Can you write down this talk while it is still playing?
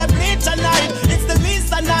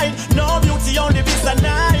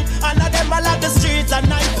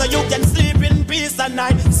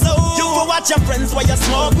your friends while you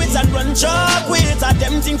smoke with and run chalk with. I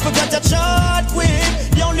them think forgot your chart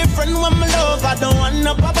with. The only friend when me love, I don't want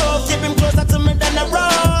up above. Keep him closer to me than a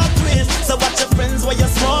rock with. So watch your friends while you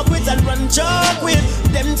smoke with and run chalk with.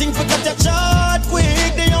 Them think forgot your chart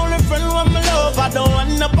with. The only friend when me love, I don't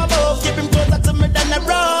want up above. Keep him closer to me than a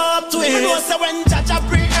rock with. You know so when Jaja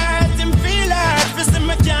free earth, him feel earth. Fi see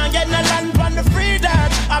me can't get no land on the free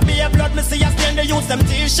dirt. I be a blood, me see I stand to use them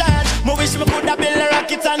t-shirt. Me wish me coulda build a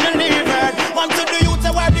rocket and a lever. Want to do you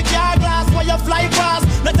to wear the car glass while you fly past.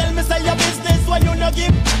 Now tell me say your business when you no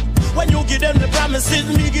give. When you give them the promises,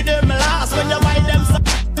 me give them the last. When you buy them some,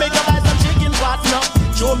 make you buy some chicken pot now.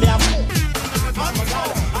 Show me a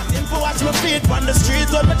info watch my feet on the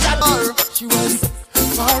streets when me chat. She was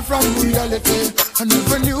far from reality. I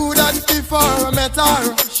never knew that before I met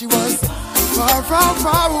her. She was far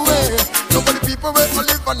away. Nobody people wait for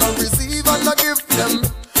live and I receive and I give them.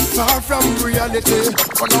 Far from reality.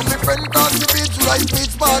 One of my friends cross the beach, right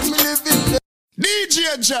beach, but me live in there.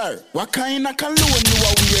 DJ Jar, what kind of cologne you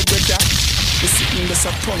are weird with that? You sitting this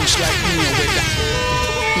a punch like me with that.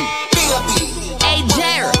 Hey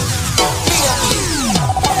Jar.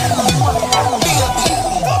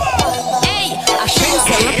 Hey, I should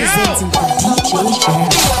say representing DJ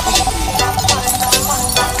Jar.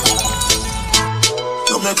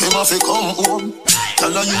 You make him have to come home. Tell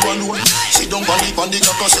her you alone. Sit down on the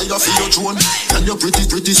cock say you feel your throne. Tell you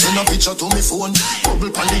pretty, send a picture to me phone. Bubble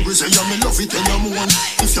pan the grizzly, you me love it when you moan.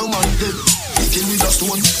 If your man dead, hit him with a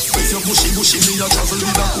stone. If you bushy, me a travel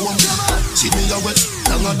with a comb. See me a wet,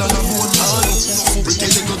 longer than a boat. Pretty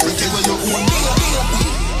little pretty where you own.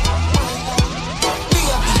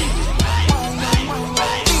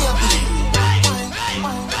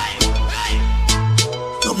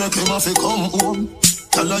 You make him have to come home.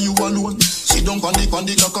 Tell her you alone. Sit down on the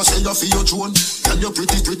cock say you feel your throne. Tell you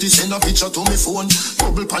pretty, send a picture to me phone.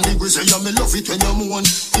 Bubble pan the grizzly, you me love it when you moan.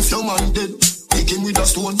 If your man dead, pick him with a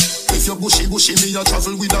stone. If you bushy, me a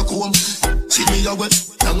travel with a comb. See me a wet,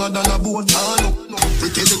 longer than a bone. No,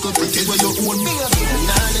 pretty little pretty where you own.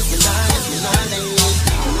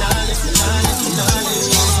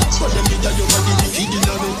 But them nigga you body the kid in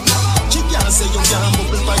a bed. She can't say you can't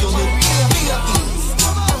bubble by your head.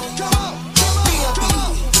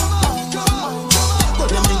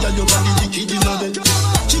 You body the kid in a bed.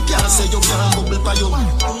 She can't say you can't bubble by your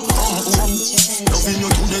loving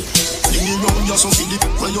you to death. Flinging round you so feed it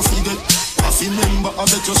where you feed it. I remember I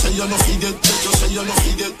bet you say you no forget.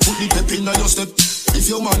 Put the pep in your step.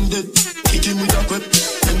 If your man dead, hit him with a crep.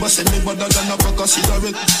 Remember send me better than a pack of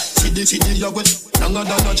cigarette. See the you wet, longer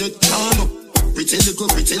than a jet. No, pretty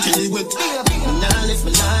little wet.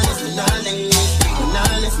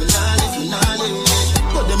 Nah live.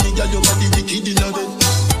 But them nigga you body the kid in a bed.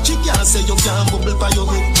 She can't say you can't bubble by your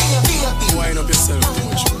head. Wind up yourself too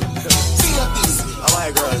much. How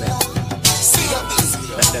my girl then?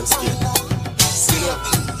 Let them skin.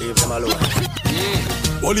 Leave them alone.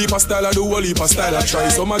 Whole heap of style I do, whole heap of style I try.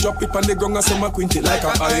 Some a drop it on the ground and some a quint it like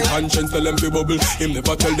a high conscience. Tell them fi bubble, him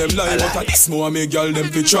never tell them lie. But at this more make y'all them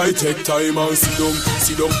fi try. Take time and sit down.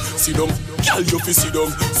 Girl you fi sit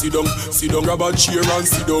down. Grab a chair and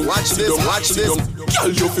sit down. Watch this.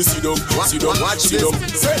 Girl you fi sit down. Sit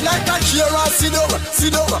like a chair and sit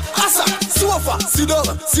down. Asa, sofa, sit down.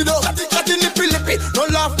 Cat in lippy. No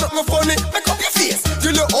laugh, not no funny. Make up your face.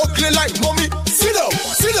 Till you ugly like mommy. Sit down.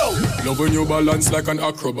 Love when you balance like an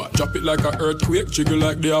acrobat. Drop it like an earthquake, jiggle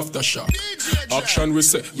like the aftershock. Action we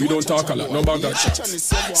say, we don't talk a lot, no bag of shots.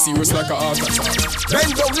 Serious like a heart attack.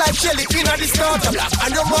 Bend down like Shelly in a the starter block.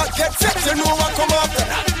 And your mouth get set, you know what come after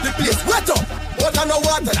that. The place wet up, but I know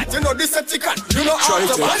water that. You know the Decepticon, you know try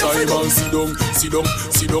after take time and sit down.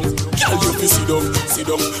 Girl you fi sit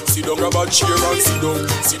down. Grab a chair and sit down.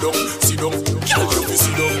 Girl you fi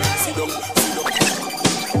sit down.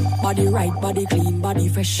 Body right, body clean, body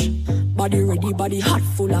fresh. Body ready, body hot,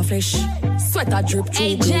 full of flesh. Sweater drip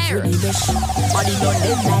through gloves with the mesh. Body done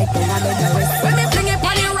dead like when I'm in the rest. When me fling it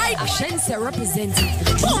body right, I shan't say representing.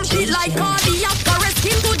 Pump it like cardiac arrest.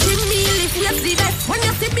 Skin to Jimmy, if you see that. When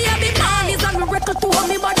you see me a big man, is on me record to hold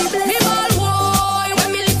me body bless. Me ball boy, when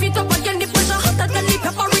me lift it up again, the pressure hotter than the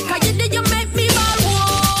paprika. You did you make me ball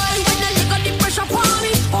boy. When the nigga the pressure for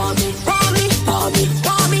me.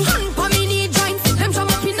 Hand for me knee joints, them from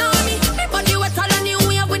up in on me. Me body wetter than you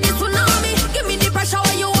wave with the tsunami. Give me the pressure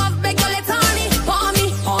where you have, beg you let on me. For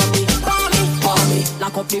me.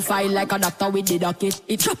 Lock up the file like a doctor with the docket.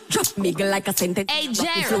 It chop, miggle like a sentence. Hey, Jer.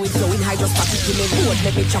 The fluid flowing hydrostatic. Give me wood,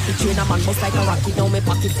 let me chop it. Train a man bust like a rocket. Now me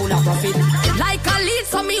pocket full of profit. Like a lead,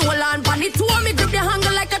 so me hold on pan it. Two me grip the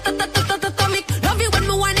handle like a atomic. Love it when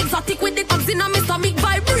me wine exotic with the tongues in a me stomach.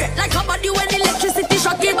 Vibrate like a body when electricity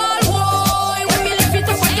shock. Give all.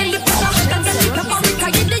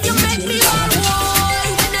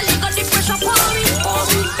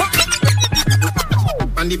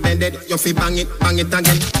 the bed, you fi bang it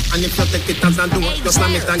again. And if you take it as a do, you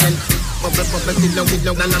slam it again. Bubble, bubble, till long,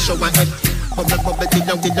 and a shower head. Bubble, bubble, till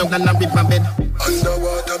long, and a river bed.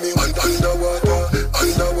 Underwater me, underwater.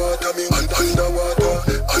 Underwater me, underwater.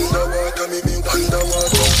 Underwater me,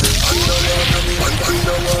 underwater. Underwater me,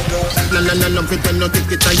 underwater. No, pretend no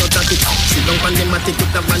take it and you take it. Sit down on the matic,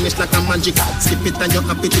 it a vanish like a magic. Skip it and you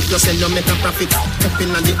happy if you sell, you make a profit. Up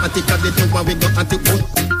in the attic, at the tower, we go at it.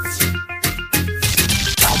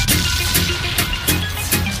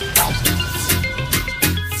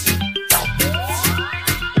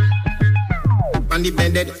 On the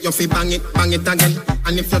bed, you fi bang it again.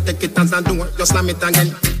 And if you take it as a do, you slam it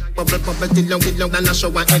again. Bubble, bubble, till long, and a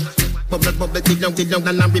shower head. Bubble, bubble, till long,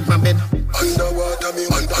 and a river bed. Underwater me,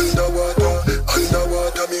 underwater.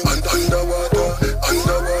 Underwater me, underwater.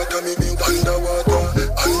 Underwater me, underwater.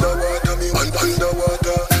 Underwater me,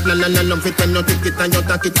 underwater. No, pretend no take it and you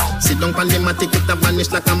take it. Sit down on the matic, it a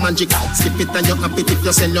vanish like a magic. Skip it and you happy if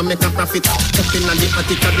you sell, you make a profit. Up in the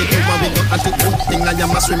attic, at the tower, we go at it. Thing I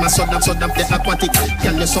am a swimmer, so that play aquatic.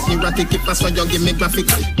 Can you suck erratic, if that's why you give me graphic.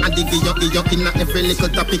 And dig you in a every little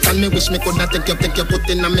topic. And me wish me coulda take you put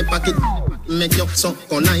in a me pocket. Make you so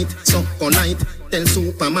night. Tell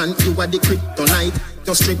Superman you are the kryptonite.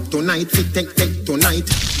 Just strip tonight, fit take tonight.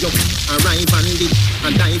 You arrive and did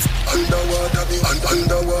and dive. Underwater me,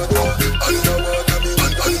 underwater. Underwater me,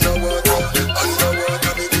 underwater.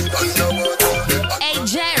 Underwater me, underwater. Hey,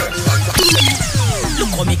 Jerry. Look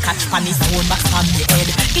how me catch pan his phone back from me head.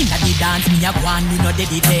 Inna the dance, me a go on, me no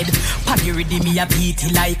dead. Pan ready, me a beat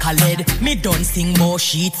it like a lead. Me don't sing more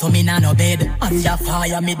shit, so me nah no bed. Under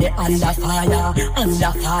fire, me the under fire.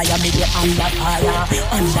 Under fire, me the under fire.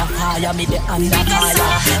 Under fire, me the under fire.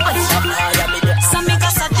 Under fire, me the. Some make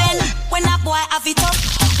us a den when a boy have it up.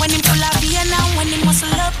 When him full of beer now, when him muscle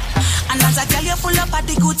up. And as a girl, you full up of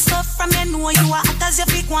the good stuff. From you know you are hot as your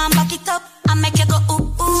feet, go and back it up. I make you go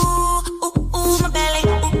ooh ooh ooh ooh my belly.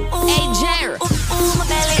 Ooh ooh. Hey, Jer. Ooh ooh my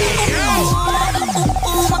belly. Ooh ooh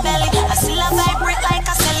ooh my belly. I still a vibrate like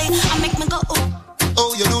a celly. I make me go ooh.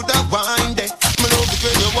 Oh, you do that wine there. Me love it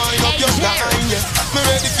when you wind up your line, yeah. Me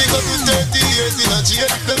ready to go to 30 years in a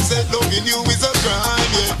jail. Them said loving you is a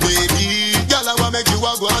crime, yeah, baby. Girl, I wanna make you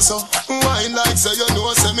a guasso. Wine like say you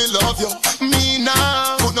know, say me love you. Me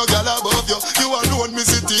now, put no girl above you. You alone, me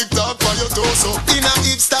see TikTok for your torso. In a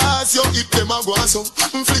hip stars, you hit them a guasso.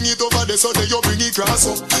 Fling it over there so they you bring it cross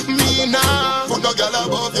up. Me now, put no girl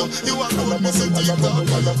above you. You alone, me see TikTok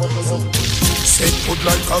for your torso. Set put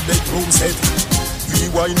like a bedroom set.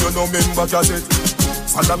 Rewind you no member cassette.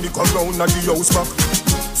 Follow me come round at the house back.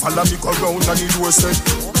 Follow me come round at the doorstep.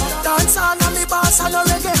 Dance on and me boss and no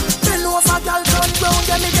reggae. Bend over girl turn round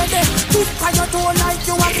and me get it. Tip by your toe like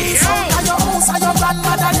you a piece out of your house and your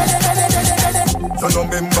grandmother. You no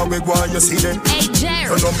member we go and you see them. Hey,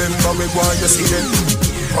 Jer. You no member we go and you see them.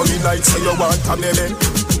 Hurry like say you want a melon.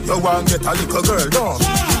 You want get a little girl, no?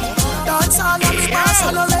 Dance on and me boss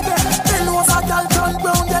and no reggae. Bend over girl turn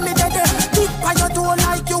round and me get it. Tip by your toe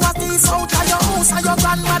like you a piece out of your house and your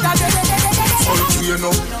grandmother. Full key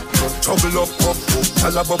up, trouble up,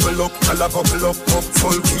 tell a bubble up,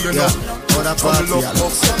 full key up, trouble up,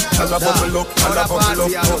 tell a bubble up,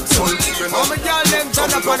 full key up. I'm a girl them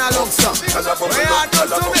turn up on a look so. Tell a bubble up.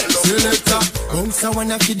 Selector, bounce a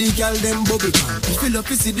wanna feed the girl them bubble. You feel up,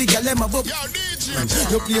 you see the girl them a bubble.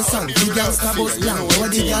 You play song, the girl star bus long. Over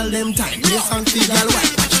the girl them time, play song, the girl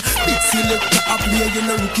white. Big selector a play, you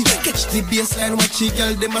know rookie. Catch the baseline, watch the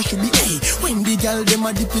girl them a should be. Hey, when the girl them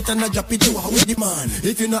a dip it and a drop it, you are with the man.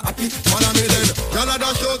 If you not happy, follow me then. Girl a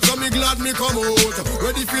dash out, so me glad me come out.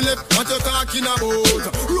 Ready for left, what you talking about?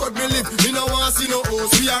 Road me live, me no want see no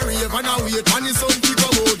host. We a rave and a wait, and the sun to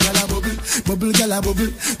come out. Girl a bubble, bubble, girl a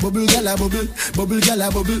bubble, bubble, girl a bubble, bubble, girl a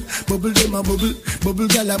bubble, bubble them a bubble, bubble,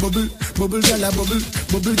 girl a bubble, bubble, girl a bubble,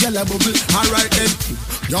 bubble, girl a bubble. Alright then,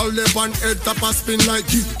 y'all live on head top a spin like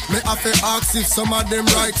it. Me have to ask if some of them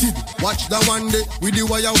right it. Watch that one day with the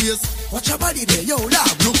wire waist. Watch your body there, yo,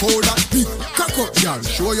 love. Look how that big cock up, y'all.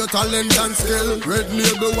 Show your talent and skill. Red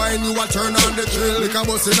label wine, you a turn on the trail. Like a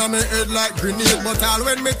bus in my head like grenade. But all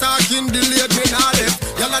when me talking, delayed me not left.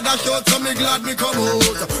 Y'all a dash out, so me glad me come out.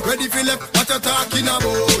 Ready for left, what you talking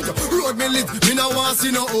about? Road me lit, me no want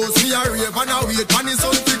see no host. Me a rave and a wait, and the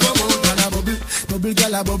sun to come out. Gala bubble, bubble,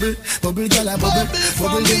 gala bubble, bubble, gala bubble,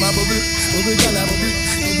 bubble, dem a bubble, bubble, gala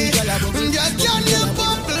bubble. Girl, can you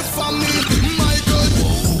bubble for me, my God?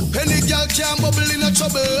 Any girl can bubble in a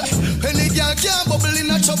trouble. Any girl can bubble in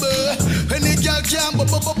a trouble. Any girl can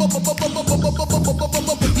bubble.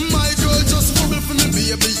 My girl, just bubble for me,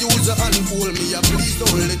 baby. Use her and hold me. Please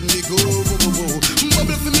don't let me go.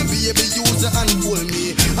 Bubble for me, baby. Use her and hold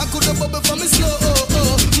me. I could have bubble for me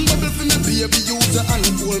slow. baby, use your hand,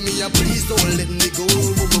 hold me, please don't let me go.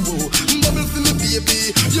 Bubble for me, baby,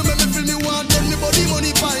 you make me feel me want anybody money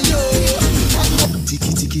for you.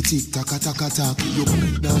 Tiki tiki tick, taka taka tak. You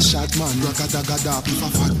now shot man, rakadagada. If a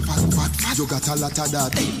fat, you got a lot of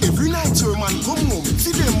that. Every night your man come home,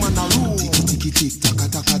 see them man a room. Tiki tiki tick, taka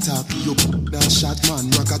taka tak. You now shot man,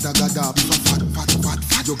 rakadagada. If a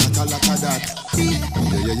fat, you got a lot of that.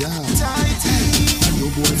 Yeah. Tighty. Your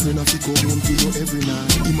boyfriend have to come home to you every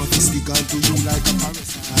night. He must stick on to you like a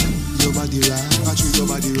parasite. Your body right, I choose your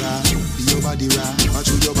body right. Your body right, I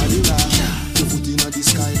choose your body right. You put in the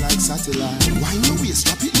sky like satellite. Why no waist,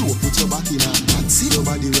 drop it low, put your back in her. See your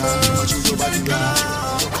body right, I choose your body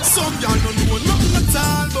right. Some y'all don't know nothing at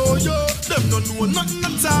all about you. Them don't know nothing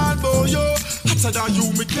at all about you. Hotter than you,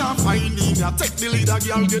 me can't find in ya. Take the lead, a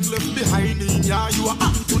girl get left behind in ya. You are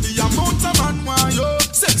up to the amount of man want you.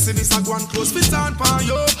 Sexiness a go and close fit on for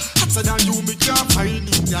you. Hotter than you, me can't find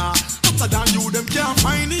in ya. Hotter than you, them can't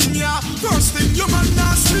find in ya. First thing your man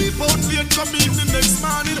not sleep out late, come in the next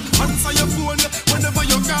morning. Answer your phone whenever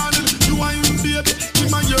you're calling. You are him baby,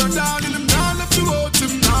 him and your darling. Him not left you out,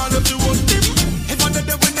 him not left you out. Him ever dead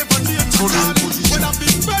whenever they calling. When a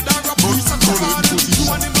big brother a piece of the body, you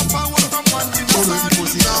want him up and one from one thing. Not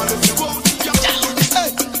left you out.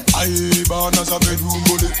 I born as a bedroom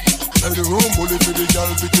bully. Bedroom bully for the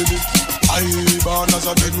girl picking it. I born as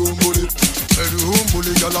a bedroom bully. Bedroom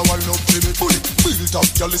bully, girl a wind up to me. Built up,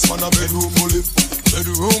 girl is man a bedroom bully.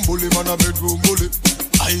 Bedroom bully, man a bedroom bully.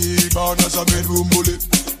 I born as a bedroom bully.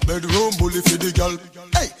 Bedroom bully for the girl.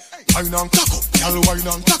 Hey, wine and cock up, girl wine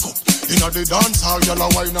and cock up. Inna the dance hall, girl a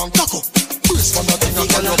wine and cock up. Brace for the thing and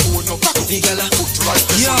girl your phone no cock up. Foot right,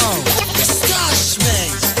 yo, gosh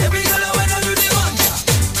man. Every girl a wine and do the one drop.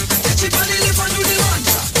 Catch it on the lip and do the one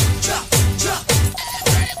drop. Drop.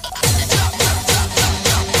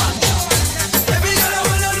 Every girl a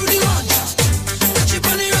wine and do the one drop. Catch it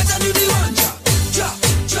on the right and do the one drop.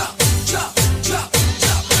 Drop.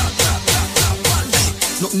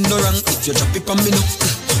 Nothing no wrong if you drop it on me no.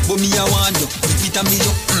 But me I want you, if it a me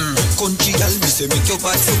you. Country girl, me say make your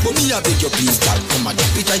bad so. But me I beg you please, girl, come and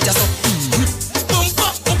drop it right just up. Bump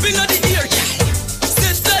up inna the ear, yeah.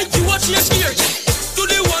 Sense like you watch your gear, yeah. Do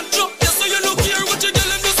the one drop, yeah, so you no care what you tell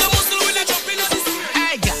and do some muscle when you drop inna the ear.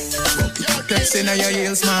 Hey, girl. Steps inna your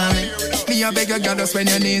heels, mommy. Me a beg you, girl, just when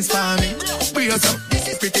your knees for me. Brace up,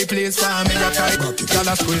 pretty please for me. You try, girl,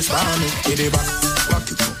 a squeeze for me. Get it back, back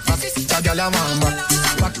it up, back it up, girl, a man back.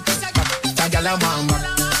 Back it up, back it, girl, a man back.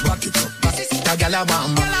 Back it up, back it, girl, a man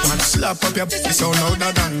back. Man, slap up your pussy so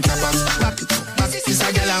louder than clap. Back it up, back it, it's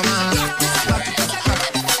a girl, a man. Back it up, back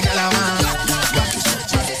it, girl, a man. Back it up,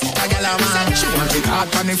 a girl, a man. She want it hard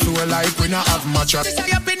on the floor like we not have much up.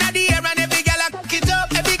 Stay up inna the air and every girl a cock it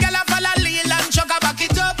up. Every girl a follow lean and chuck a back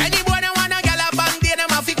it up. Any boy that want a girl a bang, they them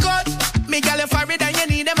have to cut. Me girl a forehead and you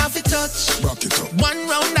need them have to touch. Back it up. One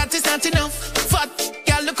round that is not enough. Fat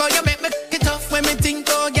girl, look how you make me cock it off. When me think,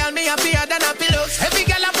 oh girl, me happier than a pillow. Every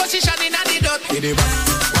girl a position inna the dot. Get it back,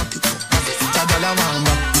 back it up, back it up, girl a man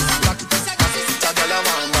back. Back it up, back it up, girl a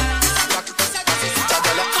man back. Back it up, back it up,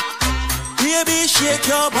 girl a. Baby, shake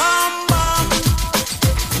your bum bum.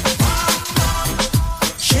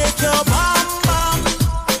 Shake your bum bum.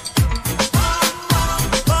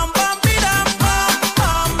 Bum bum bidam bum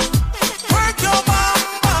bum. Work your bum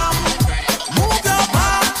bum. Move your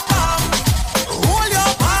bum bum. Roll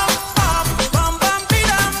your bum bum. Bum bum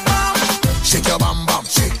bidam bum. Shake your bam bam,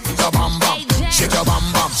 shake your bam bam, shake your bam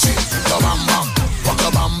bam, shake your bam bam, walk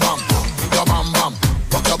your bam bam, your bam bam,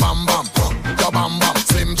 walk your bam bam, your bam bam.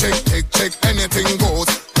 Slim chick, tick, anything goes.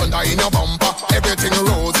 Thunder in your bumper, everything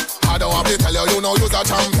rolls. I don't have to tell you, you know you're a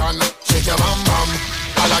champion. Shake your bam bam.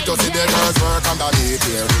 I like to see the girls work on the beat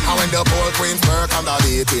here. And when the pole queens work on the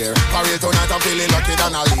beat here. For real tonight I'm feeling lucky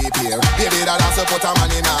than a leap here. Baby that has to put a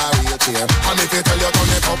man in a wheelchair. And if you tell you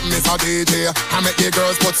turn it up, Miss a DJ, I make the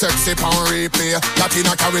girls put sexy pound replay. Latin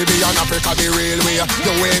and Caribbean, Africa the real way.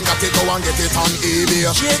 You ain't got it, go and get it on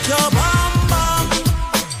eBay. Shake your bum bum.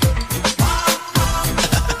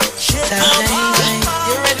 Shake your bum bum.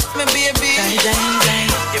 You ready for me, baby?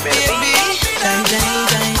 Baby.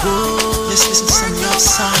 Let's listen to some love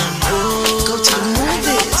song. Go to the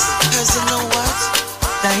movies. Cause you know what?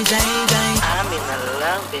 I'm in a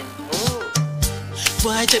loving mood.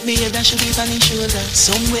 Boy, take me head and should be on his shoulder.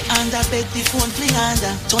 Somewhere under bed, the phone play under.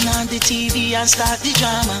 Turn on the TV and start the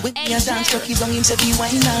drama. When me a dance, cocky down him say be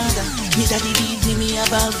wine under. Me daddy beat me a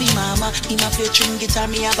ball fi mama. Him a play string guitar,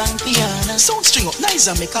 me a bang piano. Sound string up nice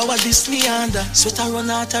and make our this me under. Sweater run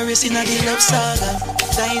out a race in a the love saga.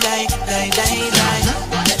 Die.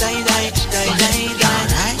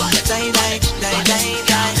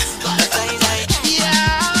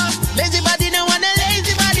 Yeah, lazy but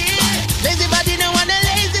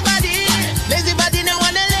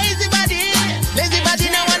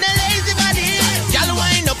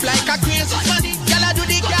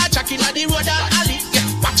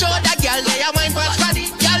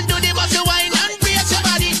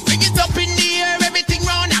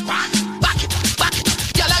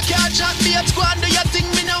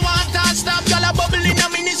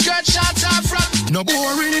no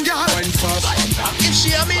boring girl. If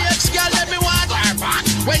she a me ex-girl, let me want her back.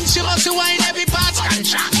 When she must wine, every part's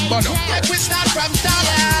contract. But no, like we start from top.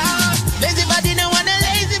 Lazy body, no one a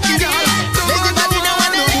lazy body. Lazy body, no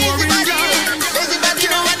one a lazy body. Lazy body,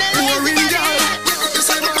 no one a lazy body.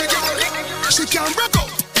 She can't broke up.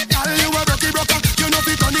 Girl, you a broky broker. You know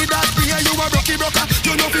fi turn it that way. You a broky broker.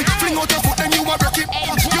 You know fi fling out your foot and you a broky.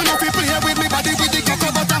 You know fi play with me body with the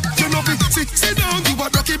cocoa butter. You know fi sit down. You a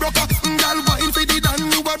broky broker. Girl, wine fi the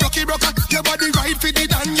dan. You a broky broker. Your body right fi the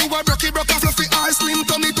dan. You a broky broker. Fluffy ass slim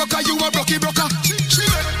tummy tucker. You a broky broker. She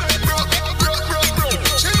broke.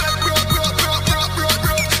 She broke.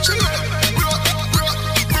 She broke.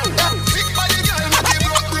 Big body girl, make it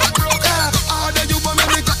broke. Harder you want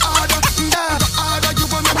me go harder. Harder you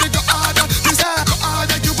want me go harder. This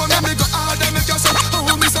harder you want me go harder. Make yourself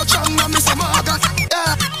oh me so strong and me so maga.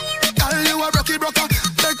 Girl you a broky broker.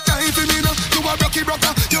 Take time for me now. You a broky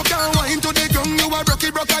broker. You can't wine to the ground. You a broky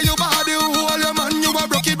broker. You body hold your man. You a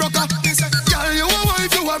broky broker. Girl you a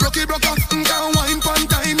wife. You a broky broker. Can't wine pan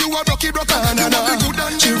time. You a broky broker.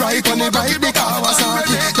 She ride on the bike the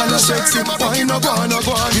Kawasaki. Girl you sexy. Wine no go no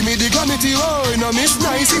go. Give me the glamity oh, no miss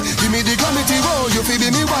nicey. Give me the glamity oh, you fi be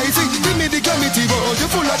me wifey. Give me the glamity oh, you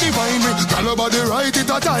full of divine. Girl your body right it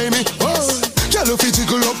a timey. Oh. Girl, you fit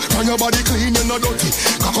jiggle up, and your body clean, you no dirty.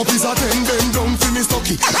 Cock up is a 10, bend down for me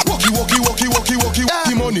stocky. Walkie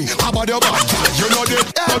money, about your back. You no dead,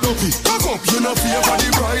 no dopey. Cock up, you no fear for the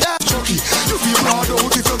bride. Chucky, you feel hard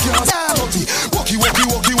out if you can't dirty. Walkie money.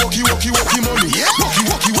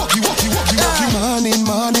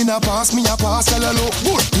 Morning, I pass me a parcel a look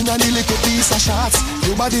good. In a little piece of shots.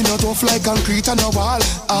 Your body not tough like concrete on a wall.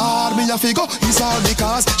 Hard me a figure, it's all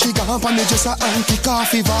because she gone on the just a anti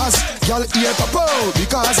coffee vase. Girl ear pop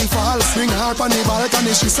because he falls. Bring her on the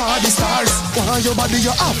balcony, she saw the stars. Want your body,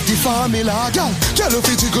 you have the formula. Girl you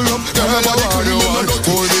fit jiggle up, girl you are the one.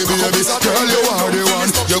 Hold me baby, girl you are the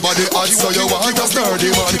one. Your body hot so you want a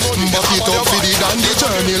sturdy man. Back it up for the dan the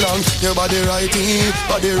journey long. Your body righty,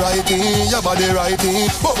 your body righty.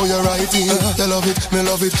 Oh you're righty, you love it, me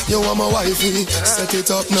love it. You want my wifey, set it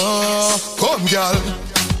up now. Come girl,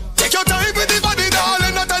 take your time with the body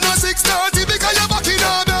darling. Not on 6:30 because you're back in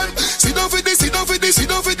our bed. Sit down for the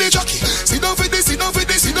jockey. Sit down for the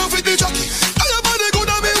jockey. And your body good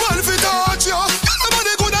and me want to touch you. Your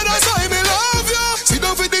body good and that's why me love you. Sit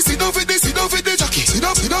down for the jockey. Sit down for the jockey.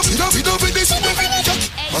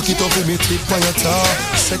 Back it up with me click on your top.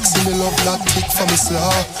 Sexy me love that kick for me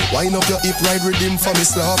slaw. Wind up your hip ride rhythm for me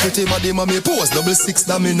slaw. Pretty body mommy pose 6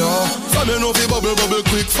 that me know. For me know fi bubble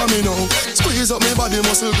quick for me now. Squeeze up me body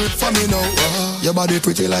muscle grip for me now. Your body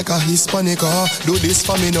pretty like a Hispanic. Do this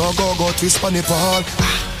for me now. Go twist for me Paul.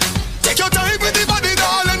 Take your time with the body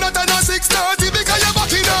darling. Not on 6:30 because you're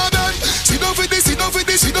back in our bed. Sit down for the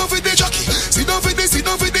jockey. Sit down for the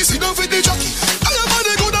jockey. And your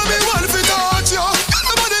body good and me want to touch you.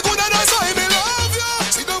 Your body good and that's why me love you.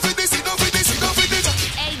 Sit down for the jockey.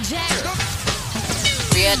 Hey Jack.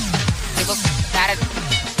 Real nigga got a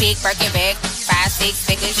big Birkin bag, 5-6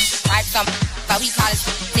 figures. Right some, so he call his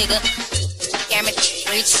nigga. Damn it,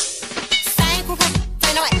 rich. Same group of,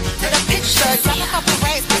 you know what? With a picture, drop a couple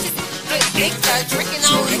rays, big church, drinking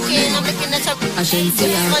on weekend. I'm looking at your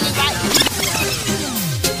money right.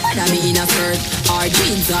 Whether me in a skirt or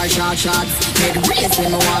jeans or short shorts, head raise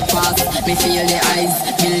when me walk past. Me feel the eyes,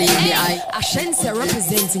 me leave the eye. Ashensia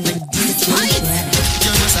representing the DC.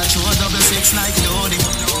 You're just a true 6 like loading.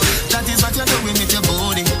 That is what you're doing with your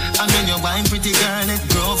body. And when you're wine pretty girl, it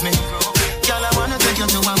drove me. Girl, I wanna take you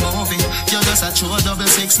to a movie. You're just a true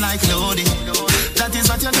 6 like loading. That is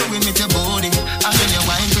what you're doing with your body. And when you're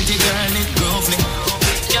wine pretty girl, it drove me.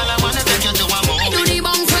 Girl, I wanna take you to a movie. I do the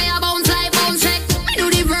bounce fire, bounce like bounce check. I do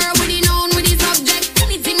the verb with the noun with the subject.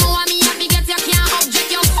 Anything you want me happy get you can't object.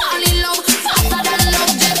 You fall in love faster than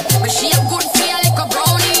love jet. But she a good feel like a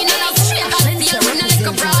brownie. And a straight up feel like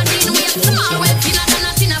a brownie. We a small well thinner than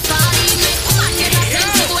a thinner sardine. Make man get a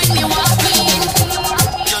sense when me walk in.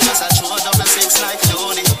 You're just a true 6 like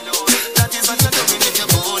loading. That is what you're doing with your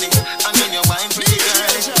body. And when you're wine pretty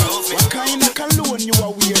girl, it drove me. What kind of cologne you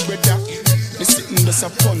are weird with that? Me sitting just a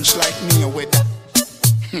punch like me with that.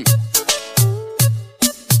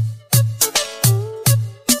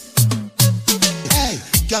 Hey,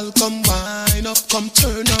 girl, come wind up, come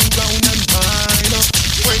turn around and wind up.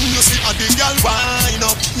 When you see a the girl wind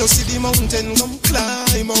up, you see the mountain come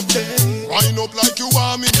climb up there. Wind up like you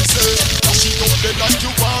want me to say. Dash it out there like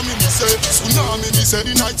you want me to say. Tsunami me say,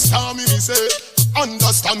 the night star me say.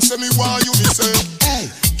 Understand, say me why you me say.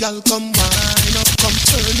 Hey, girl, come wind up, come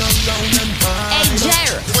turn around and wind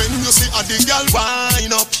up. When you see a the girl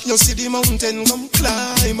wind up, you see the mountain come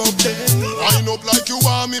climb up there. Wind up like you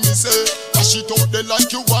want me say. Dash it out there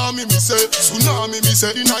like you want me say. Tsunami me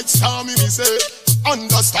say, the night star me say.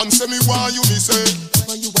 Understand, say me why you me say.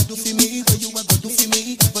 What you a do for me? What you a go do for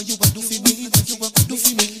me? What you a do for me? What you a go do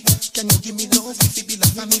for me? Can you give me love if it be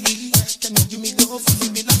like family? Can you give me love if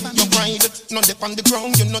it be like family? Your pride, not dip on the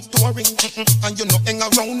ground, you're not touring, and you're not hang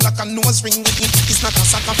around like a nose ring. It's not a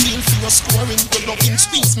soccer field for your scoring. Your loving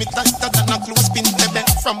squeeze me tighter than a clothespin, baby.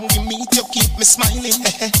 From we meet, you keep me smiling.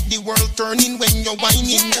 The world turning when you're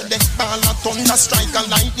whining. The ball of thunder strike a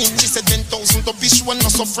lightning. She said 10,000 to fish one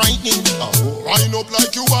not so frightening. Wind up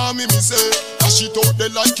like you want me say. Dash it out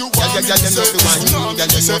there like you want me say. Girl,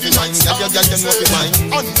 you know fi wine. Girl, you know fi wine.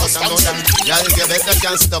 Understand me. Girl, you better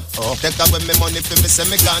can't stop. Take away me money for me say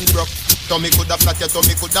me can't broke. Tummy coulda flat, your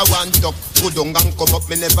tummy coulda one tuck. Good down and come up,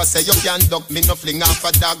 me never say you can't duck. Me no fling off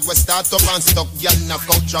a dog, we start up and stuck. Girl, knock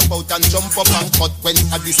out, drop out and jump up and cut. When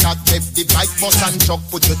at the start, left the bike bus and truck.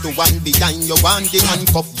 Put you to one behind you, one the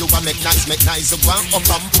handcuff. You a make nice, you want up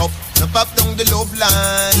and pop. No pop down the love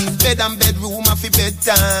line. Bed and bedroom a fi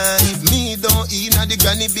bedtime. Me don't eat na the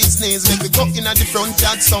granny business. Make me go in at the front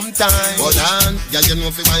yard sometime. But girl you know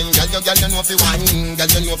fi wine, girl you know fi wine, girl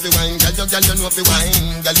you know fi wine, girl you know fi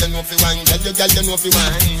wine, girl you know fi wine, girl you know fi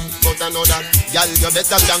wine. But I know that, girl you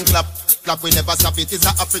better can clap. Clap we never stop, it is a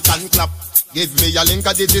African clap. Give me a link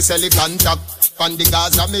of the silly contact. From the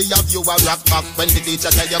Gaza, me have you a rock back. When the teacher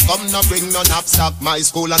tell you come, no bring no knapsack. My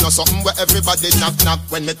school and no something where everybody knock.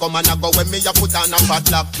 When me come and I go, when me a put on a fat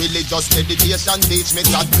lock. Religious meditation teach me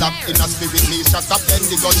God clap. In a spirit me shut up, then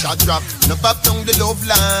the gunshot drop. No pop down the love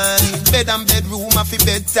line. Bed and bedroom a fi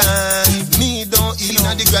bedtime. Me don't eat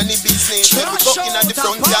na the granny business. Make me go in a the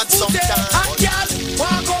front yard sometime. And girl,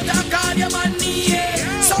 walk out and call your money.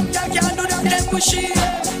 Some girl can't do that, them pushy.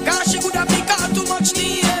 Cause she could have pick out too much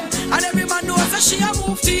name. And every man knows that she a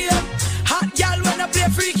move to him. Hot girl when I play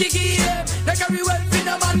freaky game. Like every well fin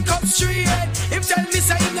a man come straight. Him tell me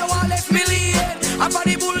say him no want left me lead. And for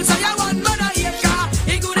the bulls I want man I hate car.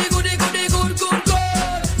 He goody good.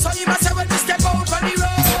 So you must have to step out on the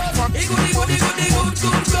road. He goody good.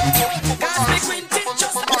 Cause me Quintin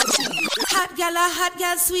just hot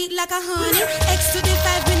girl sweet like a honey. X to the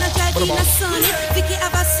 5 when I drive in a sunny. Vicky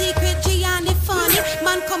have a secret, Gianni funny.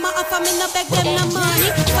 Man come and offer me no beg them no money.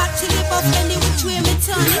 Fat chili buff any which way me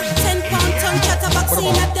turn it. 10 pound tongue chatterbox in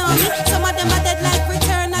a dummy. Some of them are dead like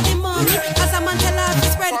return of the money. As a man tell her to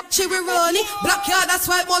spread, she will run it. Black yard that's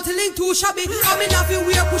why multi-link too shabby. I mean if you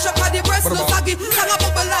wear push up at the breast no saggy. Sang a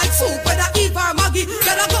bubble like soup whether Eve or Maggie.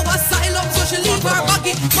 Gotta go asylum so she leave her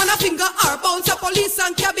baggy. Man a finger her bounce a police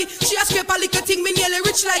and cabby. She a scrape a little thing me nearly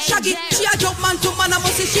rich like Shaggy. She a jump man to man a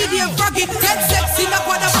must see she damn froggy. Get sexy na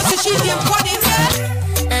quad a must see she damn quaddy.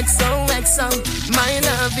 XOXO, my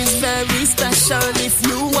love is very special. If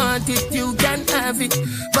you want it, you can have it,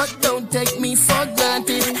 but don't take me for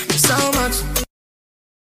granted so much.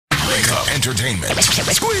 Wake up entertainment.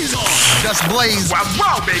 Squeeze on. Just blaze.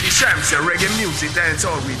 Wow, baby, Sham said reggae music, that's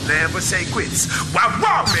all we never say quits.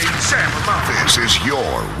 Wow, baby, Sham, This is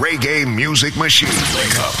your reggae music machine.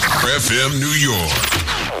 Wake up, FM New York.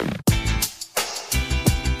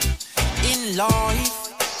 In life.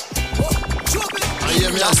 I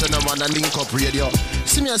hear me as a man and link up radio.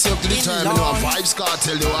 See me as up to the time, you know, Vibes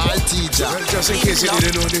Cartel, you are teacher. Well, just in case you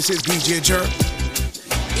didn't know, this is DJ Jerk.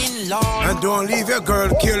 And don't leave your girl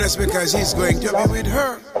careless because he's going to be with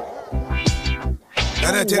her.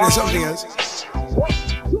 And I tell you something else.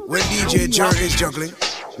 When DJ Jerk is juggling,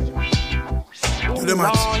 to the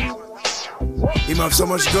max, he have so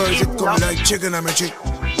much girls it come like chicken on my chick.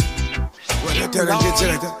 What I tell him, did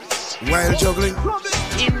selector, while juggling,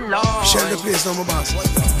 share the place, no more boss.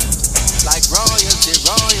 Like royalty.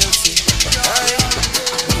 Hey.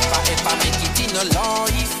 If I make it in a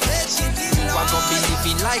life, I gon' be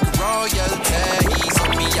living like royalty. So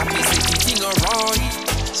me happy sitting alright.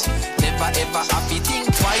 Never ever happy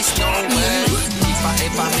think twice, no way. If I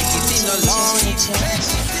ever make it in a life,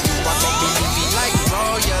 I gon' be living like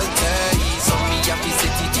royalty. So me happy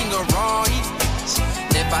sitting alright.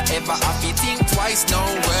 Never ever happy think twice, no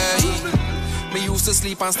way. Me used to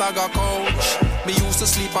sleep on Stagger Coach. Me used to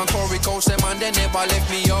sleep on Corey Coach. Them and they never left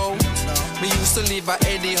me out. Me used to live at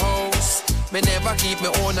Eddie House. Me never keep me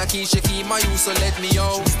own a key. She keep my used to let me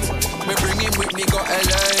out. Me bring him with me go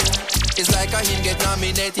LA. It's like a him get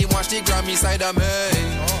nominated. Watch the Grammy side of me.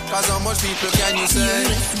 Cause how much people can you say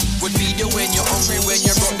would feed you when you're hungry, when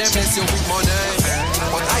you're broke, them bless you with money.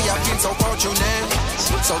 But I have been so fortunate,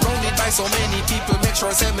 surrounded by so many people, make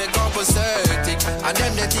sure say me go pathetic. And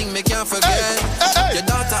them the thing me can't forget. Your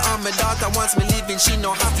daughter and my daughter wants me living, she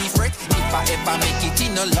no happy fret. If I ever make it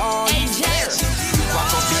in a life, you are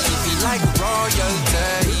gonna be living like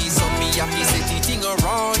royalty. So me happy sit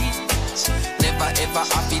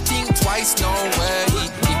ever have to think twice, no way.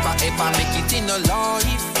 If I ever make it in a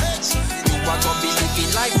life, you are gonna be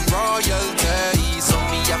living like royalty. So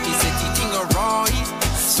me happy set it in a right,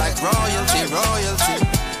 like royalty.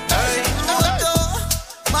 Hey.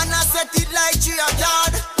 Man, I set it like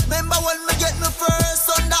God. Remember when me get me first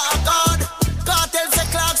under a God? Cartels the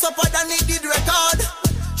clocks up and it did record.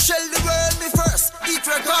 Shell the world me first, eat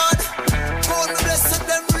record. God me blessed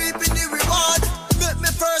them reaping the reward. Make me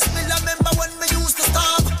first meal, I remember when me used to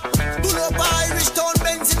starve. Pull up Irish town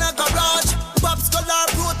Benz in a garage. Pops color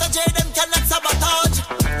protege, them cannot sabotage.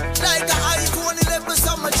 Like a iPhone 11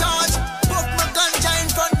 summer charge. Puff my ganja in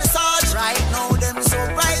front the sarge. Right now them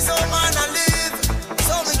surprise, oh man I live.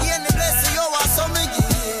 So me gain the blessing, yo I so me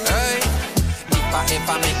give. Hey, if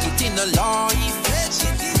I make it in a life,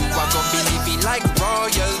 you are gonna be living like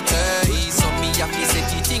royalty. So me happy set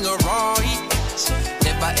it in a right.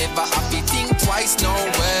 Never ever have to think twice, no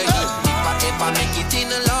way. If I ever make it in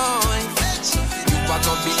a life, you are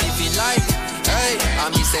gonna be living like, hey,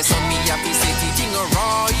 and me say so me happy set it in a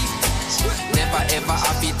right. Never ever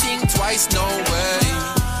have to think twice, no way.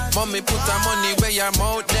 Mommy put her money where your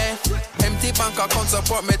mouth there. Empty bank account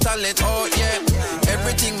support me talent, oh yeah.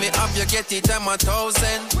 Everything me have you get it, I'm 1,000.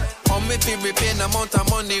 On me feel repaying amount of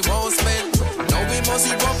money won't spend. Now we must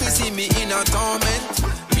see rough, see me in a torment.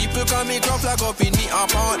 People call me gruff like up in me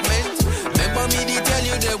apartment. Remember me they tell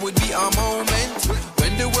you there would be a moment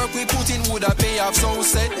when the work we put in would have pay off so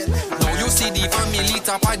set. Now you see the family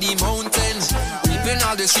top of the mountain. Ripping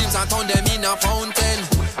all the streams and turn them in a fountain.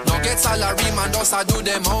 Now get salary man just a do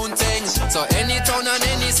them own things. So any town and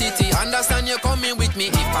any city, understand you coming with me.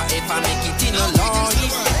 If I ever make it in a life,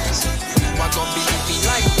 you are gonna be living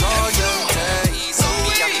like royalty. So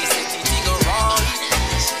me have to set it in a right.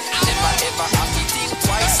 Never ever have to think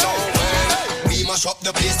twice, no way. We mash up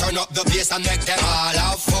the place, turn up the bass and make them all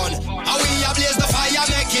have fun. And we a blaze the fire,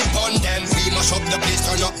 make it fun them. We mash up the place,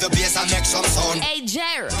 turn up the bass and make some sound. Hey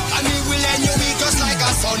Jer. And we will end your week just like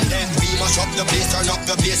a Sunday. We mash up the place, turn up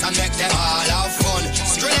the bass and make them all have fun.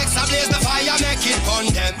 Skrillex a blaze the fire, make it fun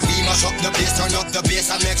them. We mash up the place, turn up the bass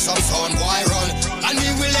and make some sound. Boy run. And we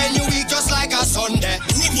will end your week just like a Sunday.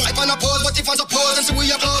 I wanna pose, but if I suppose and see we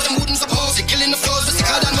applause and wouldn't suppose. They killing the flows, but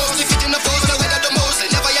sicker than most. They fit in the pose, the weather the most. They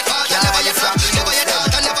never yet part, never yet flop, never yet out,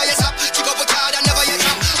 and never yet stop. Keep up with card and never yet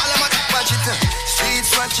drop. All of my watch it,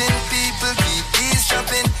 streets watching, people keep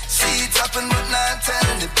eavesdropping. Seeds happen but not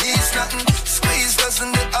telling the peace nothing. Squeeze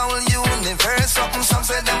doesn't the whole universe something. Some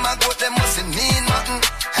say them a goat, them mustn't mean nothing.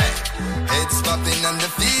 Hey, heads popping and the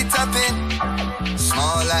feet tapping.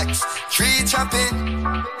 Small axe, tree chopping.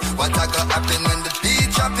 What I got happen when the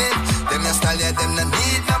beat chopping? Them a style, yeah, them no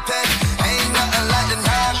need no pen. Ain't nothing like the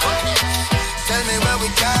narco. Tell me where we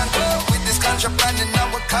can go with this contraband in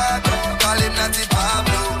our car. Call him Natty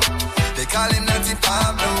Pablo. They call him Natty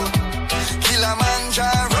Pablo.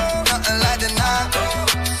 Kilimanjaro, nothing like the narco.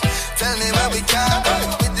 Tell me where we can go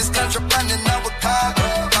with this contraband in our car.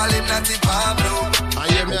 Call him Natty Pablo. I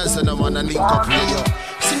hear me as a man and link up with you.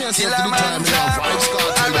 See me as a time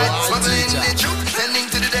smuggling the truth, sending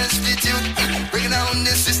to the destitute. Breaking down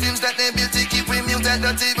the systems that they built to keep we mute that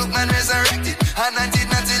dirty book man resurrected. And 19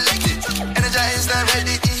 not elected. Energized and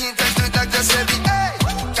ready, he turns to Dr. Sebi. Hey!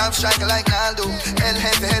 Cop striker like Naldo,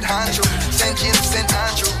 head Hancho. St. James, St.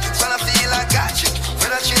 Andrew. So I feel I got you.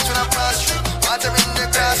 When I change when I pass through. Water in the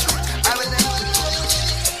grassroots. I will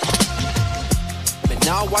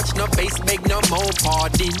now watch no face, beg no more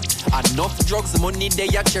pardon. Enough drugs, money they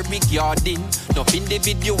a cherry garden. Enough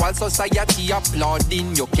individual society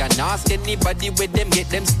applauding. You can ask anybody where them get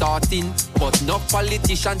them starting. But no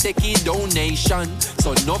politician take a donation.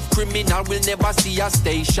 So no criminal will never see a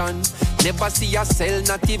station. Never see a cell,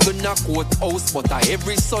 not even a courthouse. But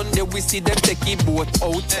every Sunday we see them take a boat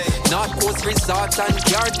out. North Coast Resort and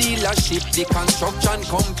car dealership. The construction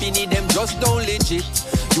company, them just don't legit.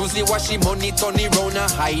 Usually wash the money, turn it round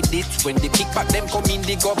and hide it. When they pick back them come in,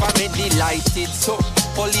 the government delighted. So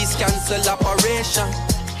police cancel operation.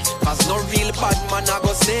 Cause no real bad man a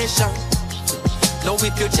go station. Now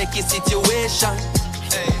if you check the situation,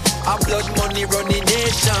 a blood money running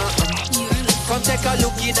nation. Come take a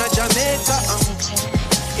look in a Jamaica.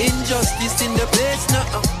 Injustice in the place now.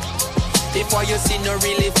 If what you see no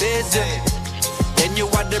really face you, then you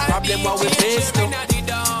are the problem what we face now.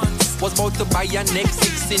 Was about to buy a next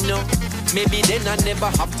 60 now. Maybe then I never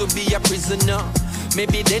have to be a prisoner.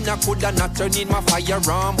 Maybe then I coulda not turn in my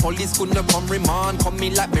firearm. Police couldn't come remand, come me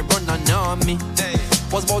like me run an army.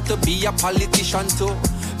 Was about to be a politician too.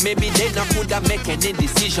 Maybe then I coulda make any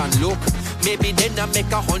decision. Look, maybe then I make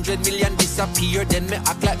 100 million disappear. Then me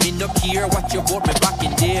act like me no care what you vote me back in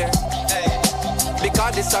there.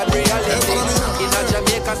 Because it's a reality. In a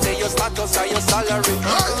just are your salary.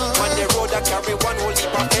 On the road I carry one whole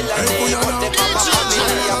heap of felony, but them have a family.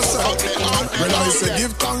 Well, I say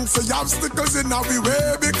give thanks for the obstacles in our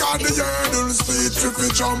way, because the hurdles feet if we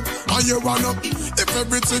jump and you run up. If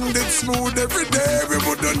everything did smooth every day, we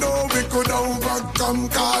wouldn't know we could overcome.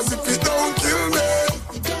 Cause if it don't kill me,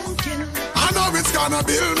 I know it's gonna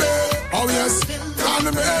build me. Oh yes,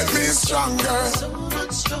 gonna make me stronger.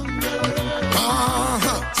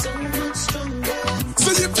 So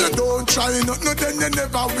if you don't try nothing, then you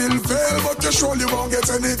never will fail. But you surely won't get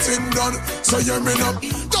anything done. So hear me now,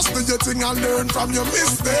 just do your thing and learn from your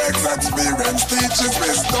mistakes. Experience teaches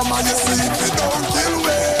wisdom, and you see if it don't kill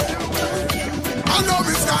me, I know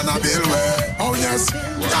it's gonna build me. Oh yes,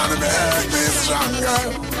 gonna make me stronger.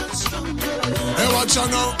 Hey, watch you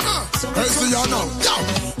now. Hey, see you now.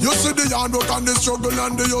 You see the hard work and the struggle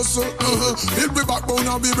and the hustle. It be backbone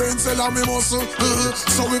and be brain cell and me muscle.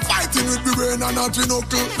 So we fighting with the brain and not with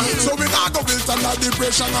knuckle. So we not go build and like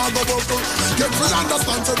depression and go buckle. Get free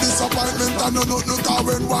understand for disappointment and no nothing. Cause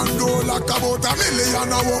when one door like about $1 million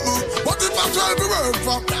a woman. But if I 12 we work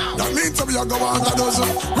for, that means we are go on a dozen.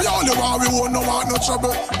 We only want, we won't no want no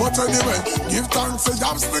trouble. But anyway, give thanks for the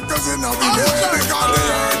obstacles in our way. Because the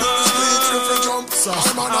earth is streets if we jump.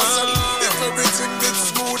 I'm on a set. If everything did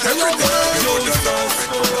smooth every day, you wouldn't know.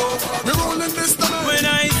 We're rolling this time. When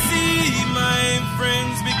I see my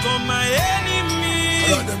friends become my enemy,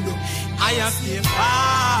 I have to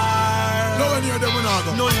far. No one near them will not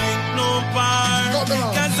go. No link, no bar.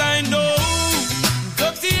 Cause I know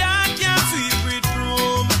dirty heart can't sweep with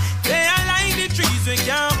broom. They are like the trees we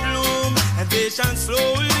can't bloom, and they shall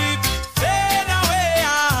slowly fade away.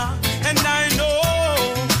 And I know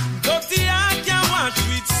dirty heart can't wash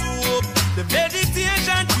with soap. The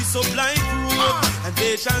meditation we supply proof, and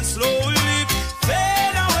they shall slowly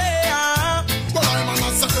fade away. But I'm on a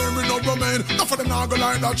second with no domain. Enough of them not go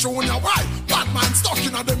like that show ya. Why? Batman stuck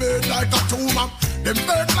in a the made like a tumor. Them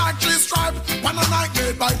fake like tree stripe, one a night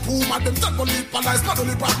made by Puma. Them take a leap and lies, not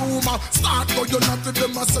only by rumor. Start go, you're not to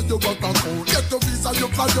them, I say you got a code. Get your visa, you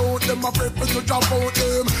fly out, them afraid for you drop out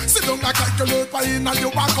them. Sit down and calculate by in and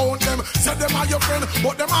you back out them. Say them are your friend,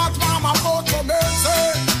 but them heart mama out for me,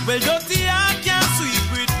 say. Well, dirty heart can't sweep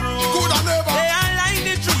with broom. Good and never. They are like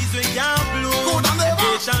the trees we can't bloom. Good and never.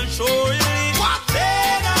 They shall surely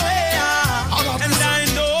fade away. And I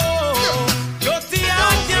know dirty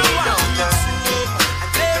heart can't wash with soap.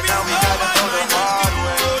 There is no one hard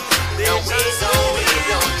way. They shall slowly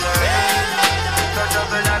fade away.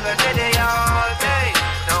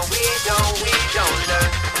 No, we don't learn.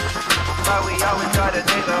 But we always try to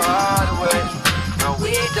take the hard way. No,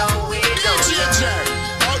 we don't learn.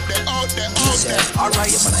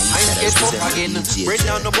 Alright, I'm scared for again. Break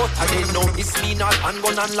down the butt again. No, it's me not and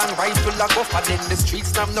gun and long rifle a go for them. The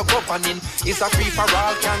streets now no governing. It's a free for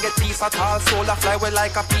all, can't get peace at all. Soul a fly well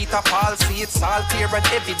like a Peter Paul. See it's all clear and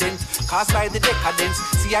evident. Caused by the decadence.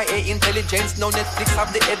 CIA intelligence, no Netflix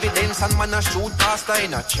have the evidence. And man a shoot pastor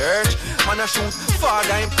in a church. Man a shoot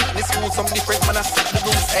father in fitness school. Some different man a set the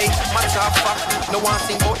rules. Hey, man's a fuck. No one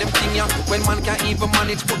think about them thing ya. When man can't even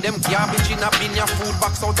manage, put them garbage in a bin ya. Food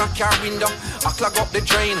box out a car window. I clog up the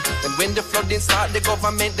drain. Then when the flooding start, the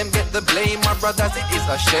government them get the blame. My brothers, it is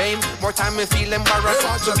a shame. More time we feel embarrassed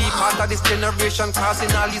to be part of this generation,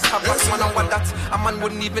 causing all these havoc. Man, I want that a man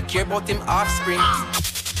wouldn't even care about him offspring.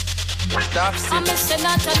 Stop I'm missing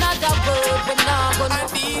out another word, but now gonna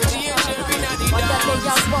be what that they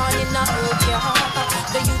are born in a hurt,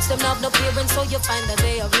 yeah. The youths them have no parents, so you find that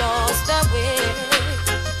they have lost their way.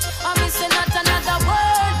 I'm missing out another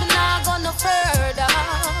word, but now gonna further.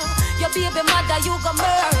 Your baby mother, you got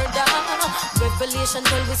murder. Revelation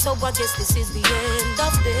tell we so, I guess this is the end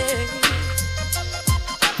of day.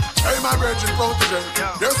 Hey, my virgin protege,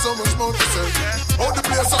 there's so much more to say. All the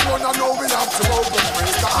place I wanna know we have to open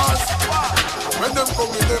praise cars. When them come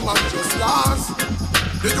with them and just last.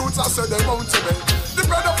 The youths I said they won't obey. The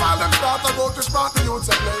bread of all them start to go to spot the youths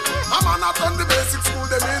and play. I'm on not on the basic school,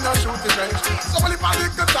 them in a shooting range. So when if I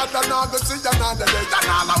lick a tad, then I'll go see another day.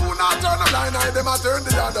 Then all who not turn a blind eye, them I turn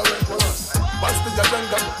the other way. What's the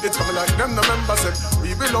agenda? It's coming like them November said.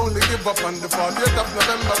 We will only give up on the 40th of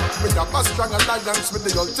November. We have a strong alliance with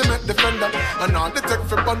the ultimate defender. And all the tech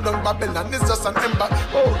for Bundle Babylon is just an ember.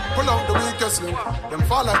 Oh, pull out the weakest link. Them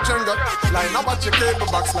fall like Jenga. Line up at your cable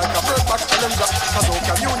box like a bird back challenger. Cause how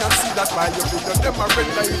can you not see that by your video? Them are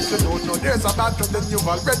red like if you don't know there's a battle, then you've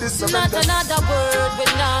already surrendered. Not another word,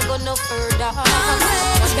 we're not gonna further.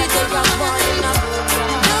 What's that they are born in a hurt,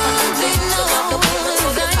 yeah. So the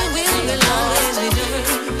words I will always be.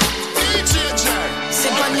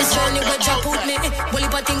 on this journey where Jah put me. Well,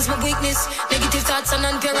 if I things my weakness, negative thoughts and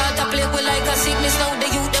unpure heart I play with like a sickness. Now the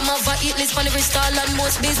youth them have a hit list for every stall and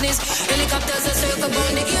most business. Helicopters a circle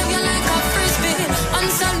round the game, you like a frisbee.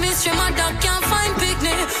 Unsolved mystery, my dog can't find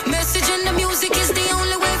picnic. Message in the music is the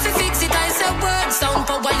only way to fix it. I said words sound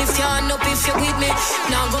power, lift your hand up if you're with me.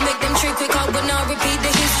 Now go make them trick quick out, but now repeat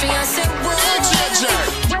the history. I said words.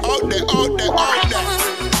 Out there, out there, out there.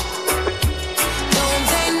 Don't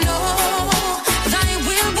they know thy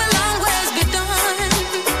will always be done?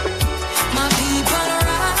 My people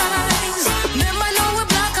rise. Remember now we're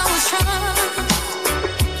black and we're strong.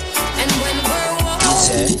 And when we're one.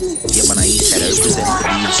 Yeah, man, I represent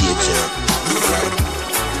the DJ.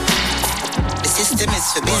 The system is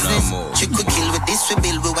for business. Trick we kill with this, we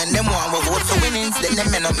build. We when them want, we vote for winnings. Then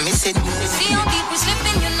them end up missing. See how people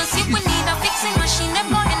slipping, you know, see we need a fixing machine. Them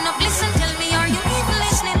boy end up listen, tell me, are you even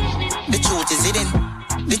listening? The truth is hidden.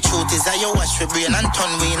 The truth is I you wash for brain and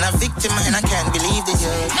turn we in a victim and I can't believe this.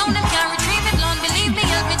 No, them can't retrieve it, Lord, believe me,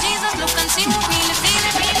 help me, Jesus, look and see who really feel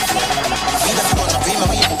it. We the fun of dream of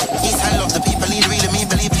weed. Yes, I love the people, lead really me,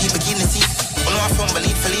 believe people in the seat. When I from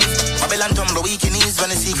believe for leave. Babylon tumble weak in ease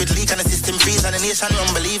when the secret leak and the system freeze and the nation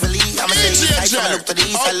unbelievably. I'ma say east, I come look to the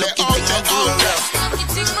east, I look it thing will grow rough.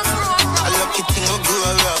 I look it thing will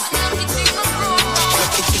grow rough.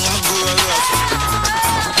 Look it thing will grow rough.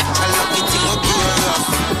 I look it thing will grow rough.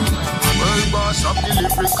 World boss of the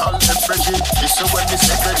lyrical effigy. This is when we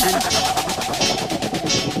say virgin.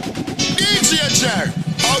 DJ Jer,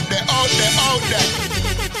 out there, out there, out there.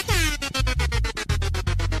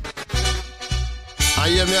 I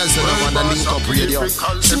hear me as a man and link up radio.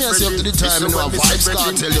 See me as up to the time, you know, a Vibes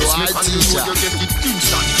Cartel, you are teacher.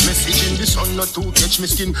 Message in the sun, not to catch me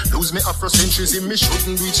skin. Lose me Afrocentrism, me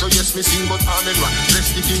shouldn't do it, so yes, me sing, but I'm in one.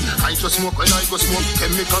 Rest the king, I just smoke when I go smoke.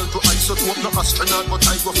 Chemical to isotope, no astronaut, but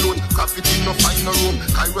I go float. Captain, no final room.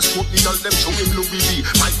 Gyroscope, the girl, them show him Louis V.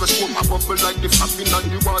 Microscope, a bubble like the famine and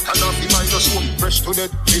the water, now the minus home. Fresh to death,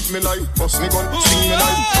 live me life, bust me gun, sing me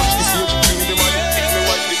life. Touch the stage, bring the mic, pick me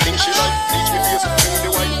wife, the thing she like. Teach me face, bring the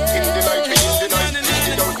white, in the light, in the night, in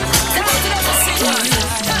the dark, in the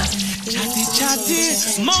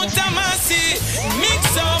Chatty, Mount Amasi,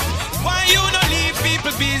 mix up. Why you don't leave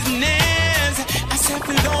people business? I said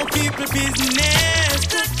we don't people business.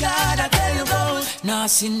 Good God, I tell you about. Nah,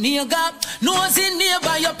 see near gap, no see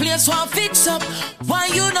nearby your place one fix up. Why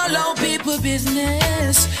you don't allow people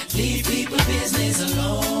business? Leave people business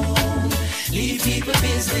alone. Leave people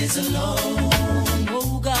business alone.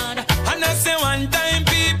 Oh God. And I say one time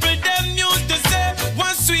people them used to say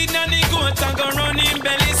one sweet nanny goat and go run in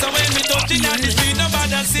belly. So when we touch it on the street,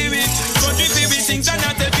 nobody see it. Country people things and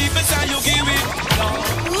not the people say you give it.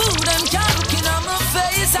 Ooh, them can't look in on my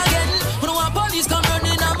face again. When one police come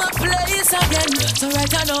running on my place again. So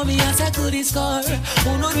right now me as I could score.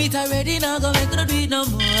 Who know it already now go make no do it no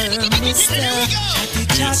more. Mister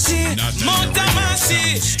Chatty, Mount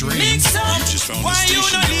Amasi, mix up. Why you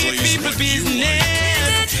don't leave people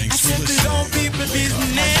business? I said we don't people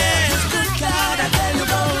business. Good God, I tell you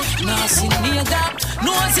about. Now see near gap,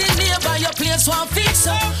 no see nearby your place one fix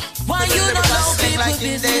up. Why you don't allow people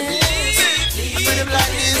business? For them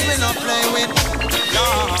like this we not play with.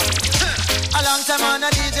 A long time on a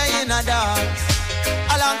DJ in a dance.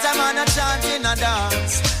 A long time on a chant in a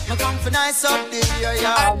dance. Me come for nice up the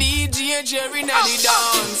area. A DJ Jerry na the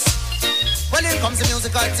dance. When it comes to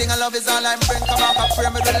musical thing, I love is all I bring. Come on, I pray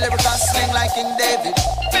me with the lyrical sling like King David.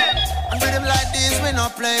 And with them like this, we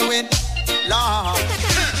not play with. Lord.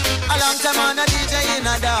 A long time on a DJ in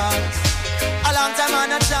a dance. A long time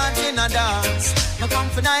on a chant in a dance. Me come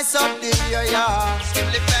for nice up the area.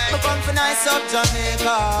 Me come for nice up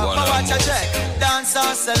Jamaica. Me watch a check. Dance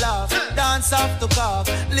off sell off. Dance off to cough.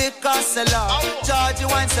 Liquor sell off. Georgie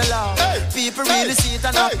wine sell off. People really see it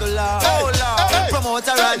and have to laugh. Oh Lord.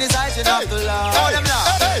 Promoter on his eyes and have to laugh. Oh them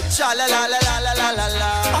laugh. Cha la la la la la la la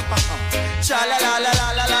la. Cha la la la la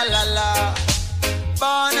la la la la.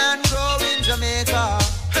 Born and grow in Jamaica.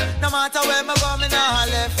 No matter where me go, me nah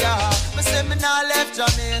left ya. Me say me nah left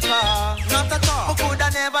Jamaica. Not at all. Me coulda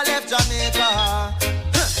never left Jamaica.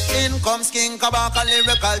 In comes King Kabaka,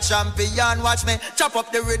 lyrical champion. Watch me chop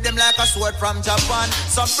up the rhythm like a sword from Japan.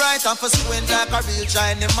 So bright and for squint like a real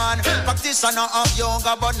Chinese man. Practitioner of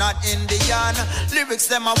yoga but not Indian. Lyrics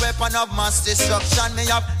them a weapon of mass destruction. Me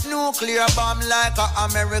have nuclear bomb like a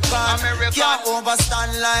American. Can't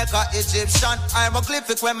overstand like a Egyptian. I'm a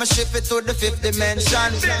glyphic when me ship it to the fifth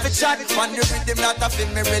dimension. The chat on the rhythm not a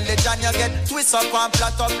film me religion. You get twist up and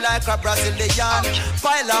flat up like a Brazilian.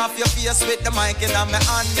 Pile off your face with the mic in my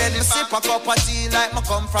hand. Then me sip a cup of tea like me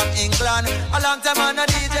come from England. A long time on a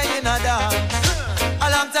DJ in a dance. A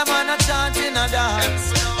long time I'm not chanting a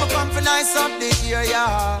dance. We come for nice up the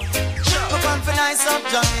area. We come for nice up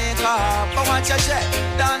Jamaica. But watch your jet,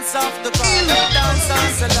 dance off the bar. Dance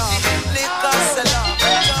and sell off, liquor sell off.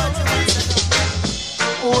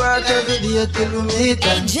 Work every day till we meet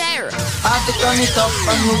them. Have to turn it up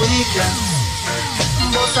on the weekend.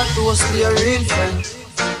 Bust a toast to your real friend.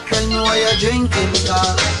 Tell me why you're drinking,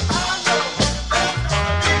 girl.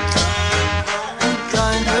 Good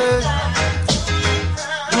time, hey.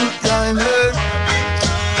 Good time, hey.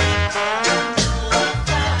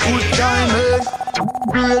 Good time, hey.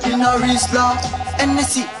 Great in a Rizla.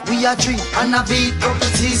 NSC, we a drink and a beat up the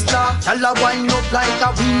sister. Y'all a wind up like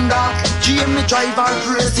a window. Jamie drive her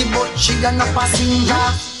crazy but she a no passenger.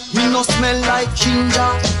 Me no smell like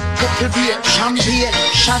ginger. Couple beer, champagne,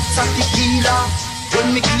 shots of tequila.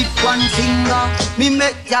 When me clip one finger, me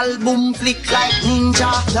make y'all boom flick like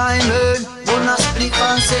ninja. Diamond, wanna split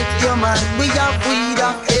and set your man. We have weed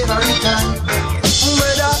up every time.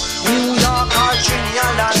 Whether New York or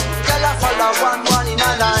Trinidad, y'all a follow one in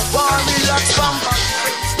a line. One relax bumper.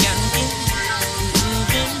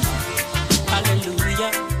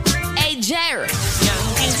 Hallelujah. Hey, Jerry.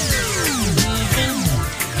 Skanking, moving.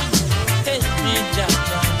 Hey,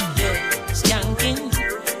 skanking,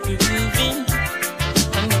 grooving.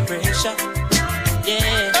 Under pressure. Yeah.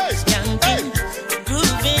 Hey. Skanking,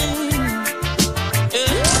 grooving.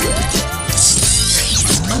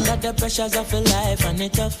 Under the pressures of your life and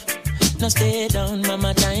it tough. No stay down,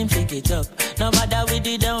 mama, time pick it up. No bother with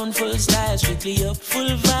the down, full style, strictly up, full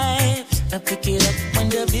vibes. Now pick it up when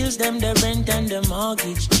the bills, them, the rent and the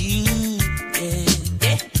mortgage due. Yeah,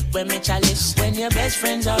 yeah. When me chalice, when your best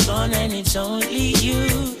friends are gone and it's only you.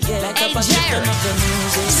 Yeah, like hey, up a turn up the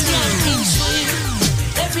music. Skanking sweet.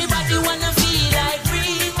 Everybody wanna feel like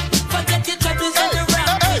free. Forget your troubles and the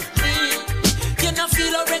rap with me. You know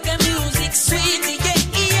feel a reggae music sweet. Yeah,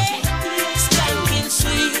 yeah. Skanking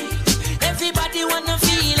sweet. Everybody wanna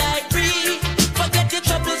feel like free. Forget your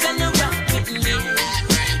troubles and the rock with me.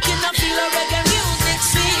 You know feel a reggae music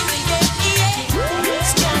sweet. Yeah, yeah.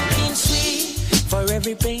 Skanking sweet. For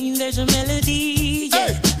every pain there's a melody. Yeah.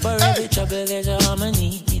 Hey, for every trouble there's a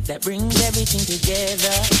harmony that brings everything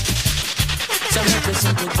together. So make us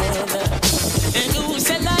sing together. And who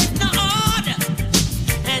said life no order?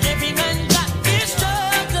 And every man got their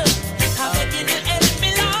struggle. How beg you to help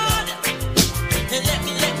me, Lord? And let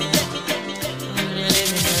me live my life.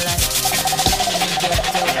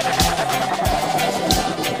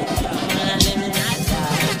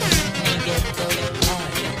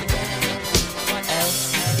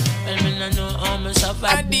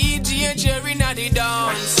 A DJ Jerry na the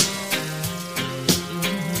dance.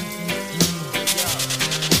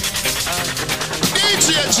 DJ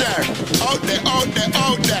Jerry, out there, out there,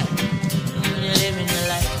 out there. You're living your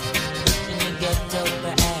life in the ghetto,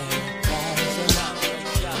 but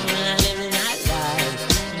you're living that life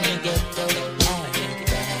in the ghetto,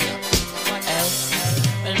 what else?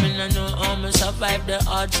 Well, me no know how me survive the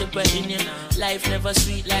hardship in you. Life never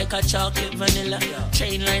sweet like a chocolate vanilla.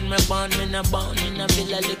 Chain line me born, me no born in a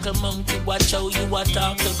villa. Little monkey, watch how you a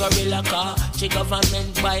talk to gorilla car. She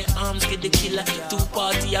government buy arms, get the killer. Two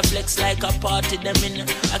party a flex like a party. Them in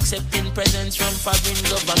accepting presents from foreign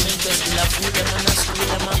government. But still a fool them and a school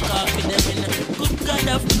them and copy them in. Good God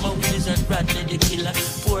of Moses and Bradley the killer.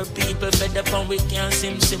 Poor people fed up and we can't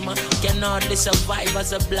simmer. Can hardly survive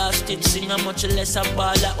as a blasted singer. Much less a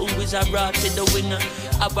baller who is a brought to the winner.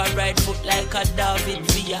 Have a right foot like a David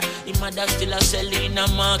Villa. The mother still a sell in a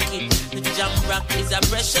market. The jam rock is a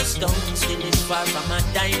precious stone. Still is far from a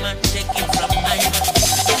diamond. Take it from diamond.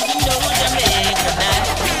 Even though Jamaica night,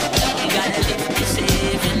 we gotta live to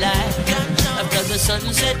save your life. After the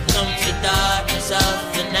sunset comes the darkness of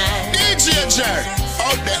the night. DJ Jerry,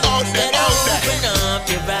 out there, out there, out there. Open up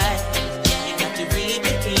your eyes. You got to read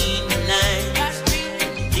between the lines.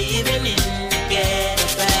 Living in the ghetto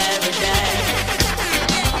paradise.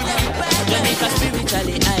 Jamaica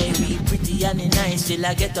spiritually high, we pretty and nice. Till I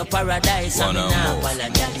get to paradise, I'm not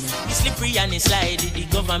apologize. It's slippery and it's slide, the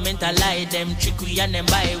government a lie. Them trickery and them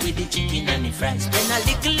buy with the chicken and the fries. Then a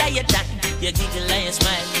little lie you time, you giggle and you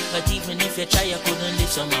smile. But even if you try, you couldn't live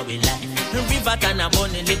somehow with life. The river and a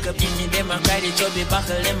bunny lick up in me, them a cry, the chubby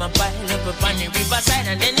buckle, them a pile up upon the riverside.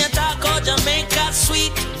 And then you talk about Jamaica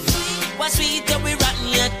sweet. What sweet that we rotten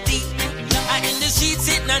your teeth. In the streets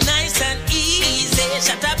it not nice and easy.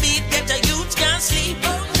 Shut a beat, get a youth can't sleep.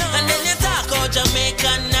 And then you talk about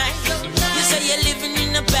Jamaica night. You say you're living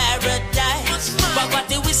in a paradise, but what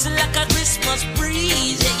they whistle like a Christmas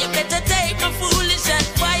breeze. Yeah, you better take my foolish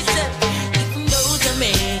advice. Even though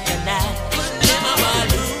Jamaica night, them a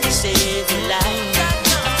ball who save your life.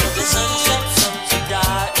 After the sunset comes to dark.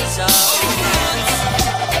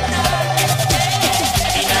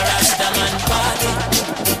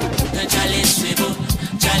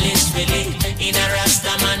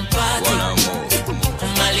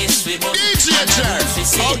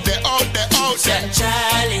 out there.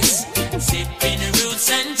 Chalice, sipping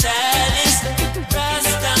roots and chalice.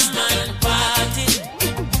 Rastaman party.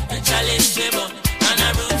 Chalice ribbon and a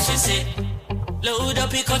roots she say. Load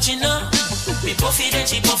up your cochino. Me puffy then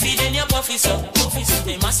she puffy then you puffy so.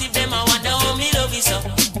 They massive them I wonder how me love you so.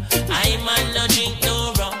 I man no drink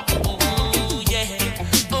no rum. Ooh, yeah.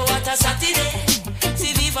 Oh what a Saturday.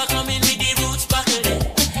 See Viva coming with the roots back there.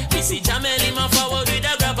 Me see Jamel in my forward with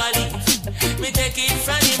a grab a leaf. Me take it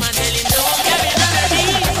from him and tell him don't carry melody.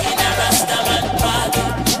 In a Rastaman party.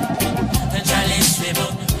 And chalice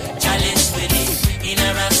ribbon, chalice with it. In a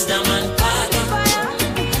Rastaman party.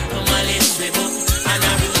 Malice ribbon and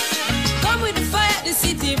a root. Come with the fire, the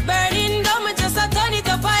city burning. Don't me just a turn it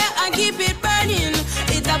up fire and keep it burning.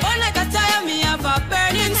 It a burn like a tire, me have a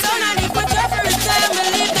burning. So now if I try for retire, me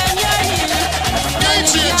leave them yearning.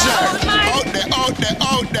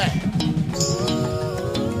 Out there.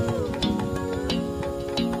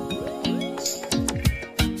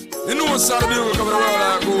 You know what's all the people coming around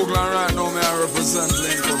like Google and right now me I represent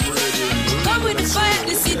Nicco Radio. Come with the fire,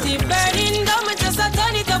 the city burning. Don't me just a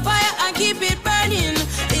turn it up fire and keep it burning.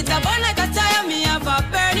 It a burn like a tire, me have a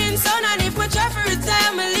burning. So now if we try for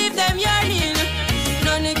retire, me leave them yearning.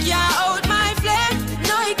 None of can out my flame.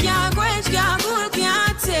 No, it can't quench, can't cool,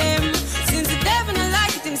 can't tame. Since the devil don't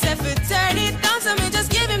like it, himself it turn it down. So me just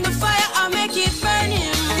give him the fire and make it burning.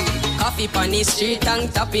 Coffee on the street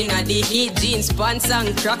and tapping at the heat. Jeans, pants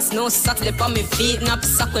and cracks, no socks left on me feet.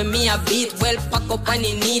 Knapsack when me a beat, well pack up on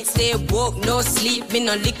the neat. Stay woke, no sleep, me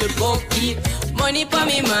no little boat keep. Money for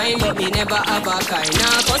me mind, but me never have a kind.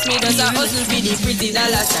 Nah, cause me does a hustle for the pretty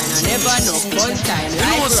dollar sign. I never know fun time,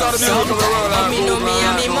 life rough sometime. But me know me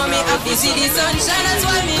and me mommy happy see the sunshine. That's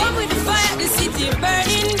why me come with the fire, the city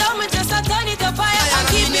burning. Don't me just a turn it up fire and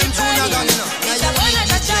keep it burning. It's a burn like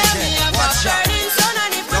a child, me have a burning sun.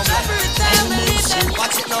 And if I try for retire, me leave them.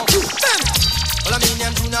 Watch it now. Well, I mean,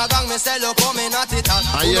 them tuna gang, me sell up, coming at it.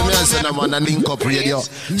 I hear me and say I'm on a Nicco Radio.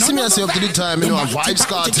 See me and say up to the time, you know, a Vibes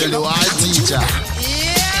Cartel, you I teacher.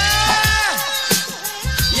 Yeah!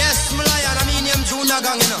 Yes, me lion, I mean, them tuna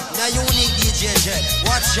gang, you know. Now unique DJ Jet.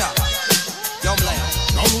 Watch out. Young lion.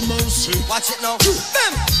 No mercy. Watch it now.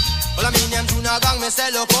 Bam! Well, I mean, them tuna gang, me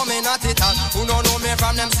sell up, coming at it. Who don't know me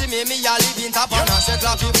from them, see me a live in top. And I say,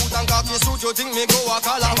 clappy boot and coffee suit, you think me go a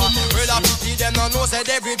calabar. Well, I pity them, no know, said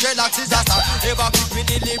every dreadlocks is a star. Never quick with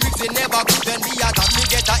the lyrics, it never could then be attacked. Me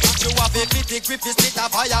get a itch, you have a fitty grip, is split a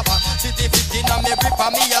fire bar. City 15 and me grip,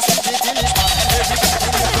 and me a split it in his bar. Every time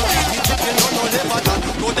you go, you chicken, no live at all.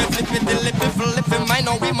 Go they flip it, the lip, flip it, mine,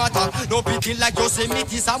 no we matter. No pity like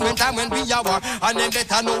Yosemite, some time when we are war. And them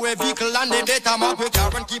better know a vehicle, and them better mark with car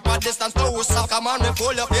and keep a distance, no suck, come on, we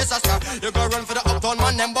full your face a scar. You go run for the uptown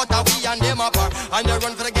man, them but we and them apart. And you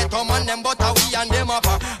run for the ghetto man, them but we and them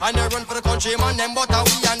apart. And you run for the country man, them but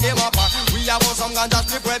we and them apart. We have some ganja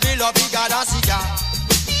strip where we love bigger than cigar.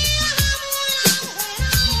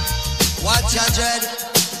 Watch your dread.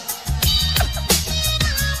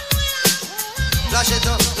 Flash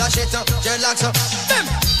it up, dreadlocks up.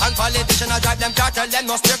 And politicians drive them cattle, them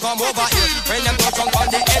must they come over here. When them touch on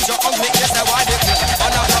the edge of ugly, yes, they want it.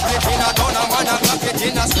 And I clap it in a town, and man, I clap it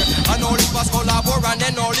in a square. And all leave us collabor, and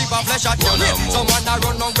then all leave a flesh at your rear. Someone that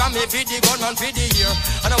run on Grammy, feed the gunman, feed the ear.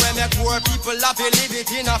 And when make poor people laugh, leave it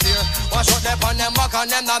in a fear. Wash out them on them back, and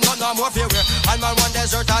them not no more fear. And man, one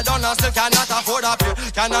desert I done, and still cannot afford a peer.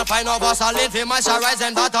 Cannot find no vaseline for moisturize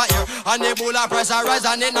and that here. And the bull pressurize,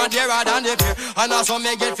 and it not dearer than the fear. And also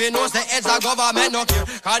make it knows the heads of government no care.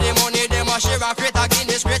 Cause the money them a share and create a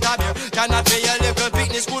Guinness create a beer. Cannot pay a little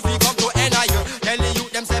picnic school fee come to end a year. Tell the youth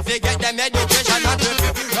them say forget them education and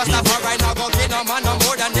prepare. Rastafari now go get no man no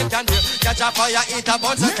more than them can do. Catch a fire, eat a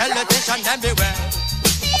bunch, so tell the tension them beware.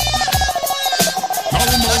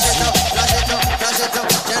 Flash it up,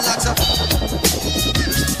 dreadlocks up.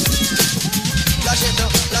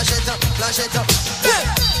 Flash it up.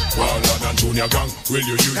 Waller than Junior Gang, will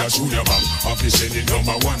you hear that Junior Bang? Officer the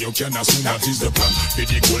number one, you can assume that is the plan. Be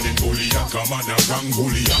the golden bullion, come on and gang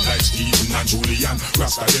bullion. Like Stephen and Julian,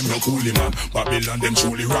 Rasta them no coolie man. Babylon them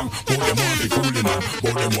truly wrong, but them want the coolie man.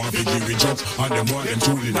 But them want the giving jobs, and them want them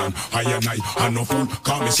truly man. I and no fool,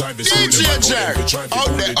 call me service coolie man.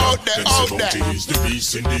 Out there. Is the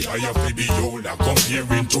beast in the eye of the beholder,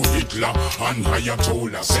 comparing to Hitler and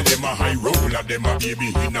Ayatollah. Say them a high roller, them a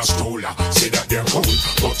baby in a stroller. Say that they're cold,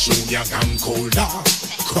 but Junior Gang colder.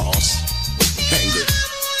 Cross, angry.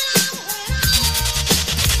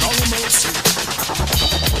 No mercy.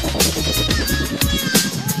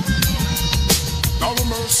 No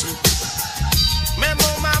mercy. Memo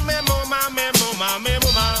ma.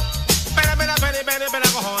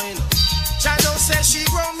 Better go on. Shadow says she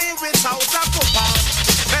grow me without a papa.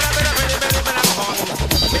 Better.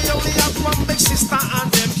 one big sister and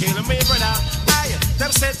them kill me brother. Aye,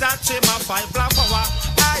 them said that she my fight black power.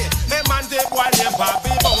 Aye, me man they boy them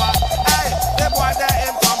Bobby Bower. Aye, they boy they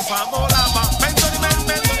him come from Olama. Men to the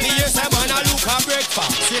men. Me yes a man a look a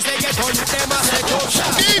breakfast. Since they get on them a set up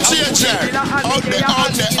shop. DJ Jerry, out there.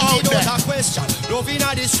 Question. Love in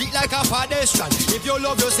the street like a pedestrian. If you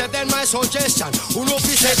love yourself, then my suggestion. Who know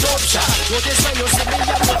fi set up shop? Notice when you see me,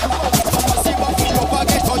 you look out. Come see what we up a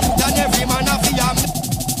get for you than every man a fi am.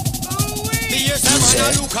 Yes, I'm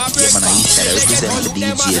gonna look a break. They get on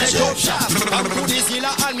them a set up shop. I'm to the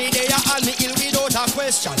zilla and me there and me ill without a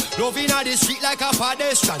question. Love in the street like a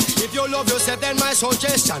pedestrian. If you love yourself, then my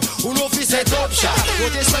suggestion. Who know fi set up shop?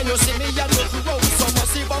 Notice when you see me, you look out. Some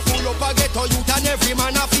must see what full up a get for you than every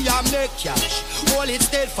man a fi am make cash. Hold it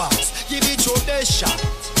steadfast, give it your best shot.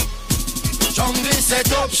 Jungle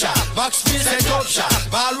set up shop, Maxfield set up shop,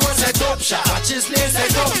 Balroad set up shop, Chisley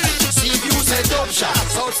set up, Seaview set up shop,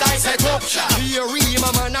 Southside set up shop, Beery,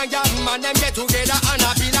 man and young man them get together and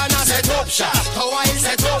a Pilana set up shop, Hawaii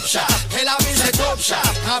set up shop, Tel Aviv set up shop,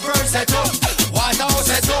 Havern set up,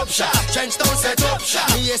 Waterhouse set up shop, Trenchtown set up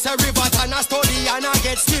shop. Yes, a Riverton a study and a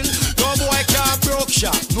get still. No boy can't broke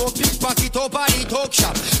shop, no pickpocket over the talk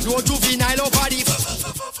shop, no juvenile over the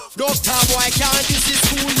doctor boy can't this is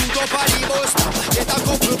school you over the bus. Get a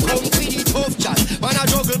couple come to the tough chat. Man a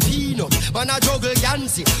juggle peanut, man a juggle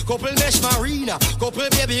Yancy, couple mesh marina, couple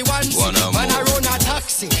baby onesie. Man a run a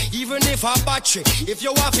taxi, even if a battery. If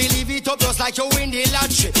you want to leave it up just like you win the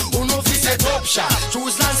lottery. Who know fi set up shop,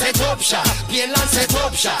 choose land set up shop, Spain land set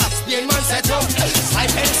up shop, Spain man set up,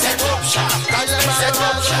 Cyprus set up shop, Canada set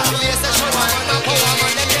up shop. Yes, the show man a power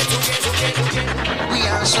man them get together. We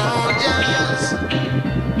are soldiers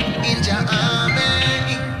in your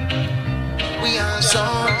army. We are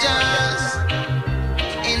soldiers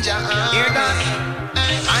in your army. Hear that?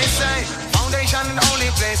 I say, foundation in the only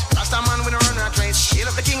place. Rasta man with a run rat race. Hail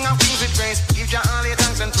up the king of kings with grace. Give Jah all your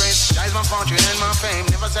thanks and praise. Jah is my fortune and my fame.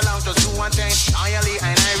 Never sell out just to attain. Loyally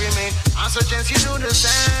and I remain. I suggest you do the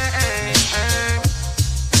same.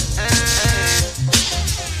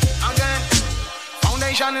 Again.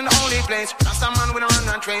 Foundation in the only place. Rasta man with a run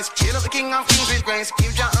and trace. Hail up the king of kings with grace.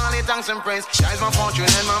 Give Jah all your thanks and praise. Jah is my fortune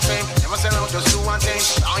and my fame. Never sell out just to attain.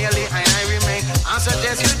 Loyally and I remain. I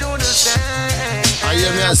suggest you do the same. I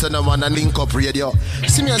hear me as a man and link up radio.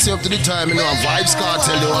 See me as up to the time, you know, a Vibes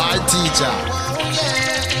Cartel, you are teacher.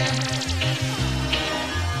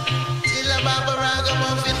 Till a Baba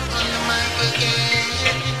Ragamuffin on the mic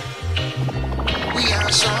again. We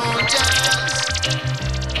are soldiers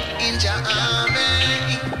in your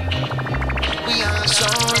army. We are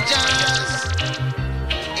soldiers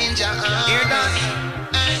in your army. Hear that?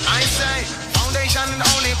 I say, foundation in the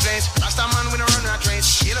only place. Rasta man with a run rat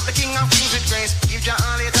race. Hail up the king of kings with grace. Give Jah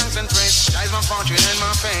all your thanks and praise. Jah is my fortune and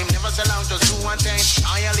my fame. Never sell out just to attain.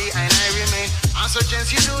 Loyally and I remain. I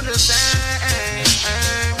suggest you do the same.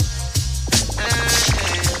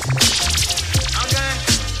 Again.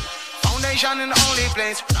 Foundation in the only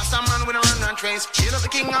place. Rasta man with a run and trace. Hail up the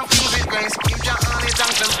king of kings with grace. Give Jah all your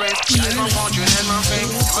thanks and praise. Jah is my fortune and my fame.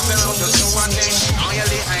 Never sell out just to attain.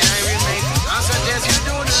 Loyally and I remain. I suggest you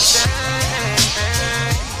do the same.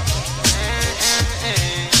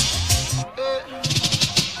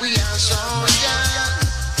 We are soldiers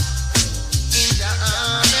in the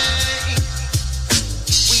army.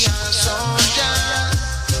 We are soldiers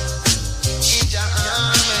in the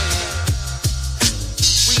army.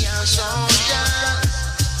 We are soldiers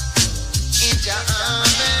in the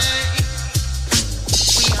army.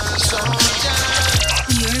 We are soldiers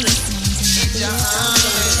in the army.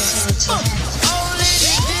 Only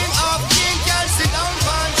the king of kings can sit down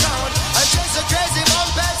one town. I just a crazy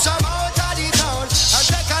bumpet from out of the town. I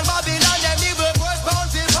take on Babylon, them evil boys pound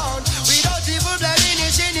for pound. Without evil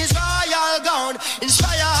blemish in his royal gown.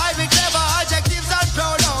 Inspire high with clever adjectives and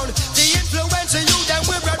pronoun. The influence of you, them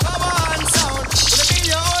with red power and sound. When I feel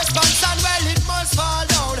your husband stand, well it must fall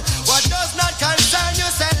down. What does not concern you,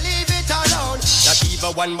 say leave it alone. That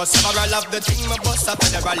evil one must several of the thing, my boss a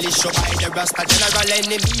federal issue by the Rasta general.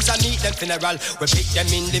 Enemies and meet them funeral. We pick them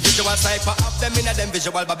individual, sniper of them in a them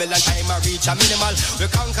visual. Babylon time I reach a minimal. We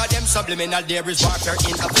conquer them subliminal. There is warfare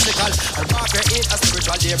in a physical and warfare in a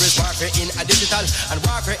spiritual. There is warfare in a digital and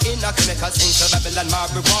warfare in a chemical. Into Babylon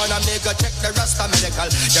marijuana, make a check the Rasta medical.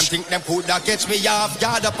 Them think them could not catch me off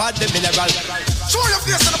guard upon the mineral. Show your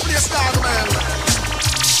face on the place down, man.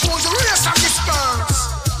 Show the race and distance.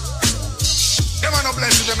 Them are no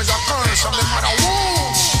blessing, them is a curse from the mother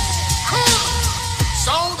womb.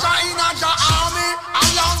 Soldier in a your army. A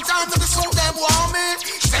long time to the soul them want me.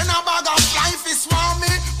 Send a bag of life is swarm me.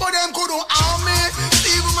 But them couldn't harm me.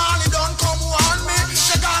 Steve Marley don't come warn me.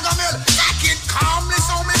 Chicago Mill,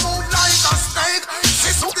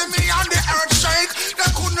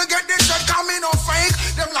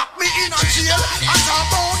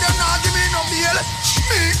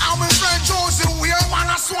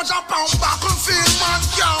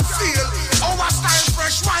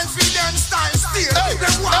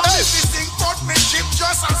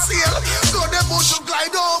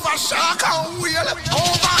 Shark and whale.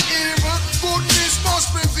 Over evil, goodness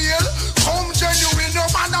must prevail. Come genuine, no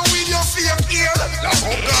matter with your fake heel. Like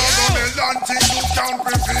up government and things you can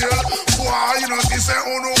prevail. Boy, you know this ain't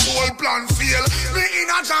no whole plan fail. Me in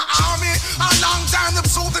a army, a long time the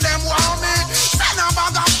pursuit of them want me. Send a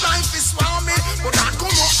bag of flying fish want me, but that come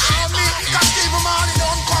up on me. Cause even money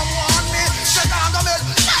don't come on me. Say government,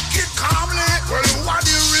 take it calmly. Well, who are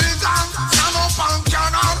the real gang? Stand up and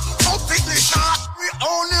cannon. Don't take the shot. We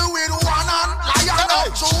only with one hand. Lion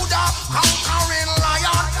of Judah, conquering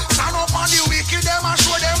lion. Stand up on the wicked, them and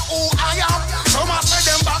show them who I am. Some a say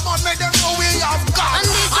them bad, but make them know we have God.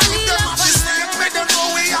 And if them have the snake, make them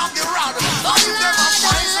know we have the rod. And if them have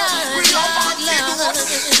fire, we have antidote.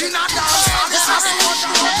 In a dance, this is what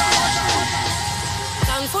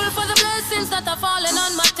Thankful for the blessings that are falling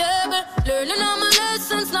on my table. Learning all my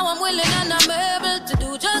lessons, now I'm willing and I'm able to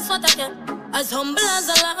do just what I can. As humble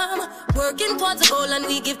as a lamb, working towards a goal, and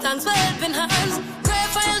we give thanks for helping hands. Pray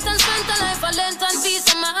for health and strength, a life, a length and peace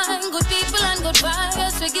of mind. Good people and good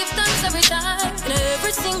vibes, we give thanks every time. In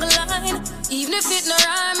every single line, even if it no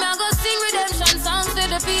rhyme, I go sing redemption songs to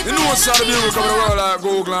the people. You know what's the music of the world like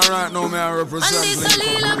Google and right now, me I represent. And this a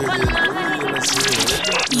lean up on mine.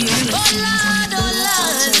 Oh Lord,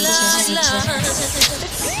 Lord.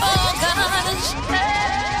 Oh gosh.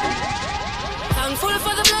 Thankful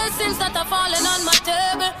for the blessings that are falling on my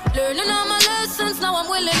table. Learning all my lessons, now I'm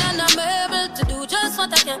willing and I'm able to do just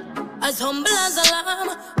what I can. As humble as a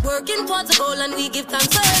lamb, working towards a goal, and we give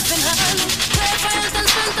thanks for helping hand. Pray for health and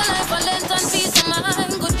strength, a life, a length and peace of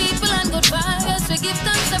mind. Good people and good vibes, we give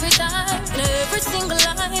thanks every time. In every single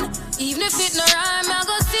line, even if it no rhyme, I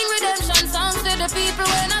go sing redemption songs to the people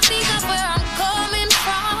when I think of where I'm coming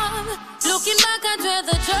from. Looking back at where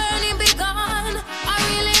the journey began, I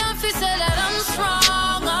really have to say that I'm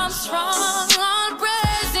strong, I'm strong. All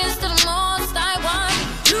praises to the most I want.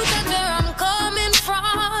 Look at where I'm coming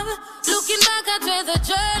from. Looking back at where the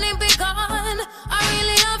journey began, I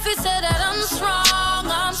really have to say that I'm strong,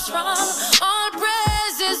 I'm strong. All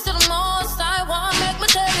praises to the most I want. Make me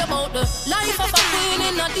tell you about the life of a queen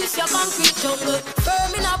in a this your concrete jungle.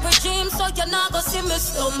 Firm in a regime, so you're not gonna see me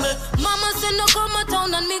stumble. Mama said no come a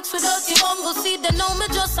town and mix with dirty bungle. See they know me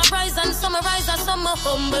just a rise and some a rise and some a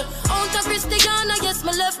humble. Out of Christiana, yes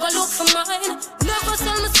me left go look for mine. Never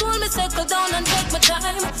sell my soul, me settle down and take my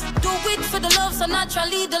time. Do it for the love, so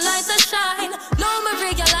naturally the light will shine. Now me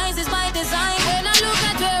realize it's by design. When I look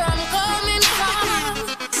at where I'm coming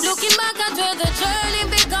from, looking back at where the journey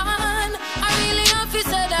began, I really have to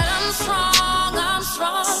say that I'm strong, I'm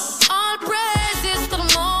strong. All praises to the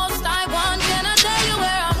most I want. Can I tell you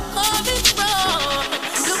where I'm coming from?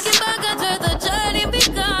 Looking back at where the journey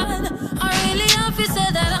began, I really have to say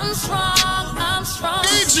that I'm strong, I'm strong.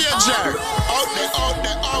 DJ Jerry,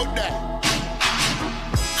 out there.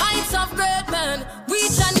 Heights of great men,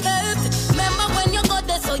 reach and depth. Remember when you got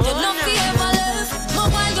there, so you not be ever left. But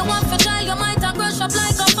while you want to die, you might have brush up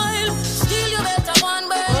like a file. Still you better one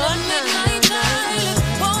burn than midnight tile.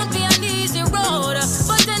 Won't be an easy road,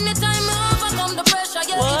 but anytime I overcome the pressure,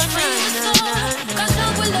 yeah, it's free to soar. Cause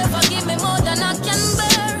love will never give me more than I can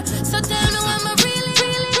bear. So tell me when I really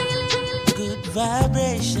good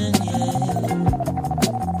vibration, yeah.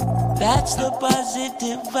 That's the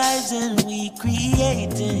positive vibes and we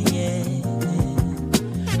creating, yeah.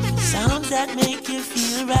 Sounds that make you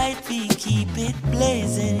feel right, we keep it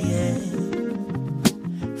blazing, yeah.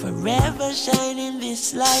 Forever shining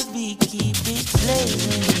this light, we keep it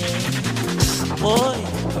blazing, yeah. Boy,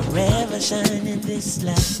 forever shining this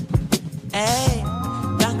light. Hey,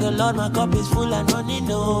 thank the Lord, my cup is full and running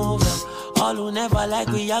over. All who never like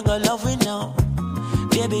we, I got love we know.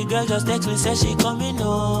 Baby girl just text me, says she coming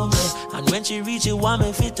over. And when she reach you, want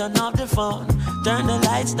me fit turn off the phone. Turn the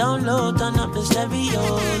lights down low, turn up the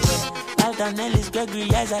stereo. Alton Ellis,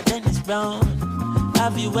 Gregory Eyes at Dennis Brown.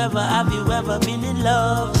 Have you ever been in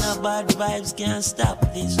love? Now bad vibes can't stop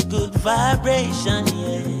this good vibration,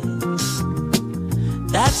 yeah.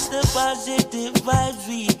 That's the positive vibes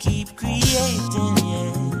we keep creating,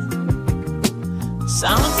 yeah.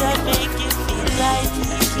 Sounds that make you feel like we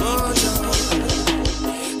keep it.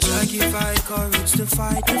 Give I courage to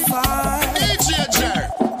fight the fight. DJ Jerry,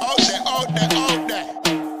 out there.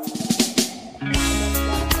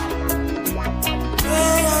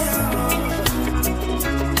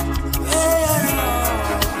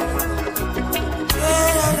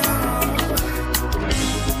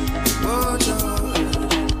 Oh,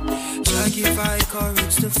 Joe, give I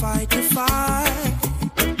courage to fight the fight.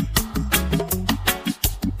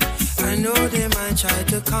 I know they might try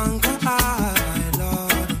to conquer I, Lord.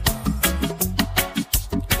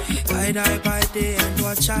 I die by day and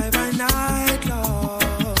watch I by night,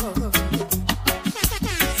 Lord.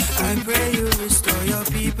 restore your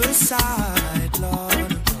people's sight,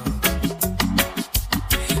 Lord.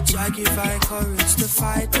 Jah give I courage to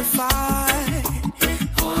fight the fight.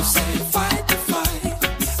 Oh, say fight the fight.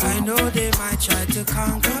 I know they might try to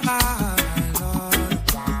conquer I, Lord.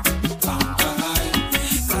 Conquer I.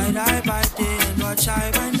 Guide I by day and watch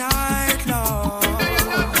I by night, Lord.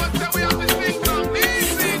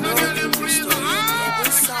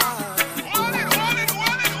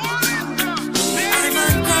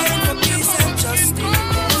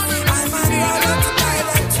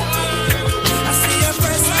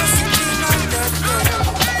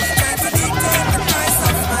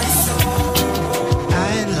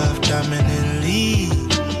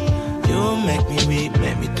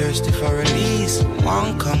 Thirsty for release.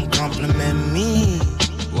 One come compliment me.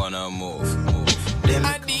 Wanna move. Them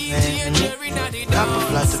commend me. Top of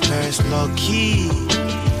flat the Paris low key.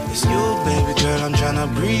 It's you, baby girl, I'm tryna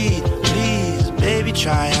breathe. Please, baby,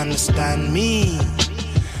 try understand me.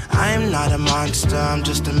 I'm not a monster, I'm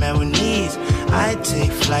just a man with needs. I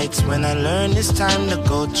take flights when I learn it's time to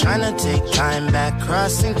go. Tryna take time back,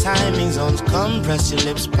 crossing timing zones. Come press your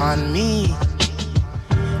lips upon me.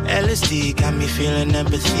 LSD got me feeling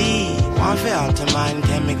empathy. One for out to mind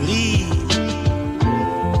chemically.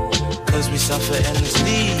 Cause we suffer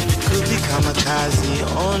endlessly. Could be kamikaze.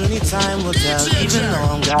 Only time will tell. Even though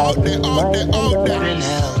I'm God, I'm in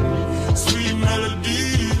hell. Sweet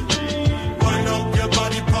melody. Wind up your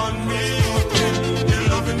body upon me. You're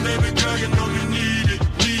loving, baby girl, you know you need it.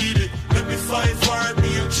 Let me fight for it,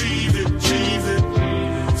 me achieve it.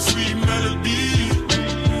 Sweet melody.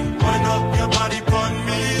 Wind up your body upon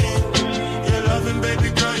me. Baby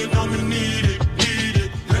girl, you know me need it.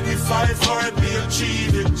 Let me fight for it, be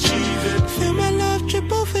achieve it. Feel my love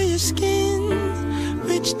drip over your skin.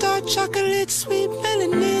 Rich dark chocolate, sweet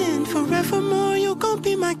melanin. Forevermore, you gon'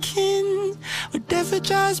 be my kin. Whatever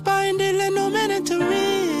drives by and they let no man enter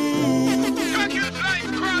in.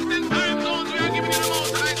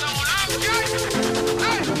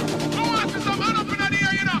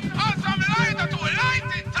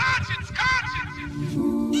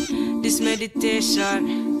 This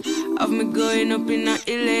meditation of me going up in a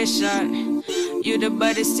elation. You the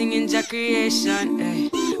body singing Jah creation, eh.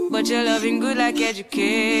 But your loving good like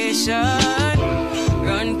education.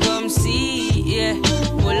 Run, come see, yeah.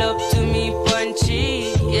 Pull up to me,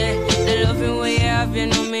 punchy, yeah. The loving way you have, you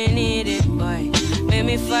know me need it, boy. Make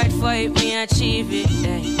me fight for it, me achieve it,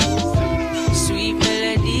 eh. Sweet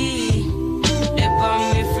melody, dip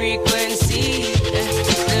on me frequency, eh.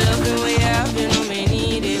 The loving way you have, you know me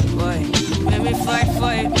need it, boy. Make me fight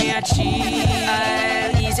for it, me achieve.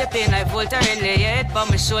 I'll ease your pain like Voltaren, lay your head by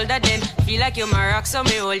my shoulder then. Feel like you're my rock, so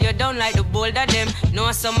me hold you down like the boulder them.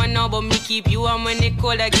 Know someone now, but me keep you warm when it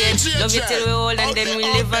cold again. Love you till we old and then we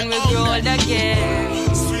live and we grow old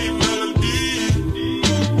again. Sweet melody,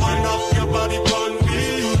 wind up your body upon me.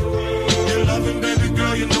 You're loving, baby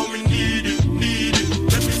girl, you know me need it.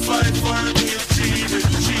 Let me fight for it, me achieve it.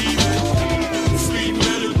 Sweet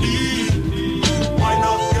melody, wind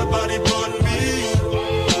up your body upon me.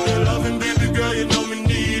 You're loving, baby girl, you know me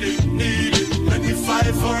need it. Let me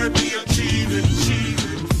fight for it, me achieve it.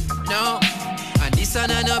 No, and this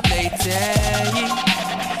one I no play tell.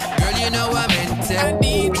 Girl, you know I'm into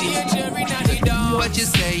what you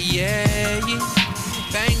say, yeah.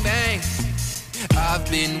 Bang, bang. I've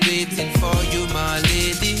been waiting for you, my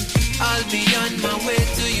lady. I'll be on my way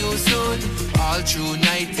to you soon. All through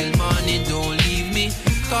night till morning, don't leave me.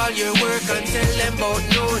 Call your work and tell them about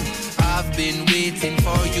noon. I've been waiting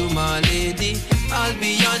for you, my lady. I'll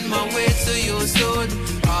be on my way to you soon.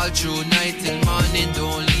 All through night till morning,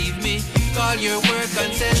 don't leave me. Call your work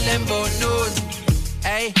and tell them about noon.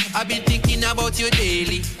 Hey, I've been thinking about you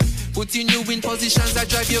daily. Putting you in positions that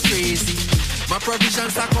drive you crazy. My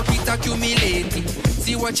provisions are complete accumulating.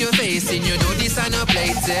 See what you're facing, you know this ain't a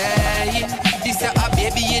play. Hey, this is a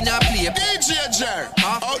baby in a play. DJ Jer,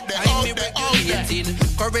 out there.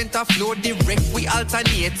 Current a flow direct, we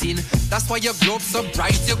alternating. That's why your globe so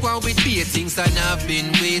bright, you go on with beatings. And I've been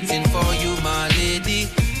waiting for you, my lady.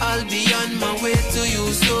 I'll be on my way to you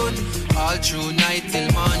soon. All through night till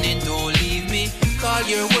morning, don't leave me. Call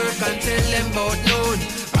your work and tell them about noon.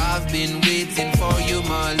 I've been waiting for you,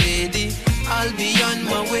 my lady. I'll be on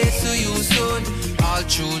my way to you soon. All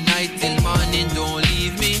through night till morning, don't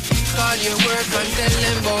leave me. call your work and tell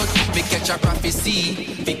them about me catch a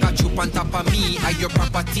prophecy. Pick a troop on top of me, are your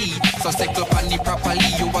property. So settle up on the properly,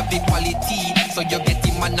 you have the quality. So you get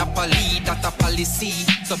the monopoly, that a policy.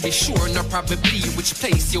 So be sure, no probably, which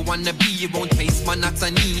place you wanna be. You won't face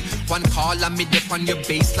monotony. One call and me dip on your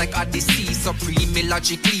base like Odyssey. Supreme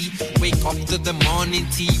logically, wake up to the morning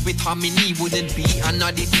tea with harmony. Wouldn't be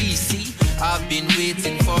another DC. I've been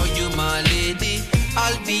waiting for you, my lady.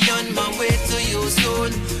 I'll be on my way to you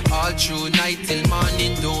soon. All through night till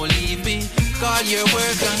morning, don't leave me. Call your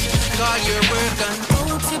work on, call your work on.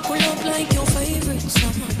 Hope you pull up like your favorite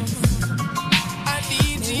song. I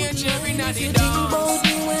DJ Jerry not you think about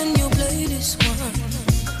me when you play this one.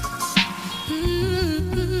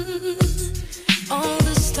 All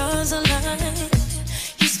the stars align.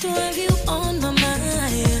 Used to have you on my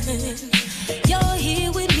mind. You're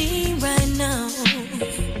here with me right now.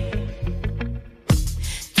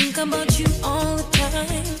 Think about you all the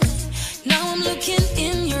time. Now I'm looking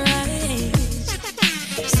in your eyes.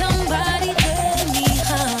 Somebody tell me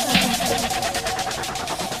how.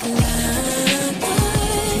 I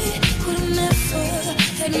would never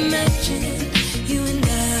have imagined you and I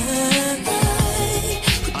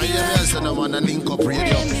am here, son, I'm on a Nicco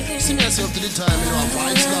radio. Sing yourself to the time, you know, I'm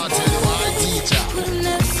Vibes Cartel, you know, I teacher. would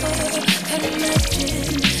never have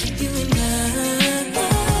imagined you and I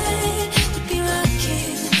would be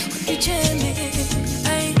rocking, would be jamming. I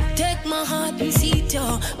take my heart and seat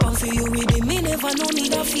ya. One for you with him, me never know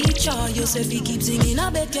need a feature. You say if he keep singing, I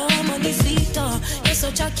bet your arm on the sweeter. You're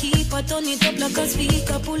such a keeper, turn it up like a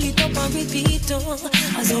speaker, pull it up and repeat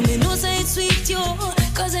as how me know say it's sweet yo.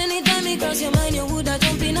 Cause anytime it cross your mind, you woulda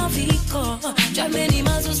jump in a vehicle. Drive many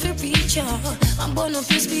miles just for preacher. I'm burn up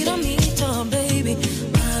your speedometer, baby.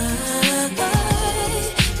 I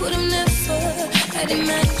would have never had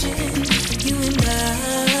imagined you and I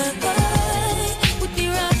would be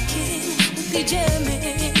rocking, would be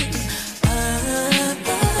jamming. I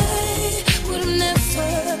would have never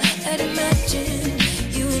had imagined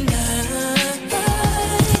you and I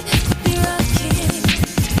would be rocking.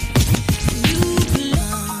 You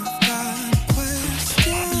belong. Got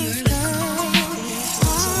questions now.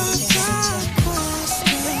 Got questions.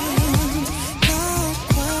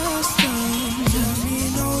 Tell me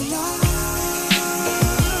no lies.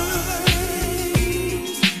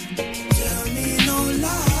 Tell me no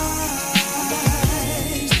lies.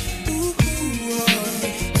 Ooh,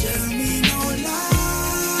 tell me no lies.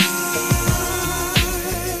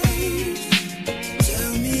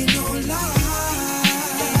 Tell me no lies.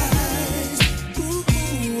 Ooh,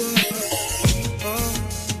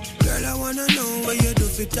 girl, I wanna know what you do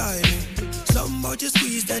for timing. Something about your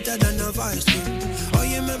squeeze better than a vice cream. Oh,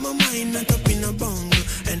 you make my mind not up in a bongo.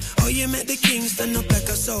 And oh, you make the king stand up like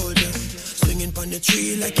a soldier. Swinging pon the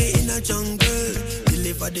tree like you in a jungle.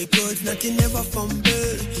 Deliver the goods, nothing never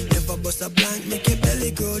fumble. Never bust a blank, make your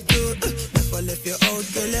belly grow too. Never left you out,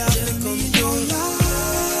 girl, you have to come through.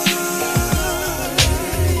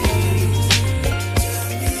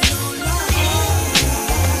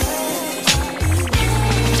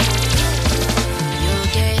 You'll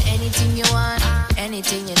get anything you want,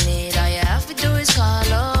 anything you need. All you have to do is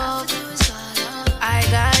call up. I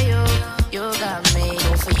got you, you got me.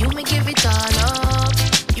 So for you, me give it all up.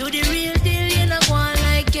 You the real deal, you not one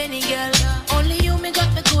like any girl. Only you me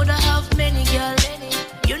got me coulda have many girl.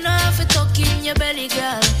 You know have to tuck in your belly,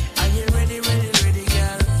 girl. Are you ready, ready, ready,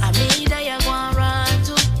 girl? I mean that you want run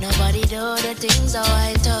to. Nobody do the things how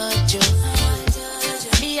I touch you.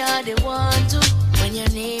 Me are the one to. When you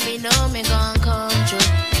need me, know me gon' come true.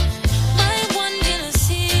 My one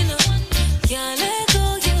Genesino, can't let go,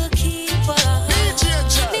 you keep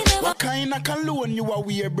her. What kind of cologne you are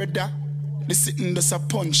wear, brother? The sitting does a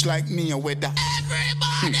punch like me a weather.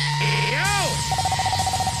 Everybody!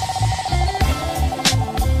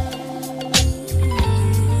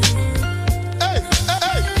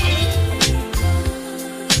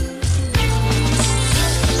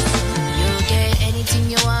 You'll get anything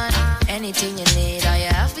you want, anything you need. All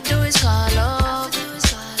you have to do is call up.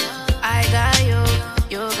 I got you,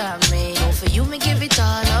 you got me. So for you, me give it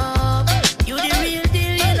all up. You the real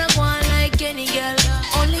deal, you not one like any girl.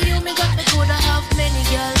 Only you me got me coulda have many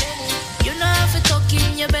girl. You know have to tuck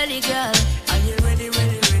in your belly.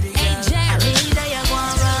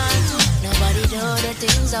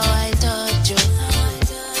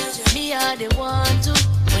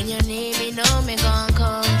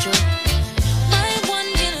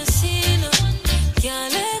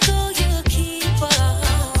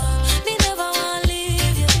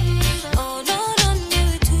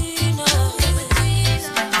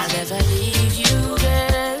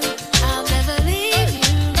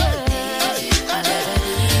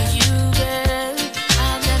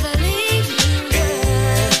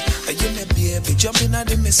 jump in at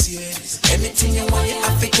the Mercedes. Anything you want, you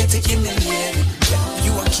have to get it in the lady. You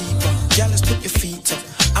a keeper, girl, let's put your feet up.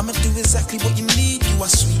 I'ma do exactly what you need, you a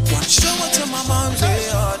sweet one. Show it to my mom,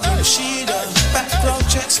 yeah, she does. Background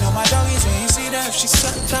checks, now my dog is ain't see that. If she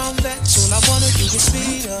sat down that, all I wanna do is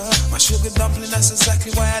feed her. My sugar dumpling, that's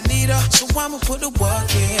exactly why I need her. So I'ma put the work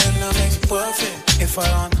in, I'll make it perfect. If I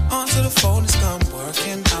onto the phone, it's come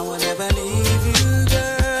working. I will never leave you,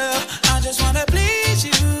 girl. I just wanna please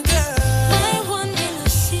you, girl. I want you to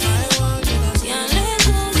see. Yeah, let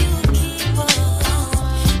go, you keep on.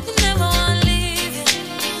 You never wanna leave it.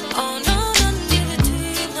 Oh, no, nothing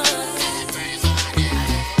between us.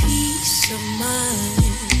 Peace of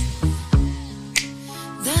mind.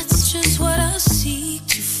 That's just what I seek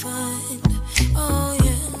to find. Oh,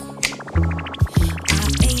 yeah. I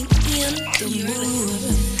ain't in the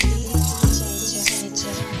mood.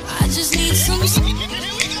 I just need some.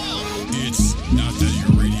 It's not that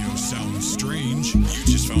your radio sounds strange. You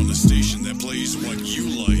just found a station that plays what you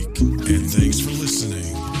like. And thanks for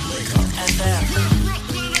listening. Wake up.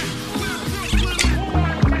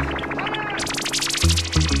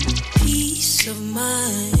 Peace of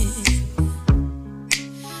mind.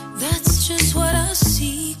 That's just what I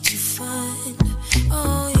seek to find.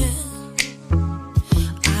 Oh yeah.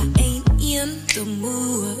 I ain't in the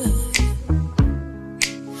mood.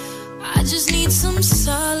 I just need some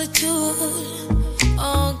solitude.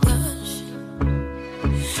 Oh gosh.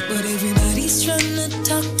 But everybody's trying to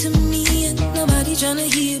talk to me and nobody trying to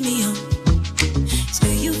hear me out. So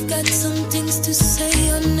you've got some things to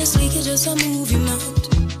say. Honestly, you're just a movie mount.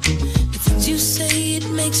 The things you say, it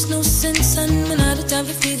makes no sense, and we're not the time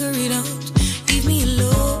to figure it out. Leave me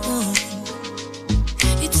alone.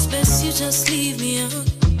 It's best you just leave me out.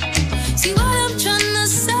 See, what I'm trying to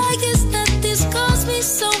say is that this caused me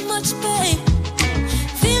so much pain.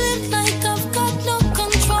 Feeling like I've got no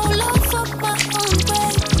control over my own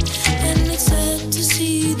brain. And it's sad to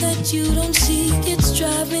see that you don't see. It's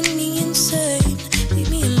driving me insane. Leave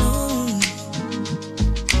me alone.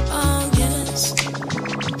 Oh, yes.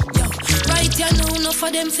 Yo, right, you know enough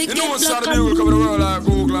of them forget you know what's black the people come to the world like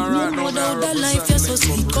Google and right now. Without that life, you're so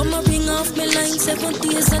sweet. Come and bring off my line 7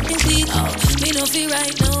 days at the week. Oh, me no feel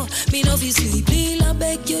right now. Me no feel sleep. Lil, I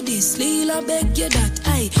beg you this. Lil, I beg you that.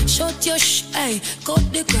 Aye, shut your aye, cut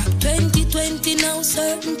the crap. 2020 now,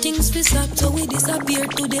 certain things we stop. So we disappear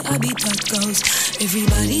to the habitat cause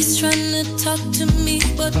everybody's trying to talk to me,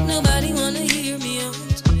 but nobody wanna hear me out.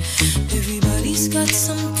 Everybody's got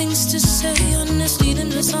some things to say. Honestly, then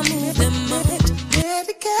just move them out.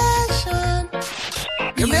 Medication.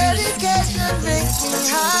 Your medication makes me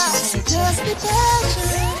high. Just be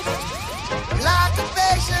patient. Like a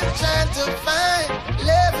patient trying to find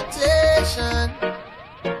levitation.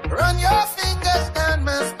 Run your fingers down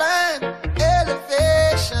my spine.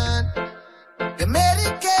 Elevation. The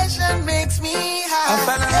medication makes me high. I'm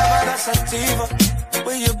falling about that sativa.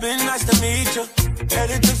 Where you been? Nice to meet you.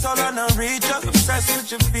 Headed to so long, to reach you. Obsessed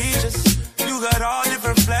with your features. You got all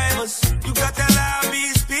different flavors. You got that loud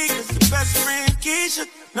beat speakers. Your best friend Keisha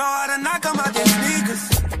know how to knock 'em out their sneakers.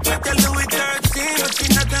 Like that Louis 13, but she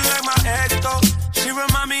nothing like my ex though. She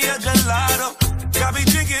remind me of gelato. Got me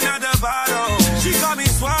drinking out the bottle. She got me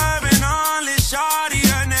swerving on this shawty.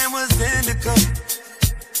 Her name was Indica.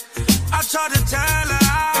 I tried to tell her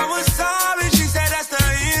I was sorry. She said that's the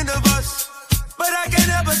end of us. But I can't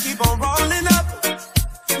ever keep on rolling up.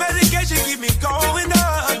 Medication keep me going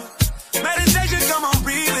up. Meditation, come on,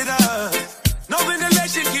 breathe with us. No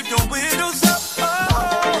ventilation, keep the windows up.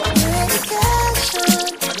 Medication.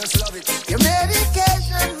 I just love it. Your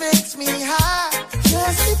medication makes me high.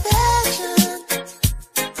 Just be patient.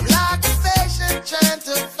 I'm like a patient trying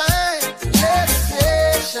to find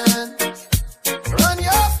levitation. Run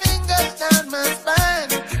your fingers down my spine.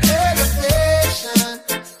 Elevation.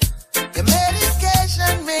 Your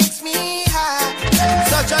medication makes me high.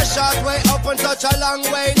 Such a short way up and such a long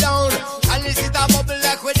way down. And this is a bubble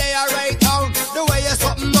like where they are right down. The way you're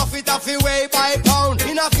something off it off your way by pound.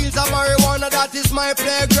 In a fields of marijuana, that is my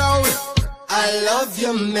playground. I love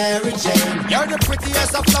you, Mary Jane. You're the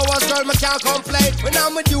prettiest of flowers, girl, me can't complain. When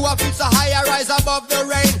I'm with you, I feel so high, I rise above the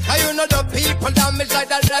rain. And you know the people damage like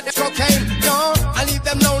that cocaine. No, I leave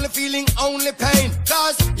them lonely, feeling only pain.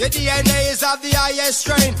 Cause your DNA is of the highest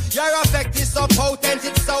strain. Your effect is so potent,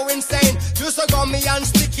 it's so insane. You so gummy and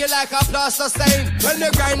sticky like a plaster stain. When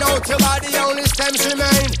you grind out your body, only stems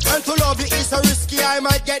remain. And to love you is so risky, I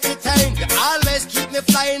might get detained. You always keep me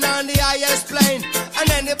flying on the highest plane.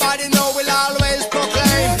 And anybody know will always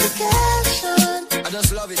proclaim. Medication. I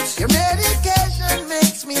just love it. Your medication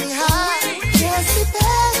makes me high. Just be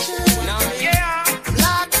patient. Now, yeah.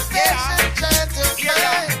 Like a patient trying to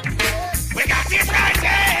find. We got the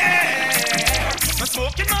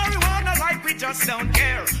just don't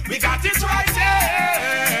care. We got it right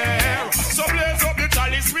here. So blaze up the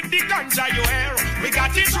chalice with the ganja you hear. We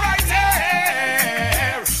got it right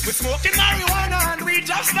here. We're smoking marijuana and we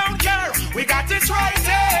just don't care. We got it right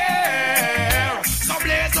here. So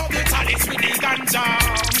blaze up the chalice with the ganja.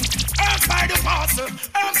 Earth by the parcel,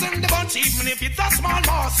 earth in the bunch. Even if it's a small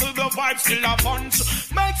morsel, the vibe still a punch.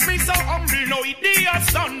 Makes me so humble, no idea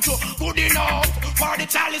stunt. Good enough for the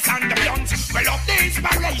chalice and the blunt. Well up the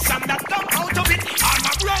inspiration that come out of it. All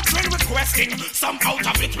my brethren requesting some out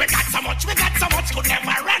of it. We got so much, could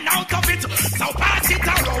never run out of it. So pass it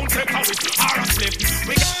around, take a whip or a slip.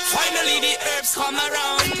 Finally the herbs come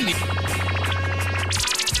around.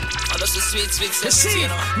 That's the sweet sense, you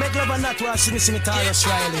know. Make love and not watch me sing it all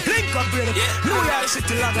Australia. Link up, brother. New York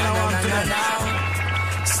City, Lagos, I want to know.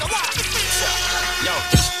 So what? Yo,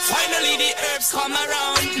 finally the herbs come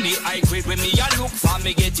around. The high grade when me a look for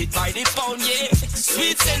me get it by the pound, yeah.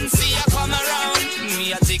 Sweet sense, I come around.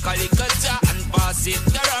 Me a take a little jar and pass it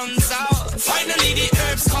around, so finally the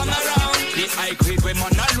herbs come around. The high grade when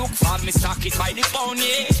man a look for me stock it by the pound,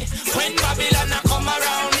 yeah. When Babylon a come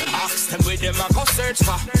around, ask them where them a go search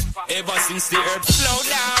for. Ever since the earth slow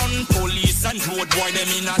down, police and road boy them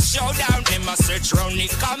in a showdown. Them a search round the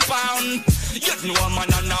compound. You know a man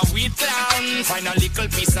and a weed clown. Find a little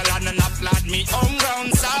piece of land and a plant me home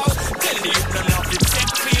ground. So tell the youth none of it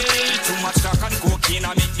set feel. Too much crack and cocaine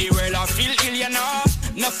I make the world I feel ill, you know.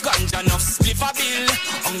 Enough ganja, enough spliff a bill.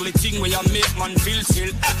 Only thing where you make man feel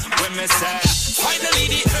chill. When me say finally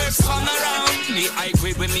the herbs come around. The high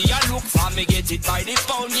grade when me a look for me get it by the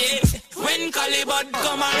pound, yeah. When Calibut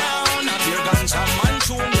come around, a beer ganja man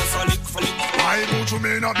tune just a lick for lick. I go to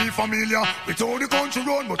me not be familiar with how the country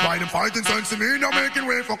run, but why them fighting sense me not making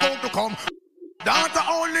way for coke to come. That's the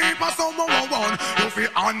only for someone one. You feel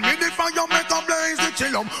on me the fire make a blaze the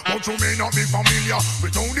chillum. But you may not be familiar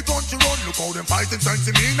with how the country run. Look how them fighting sense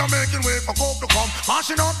me not making way for coke to come.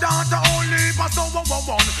 Mashing up that's the only for someone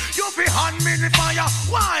one. You feel on me the fire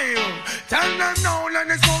while tell them now let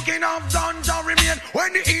the smoking of ganja remain.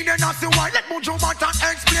 When the Eden has the white let Buju Bata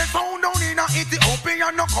explain. Found down in a Ethiopia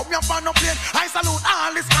no come here for no plane. I salute all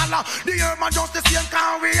the scholar. The herb just the same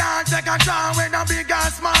car we all take a draw when a big and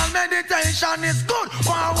small meditation is good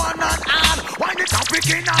for one and all. Why the topic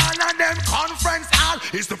in all of them conference all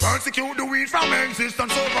is to persecute the weed from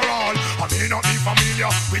existence overall. I may not be familiar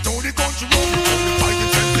with how the country rules. The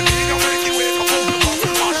fighting sense to me, no making way for home to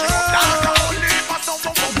come. Washing up down the only for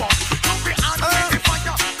someone. You be on the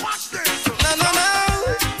fire, watch this. No.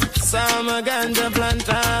 Some a ganja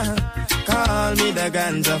planter, call me the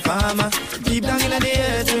ganja farmer. Deep down in the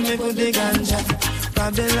earth, we me put the ganja.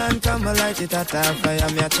 Babylon come and light it at a fire,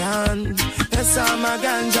 me a chant. Yes, I'm a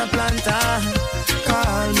ganja planter.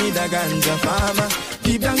 Call me the ganja farmer.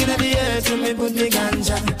 Deep down in the earth, when me put the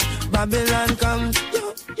ganja. Babylon come.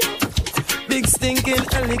 Big stinking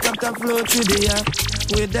helicopter flow through the air.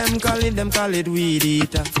 With them call it weed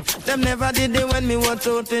eater. Them never did it when me was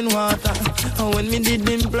out in water. Or when me did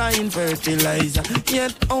implying fertilizer.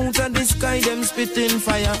 Yet out of the sky them spitting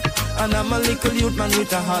fire. And I'm a little youth man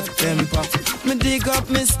with a hot temper. Me dig up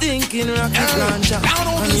me stinking rocket launcher.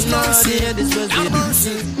 And you know the head is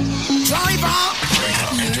buzzing. Driver!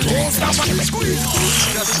 Don't stop on the squeeze.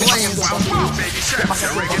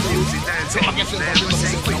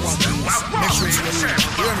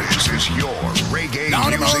 This is your reggae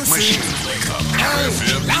music machine.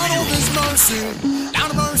 Down on this mercy.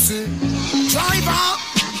 Down mercy. Driver!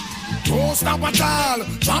 Don't stop at all.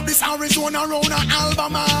 Drop this Arizona around an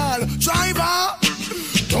Albemarle. Driver!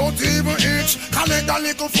 Don't even itch. Collect a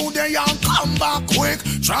little food there and come back quick.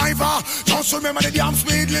 Driver, just remember the damn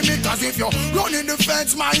speed limit. Cause if you're running the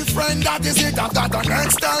fence, my friend, that is it. I've got an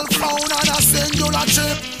Excel phone and a singular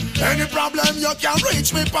chip. Any problem you can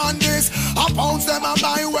reach me on this. I pounds them and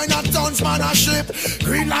buy when a tons man a ship.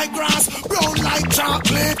 Green like grass, brown like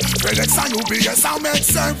chocolate. FedEx and UPS I make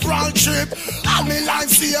several trip. And me life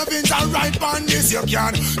savings are right on this. You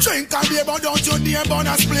can drink and beer but don't you dare burn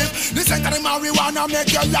a split. This ain't the marijuana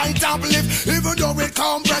make your light uplift. Even though it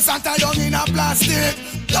compress and tie down in a plastic.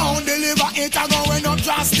 Don't deliver it and going up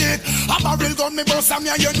drastic. A barrel gun me bust and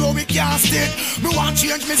me and you know we can't stick. Me want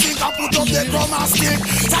change me think I put up the chroma stick.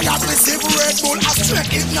 Tired receive Red Bull a straight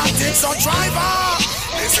hypnotic. So driver,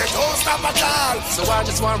 this it don't stop at all. So I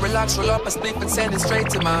just want relax, roll up a split and send it straight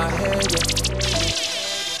to my head, yeah.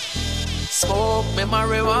 Smoke me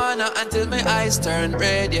marijuana until my eyes turn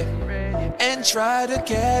red, yeah. And try to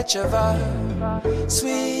catch a vibe,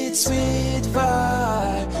 sweet, sweet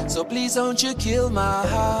vibe. So please don't you kill my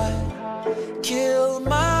high, kill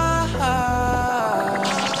my high.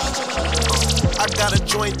 got a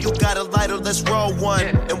joint, you got a lighter, let's roll one.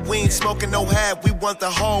 And we ain't smoking no half, we want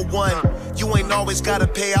the whole one. You ain't always gotta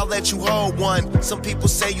pay, I'll let you hold one. Some people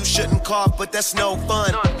say you shouldn't cough, but that's no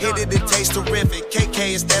fun. Hit it, it tastes terrific.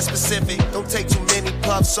 KK is that specific. Don't take too many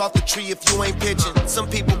puffs off the tree if you ain't pitching. Some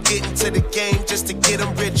people get into the game just to get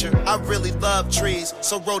them richer. I really love trees,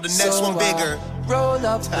 so roll the next one bigger. Roll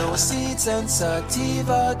up no seeds and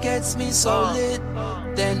sativa gets me so lit.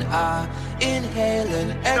 Then I inhale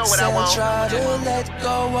and exhale, try to let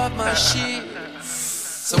go of my shit.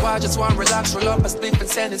 So I just want to relax, roll up a spliff and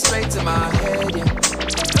send it straight to my head, yeah.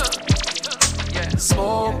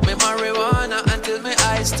 Smoke me marijuana until my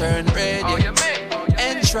eyes turn red, yeah.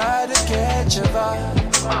 And try to catch a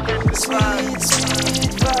vibe, sweet,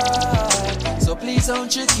 sweet vibe. So please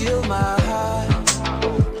don't you kill my high,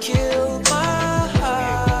 kill my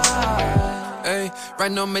high. Hey,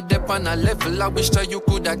 right now me dip on a level I wish that you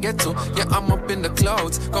coulda get to. Yeah, I'm up in the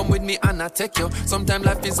clouds, come with me and I take you. Sometimes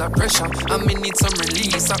life is a pressure, and me need some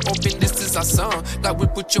release. I hoping this is a song that will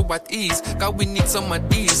put you at ease. Cause we need some of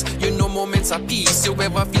these, you know, moments of peace. You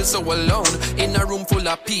ever feel so alone, in a room full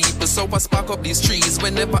of people. So I spark up these trees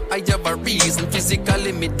whenever I have a reason.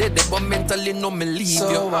 Physically me dead, but mentally no me leave you.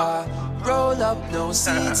 So I roll up no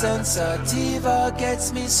seeds and sativa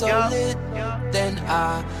gets me so lit. Then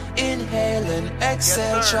I inhale and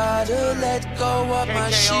exhale, try to let go of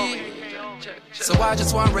my shit. So I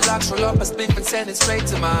just want to relax, roll up a spliff and send it straight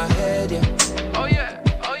to my head, yeah. Oh yeah,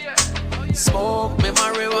 oh yeah. Smoke me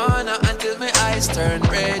marijuana until my eyes turn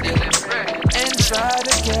red, yeah. And try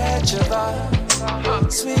to catch a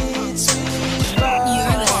vibe, sweet, sweet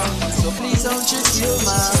vibe. So please don't you kill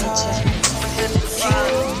my heart.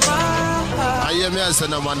 I hear me as a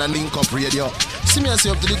man and link up radio. See me as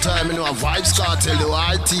up to the time, you know, a Vibes Cartel, you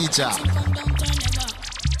are teacher.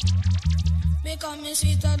 Because me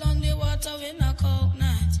sweeter than the water with a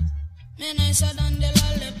coconut. Me nicer than the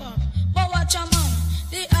lollipop. But watch a man,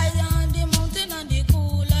 the higher on the mountain and the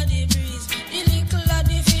cooler the breeze. The little of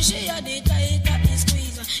the fishy and the tighter the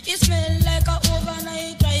squeeze. It smell like a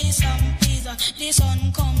overnight rice and peas. The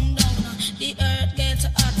sun come down, the earth gets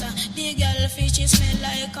hotter. The girl fishy smell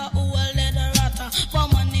like a old leather ratter. But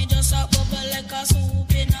money just a bubble like a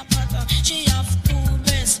soup in a pot. She have two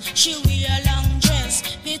breasts, she wear a long dress.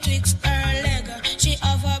 Betwixt her leg, she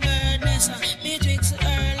have a bird nest. Betwixt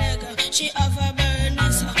her leg, she have a bird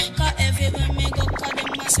nest. Cause everywhere me go, cause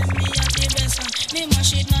them a say me at the best. Me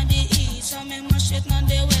mash it on the east, and me mash it on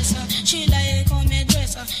the west. She like how me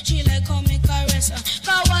dress, she like how me caress.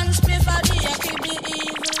 Cause one spliff a day, I keep the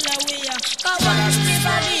evil away. Cause one spliff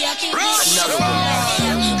a day, I keep the evil away.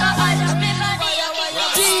 Cause one spliff a day,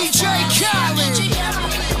 DJ Khaled.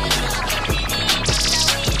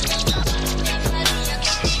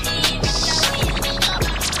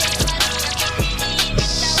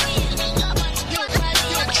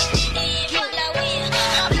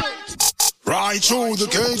 Right through the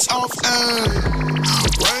gates of hell,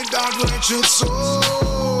 when that wretched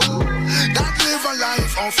soul that live a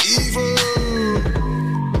life of evil,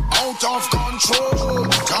 out of control,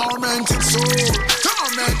 tormented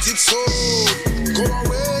soul, go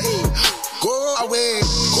away, go away,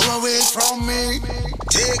 go away from me,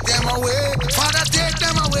 take them away, Father, take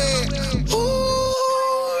them away. Ooh,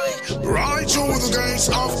 right through the gates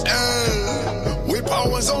of hell, with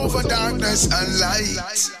powers over darkness and light.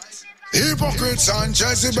 Hypocrites and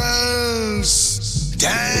Jezebels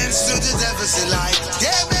dance to the devil's delight.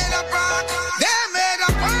 They made a pact,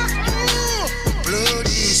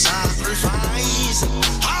 bloody sacrifice.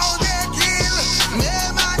 How they kill,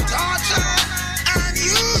 name and torture, and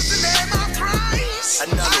use the name of Christ.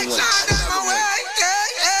 I shot them away.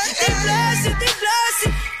 They blasted,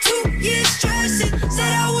 2 years stressing.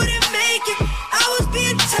 Said I wouldn't make it, I was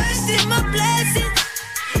being tested. My blessing.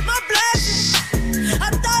 I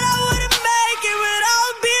thought I wouldn't make it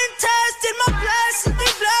without being tested. My blessing,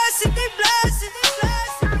 they blessing.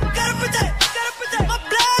 Gotta protect my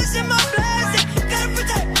blessing, gotta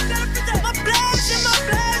protect my blessing.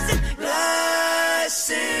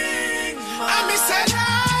 I miss it,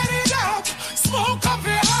 light it up, smoke up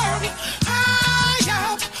your herb. I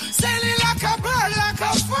am selling like a bird, like a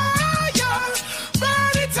fire.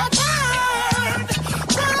 Burn it to burn.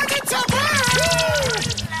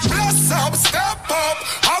 Bless up, step up,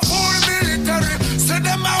 a full military. Say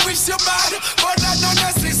them I wish you bad, but that's not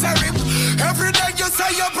necessary. Every day you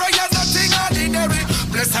say your prayer, nothing ordinary.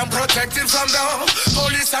 Blessed and protected from the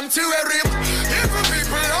holy sanctuary. Even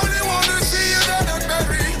people only want to see you dead and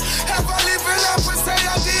buried. Ever living up and say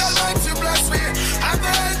that the Almighty bless me. I'm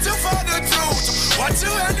the end to find the truth. What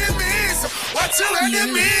you enemies? Yeah,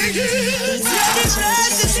 they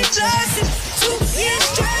blessing, 2 years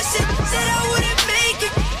stressing. Said I wouldn't make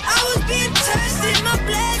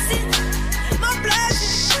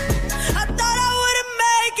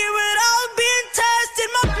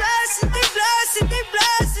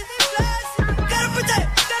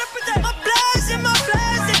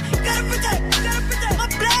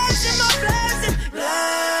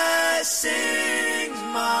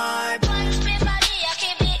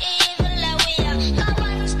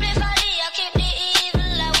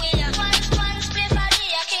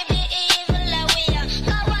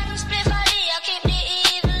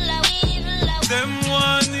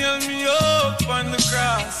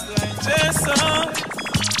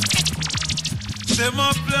Them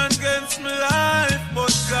a plan against my life,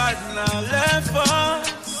 but God now left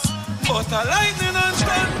us. But a lightning and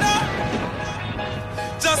thunder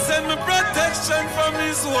just send me protection from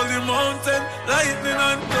his holy mountain. Lightning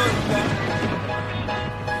and thunder.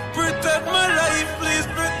 Protect my life, please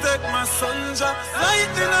protect my son, Jah.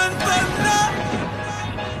 Lightning and thunder.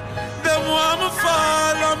 Them want me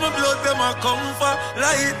fall and my blood them a come for.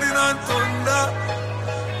 Lightning and thunder.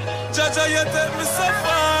 Jah, Jah, you take me so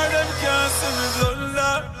far, them can't see me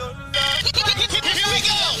blunder. Here we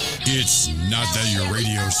go. It's not that your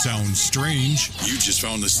radio sounds strange. You just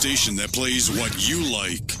found the station that plays what you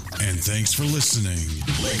like. And thanks for listening.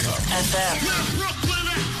 Wake up. FM.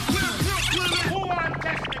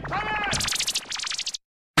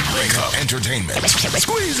 Wake up. Entertainment.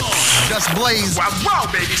 Squeeze on. Just blaze. Wow, wow,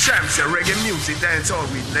 baby Sham. Say reggae music, dance all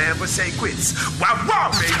we never say quits. Wow,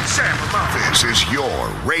 wow, baby Sham. This is your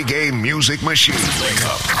reggae music machine. Wake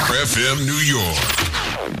up. FM New York.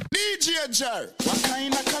 DJ Jar, what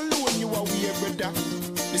kind of cologne you are wear, brother?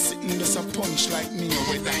 They sitting just a punch like me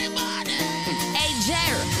with that. Hey,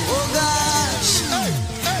 Jar. Oh gosh. Hey,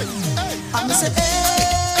 hey, hey. I'm gonna say, hey.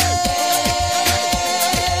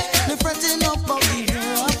 The fretting up of the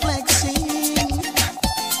girl flexing.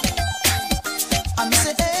 I'm gonna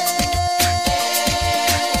say, hey.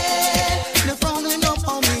 The frowning up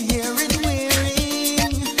on me here it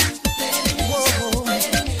wearing. Whoa.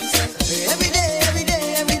 Every day,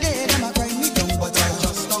 them a grind me down, but I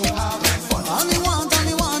just don't have fun. All me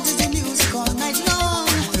want is the music all night long.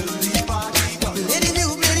 Play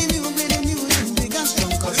the music, big and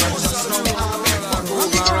strong, 'cause I just don't have fun.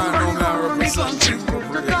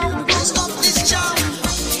 Don't stop this jam,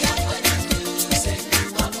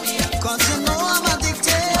 'cause you know I'm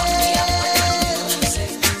addicted.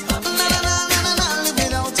 Na live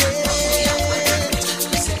without it.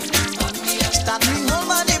 Start me whole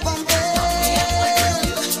body pumping.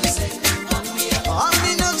 All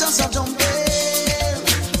me know just a jumping.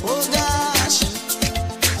 Oh gosh,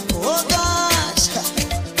 oh gosh,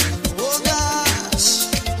 oh gosh.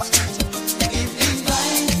 If the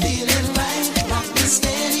vibe feeling right, rock me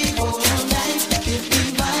steady all night. If the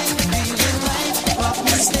vibe feeling right, rock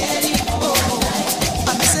me steady all night.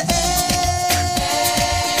 I'm say,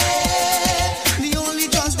 the only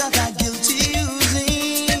drugs that I guilty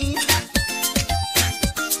using.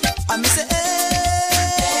 I'm say,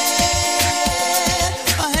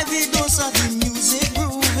 a heavy dose of the music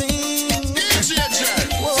grooving.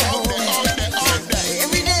 Whoa.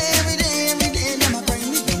 Every day, them a grind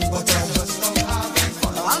me down, but I just don't have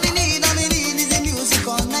fun. All me need is the music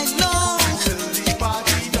all night long.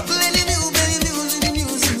 Play the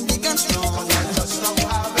music, big and strong.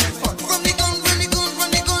 From the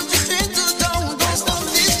country straight to town, don't stop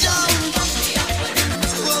this jam.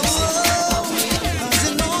 Whoa, 'cause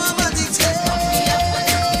you know I'm addicted.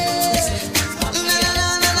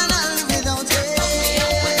 Live without it.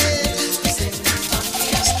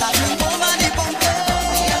 Start me whole body pumping.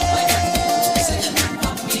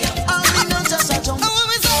 All me know just a jump.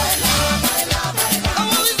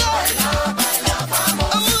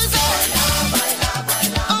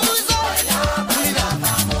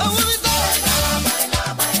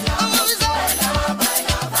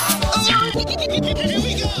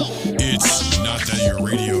 It's not that your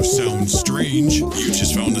radio sounds strange. You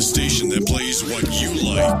just found the station that plays what you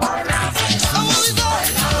like. And thanks for listening.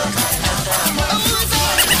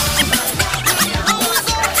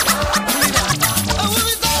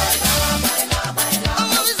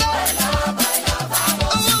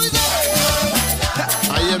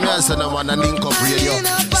 I hear me and say, no man, a link up radio.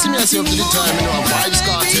 See me as you up to the time, you know, a vibes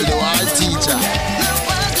cartel, the wild teacher.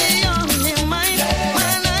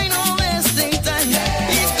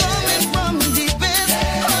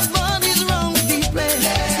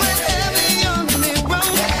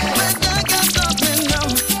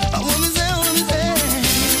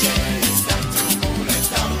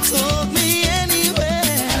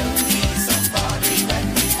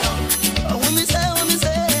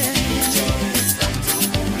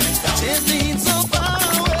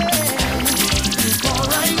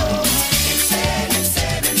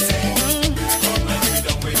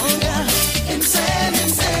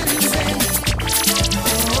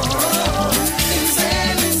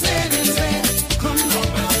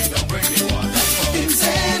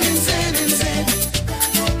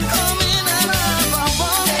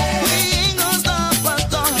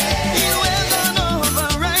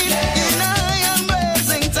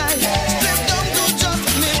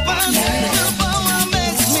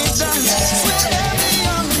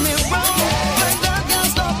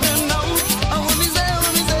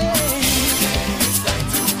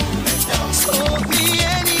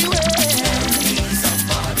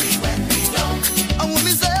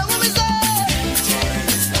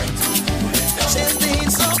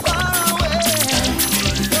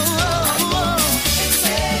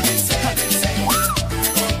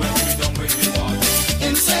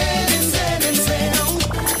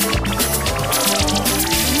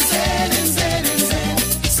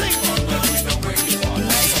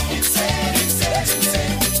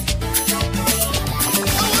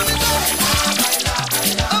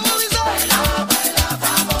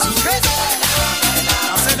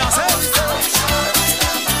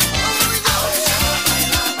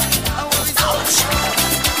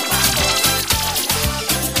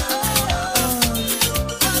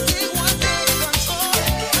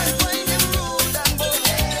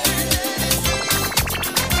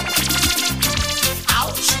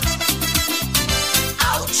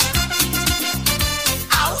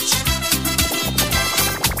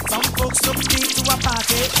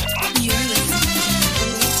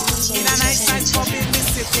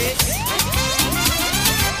 party.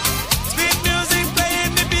 Sweet music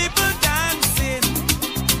playing, the people dancing.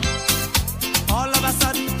 All of a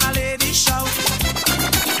sudden, a lady shout,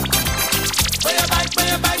 where you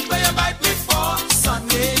bike before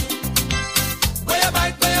Sunday? Where you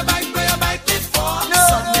bike before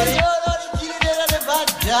Sunday?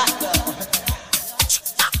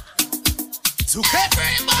 To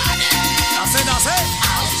everybody! That's it.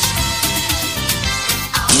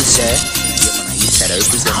 You said, you said I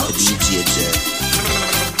represent the DJ J.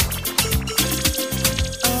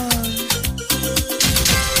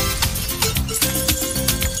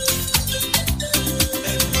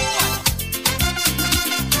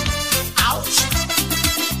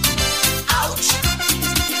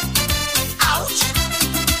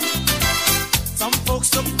 Some folks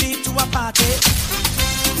took me to a party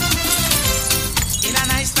in a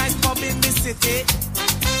nice pub in the city.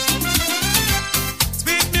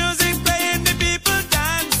 Sweet music playing, the people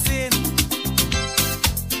dancing.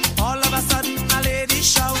 All of a sudden, a lady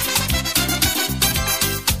shout,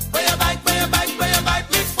 where you bike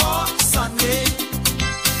before Sunday?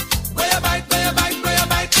 Where you bike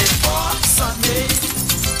before Sunday?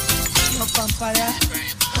 No vampire,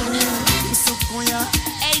 Sukuya,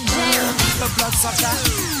 the bloodsucker,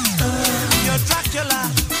 you're Dracula.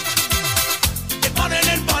 It's burning.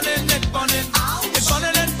 It's burning. It's burning. It's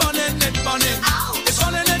burning. It's burning. It's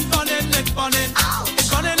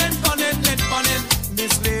burning. It's burning.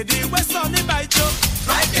 This lady, where Sonny bite you?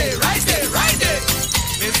 Right there.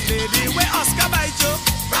 This lady, where Oscar bite you?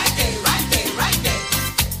 Right there.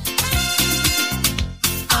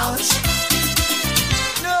 Ouch.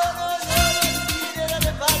 No.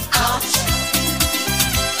 Ouch.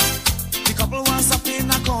 The couple was up in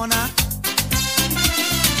a corner,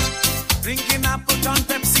 drinking apple on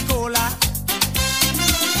Pepsi Cola.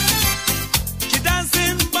 She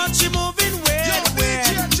dancing, but she moving weird.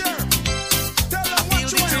 Tell her what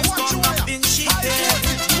you want in she there.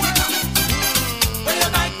 Where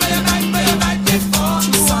you bike before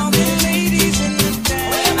Sunday? Ladies in the dance.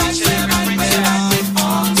 Where you bike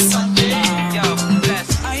before Sunday?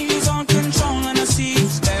 Eyes on control and I see you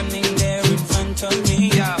standing there in front of me.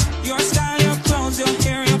 Your style, your clothes, your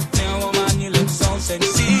hair, your hair, woman, you look so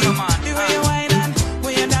sexy. The way you whine and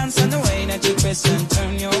way you dance and the way that you twist and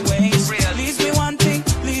turn your waist. Please me wanting,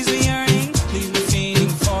 please me yearning, please me feeling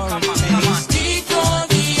for a taste. Before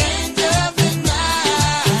the end of the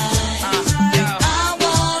night, I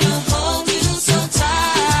wanna hold you so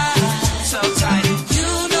tight. You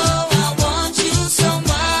know I want you so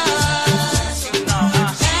much,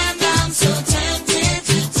 and I'm so tempted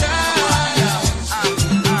to try.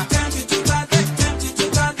 Tempted to touch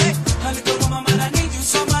it, a little woman, man, I need you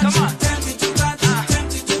so much. Tempted to touch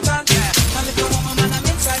it, a little woman, man, I'm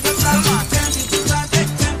inside your clutch.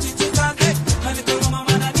 Tempted to touch it, a little woman,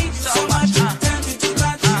 man, I need you so much. Tempted to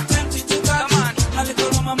touch it, a little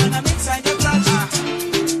woman, man, I'm inside your clutch.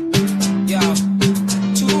 Yo,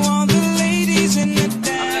 to all the ladies in the dance,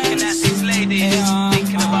 I'm looking at these ladies,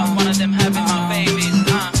 thinking about one of them having my babies.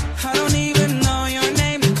 I don't even know your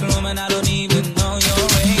name, woman, I don't even know your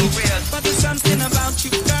age. But there's something about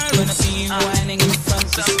you, girl, when I see you whining in front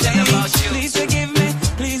of the stage. Please forgive me,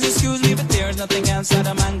 please excuse me, but there's nothing else that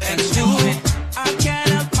a man can do. I can't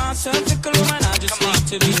help myself, fickle woman, I just need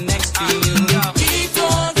to be next to you.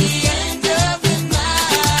 Before the end of the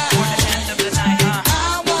night,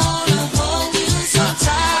 I wanna hold you so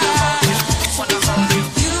tight.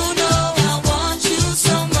 You know I want you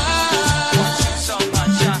so much,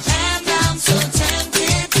 and I'm so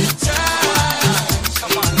tempted to try.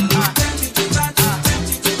 Tempted to touch,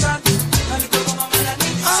 a little woman, man, I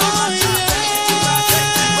need you so much.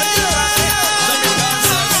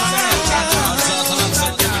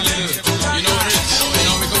 You know what it is? You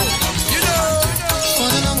know we go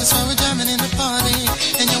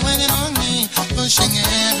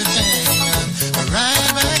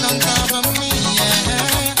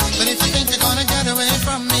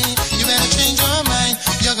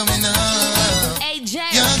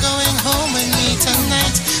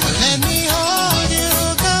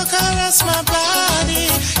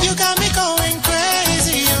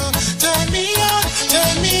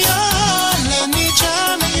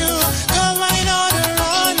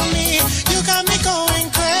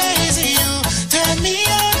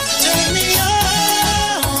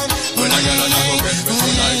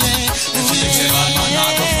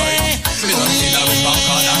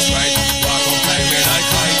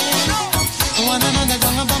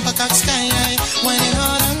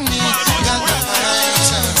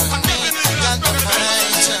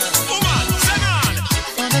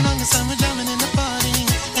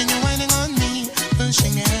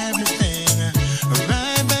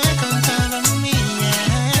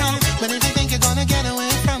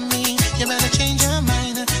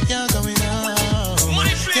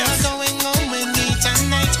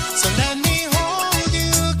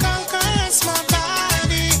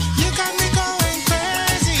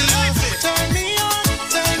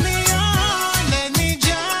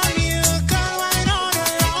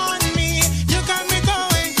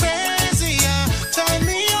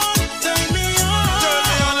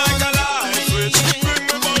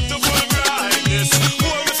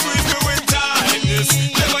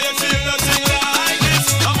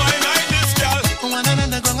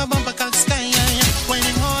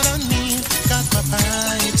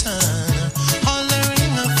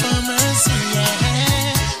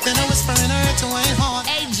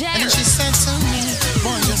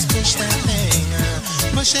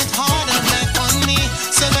push it harder like on me.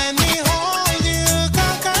 So let me hold you,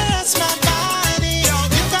 come caress my body. You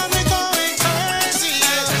got me going crazy.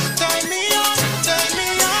 Turn me on, turn me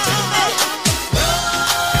on.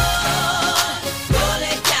 Roll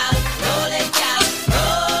it, gal, roll it, gal,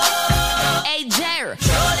 roll. Hey, Jer.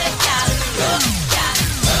 Roll it, gal, roll it, gal,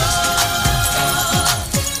 roll.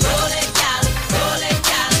 Roll it, gal, roll it,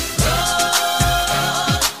 gal,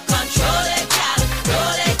 roll. Control it, gal,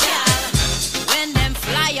 roll it, gal. When them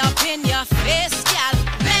fly up in your face, gal,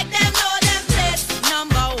 make them know them place.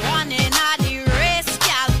 Number one in all the race,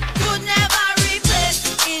 gal. Could never replace.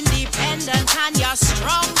 Independent and you're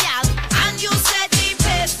strong, gal. And you set the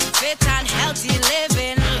pace. Fit and healthy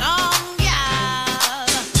living long, gal.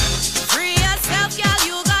 Free yourself, gal.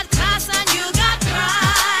 You got class and you got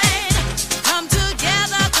pride. Come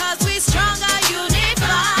together 'cause we stronger,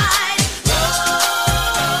 unified.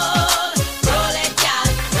 Roll, roll it, gal,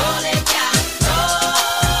 roll it, gal,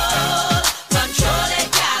 roll. Control it,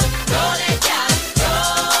 gal, roll it, gal,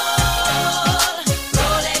 roll.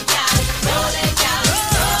 Roll it, gal, roll it, gal,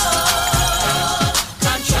 roll.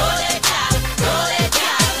 Control it, gal, roll it,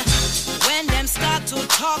 gal. When them start to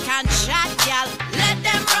talk and chat, gal, let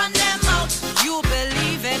them run them out. You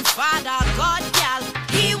believe in Father God, gal,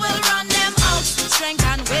 He will run them out. Strength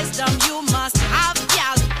and wisdom you must have,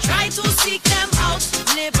 gal. Try to seek them out.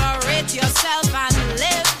 Liberate yourself and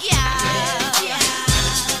live, gal.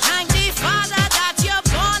 Thank the Father that you're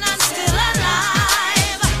born and still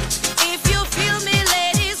alive. If you feel me,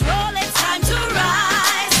 ladies, roll, it's time to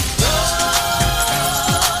rise.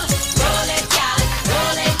 Roll, roll it, gal,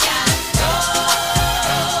 roll it, gal,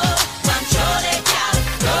 roll. Control it, gal,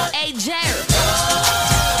 roll. Hey, Jer.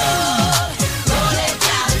 Roll it,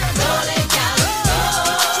 gal, roll it, gal,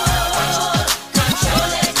 roll.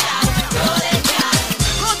 Control it, gal, roll it, gal.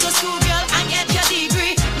 Go to school, girl, and get your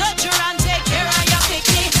degree. Nurture and take care of your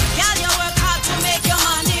picnic. Gal, you work hard to make your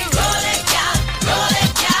money. Roll it, gal, roll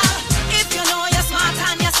it, gal. If you know you're smart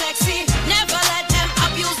and you're sexy, never let them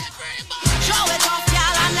abuse. Show it off,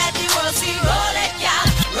 gal, and let the world see. Roll it, gal,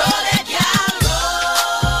 roll it, gal,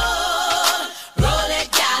 roll. Roll it,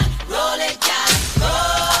 gal, roll it, gal,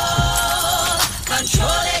 roll.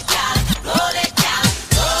 Control it, gal, roll it, gal,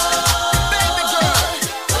 roll. Baby girl,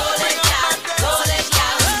 roll it, gal, roll it,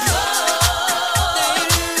 gal, roll.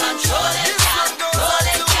 Control it, gal, roll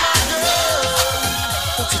it, gal,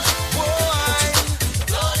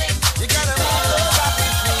 roll it. You gotta move those happy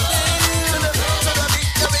feet to the beat, to the beat,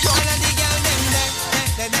 to the beat. All of the girl them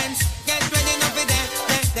the dance. Get ready now for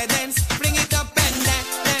the dance. Bring it up and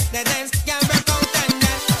the dance. Girl break out and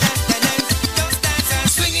the dance. Just dance and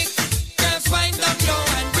swing it. Girls wind up low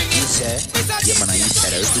and bring it. Yeah, man, I used to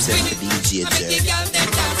represent the DJ I make the Jer. girl them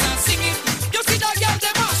dance and sing it. You see that girl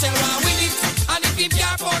them marshal and win it. And if him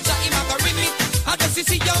can't punch her, him a go rim it. And just to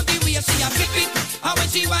see how the way she a flip it. And when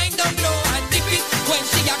she wind up low and dip it. When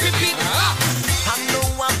she a grip it. I know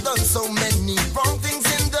I've done so many wrong things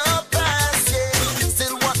in the past, yeah.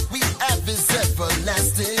 Still what we have is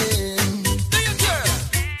everlasting.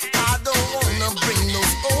 I don't wanna bring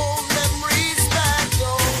those old memories back,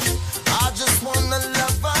 yo. I just wanna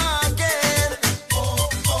love again.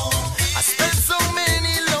 I spent so many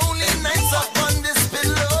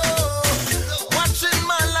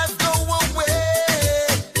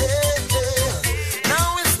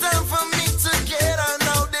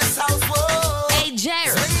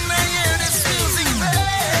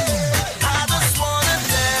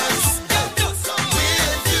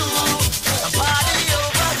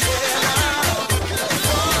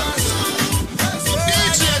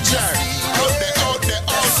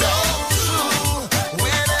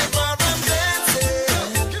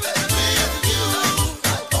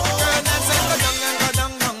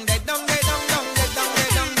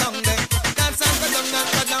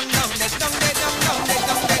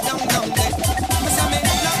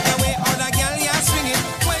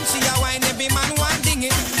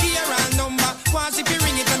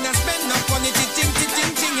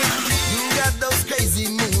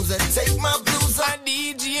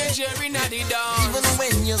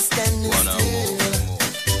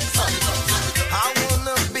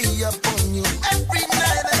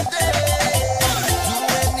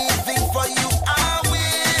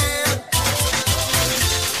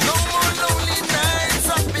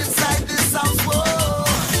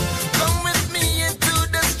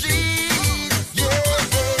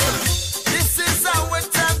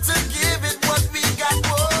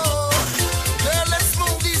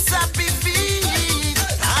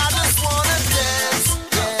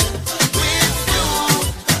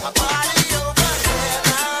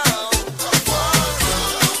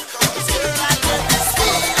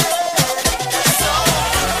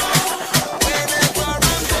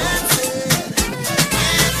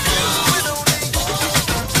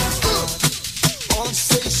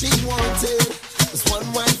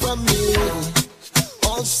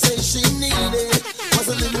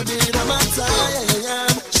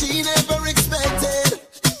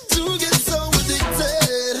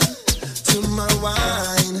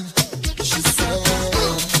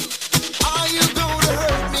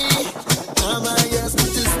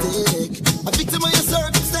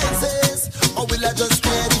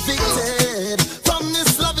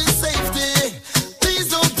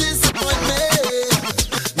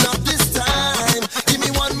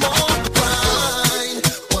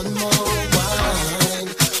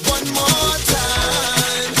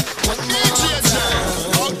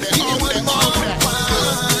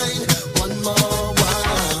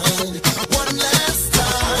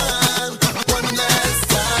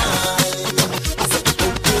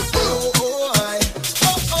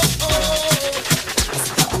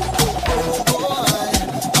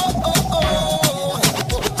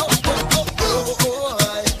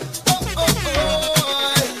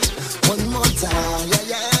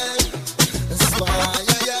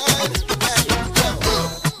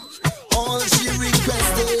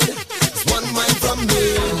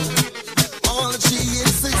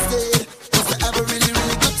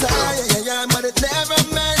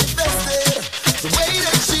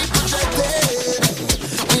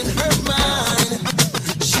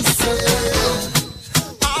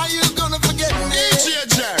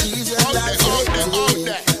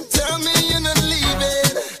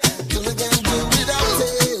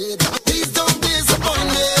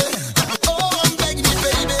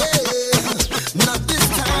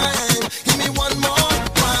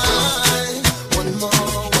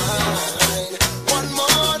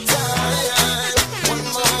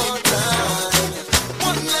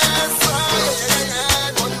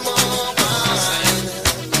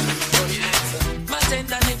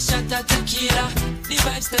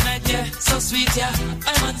sweet, yeah.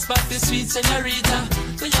 I'm on spot the sweet señorita.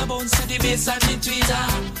 So you bounce to the bass and the tweeter.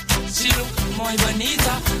 She look muy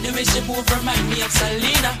bonita. The way she move remind me of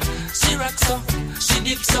Selena. She rocks up, she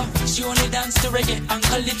dips up. She only dance to reggae and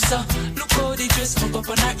calypso. Look how the dress pump up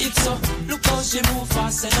on her hips up. Look how she move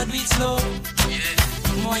fast and not do it slow. Yeah,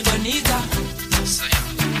 muy bonita.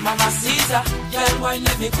 Mamacita, girl, why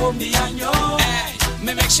let me come behind you? Hey,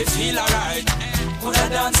 me make she feel alright. Coulda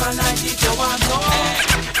dance all night if you want to. Hey,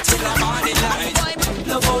 till the morning light.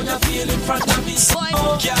 Love how you feel in front of me. So,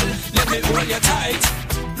 girl, let me hold you tight.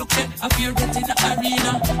 Look at up here get in the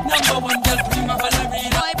arena. Number one girl, prima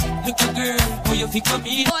ballerina. Look at girl, how you think of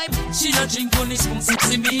me? She not drink only spoon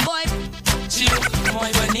sexy me. She look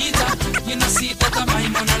muy bonita. You know see that I'm my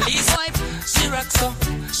Mona Lisa. She rocks up,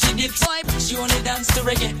 she dips up. She only dance to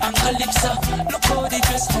reggae and calypso. Look how the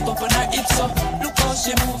dress pump up on her hips up. Look how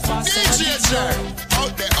she move fast and her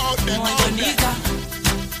out there, muy bonita.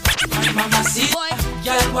 My mama see,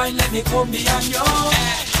 girl, why let me come behind you?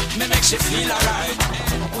 Hey, me make she feel alright.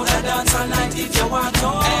 Coulda dance all night if you want to.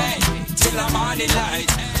 Hey, till the morning light.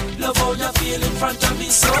 Love how you feel in front of me,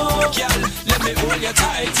 so girl, let me hold you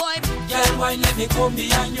tight. Girl, why let me come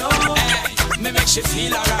behind you? Hey, me make she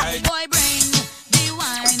feel alright. Boy, bring the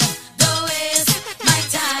wine, the waste my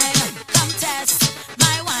time. Come test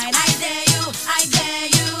my wine. I dare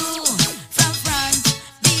you, from front,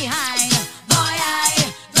 behind. Boy,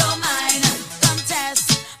 I don't mind. Come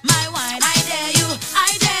test my wine. I dare you.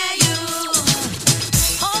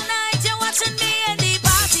 All night you're watching me and the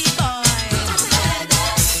party boy.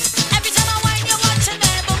 Every time I whine, you're watching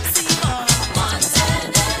me bouncy boy.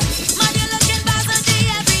 Man, you're looking bad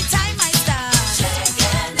every time I start.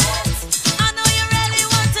 I know you really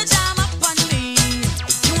want to jam up on me.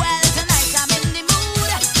 Well, tonight I'm in the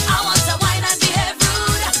mood. I want to whine and behave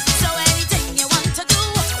rude. So anything you want to do,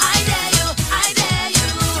 I dare you.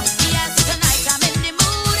 Yes, tonight I'm in the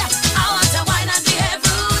mood. I want to whine and behave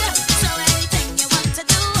rude. So anything you want to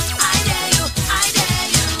do, I dare you.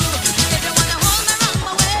 If you wanna hold me round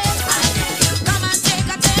my waist, I dare you. Come and take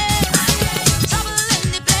a taste, I dare you. Trouble in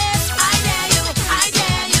the place, I dare you.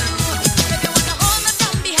 If you wanna hold me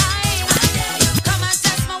from behind, I dare you. Come and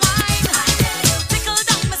test my wine, I dare you. Tickle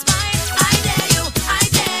down my spine, I dare you.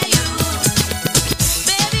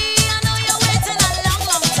 Baby, I know you're waiting a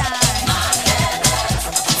long time.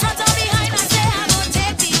 Front or behind, I say I gon'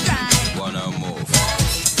 take the grind. Wanna move?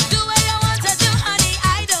 Do what you want to do, honey,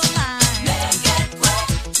 I don't mind. Make it quick.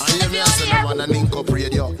 I hear me and say I wanna link up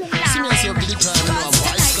radio. See me and say up to the time you have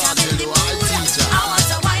voice card tell you I teacher. I want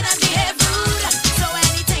to whine and behave rude. So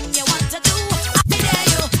anything you want to do,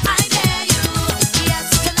 I dare you. Yes,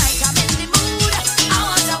 tonight I'm in the mood. I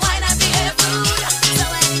want to whine and behave rude. So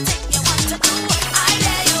anything you want to do, I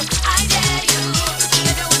dare you.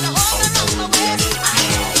 If you wanna hold me round my waist, I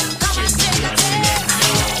dare you. Come and take a taste.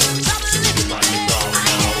 Trouble in the place.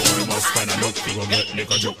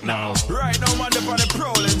 Right now, man, up on the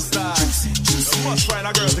prowling style. You must find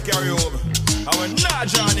a girl to carry over. I went not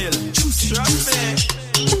John Hill. Trust me.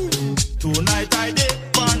 Tonight I did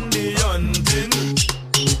on the hunting.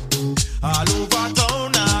 All over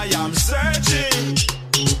town I am searching.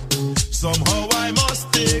 Somehow I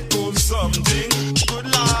must take home something. Good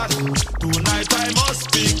Lord, tonight I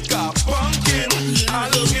must pick a pumpkin.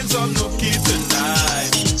 I'm looking some nookie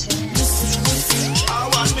tonight. I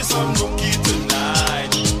want me some nookie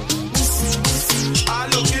tonight. I'm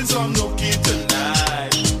looking some nookie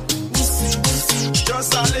tonight.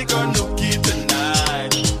 Just a little nookie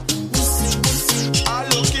tonight. I'm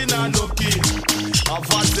looking a nookie. A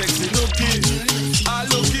fat sexy nookie. I'm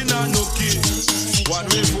looking a nookie. One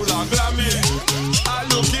way full of glammy. I'm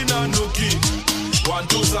looking a nookie. One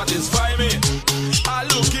to satisfy me. I'm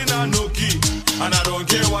looking a nookie. And I don't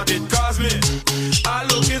care what it costs me. I'm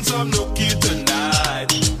looking some nookie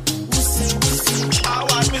tonight. I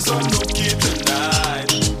want me some nookie tonight.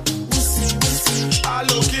 I'm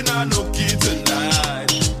looking a nookie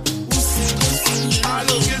tonight. I'm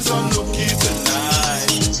looking some nookie tonight.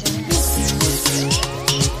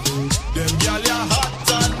 Them gyal ya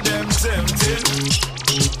hot and them tempting.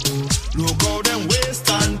 Look how them waist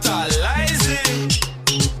tantalizing.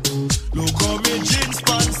 Look how me jeans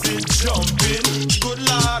pants it jumping. Good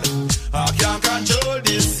Lord, I can't control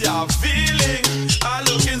this ya feeling.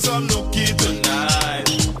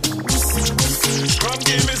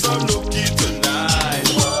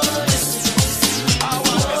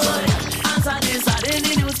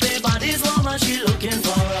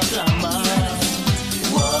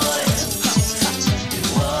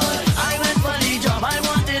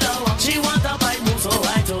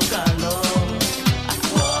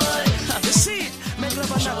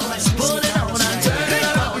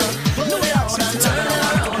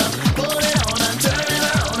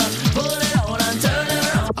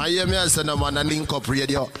 hear me as no man a link up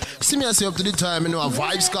radio. See me as up to the time, you know, a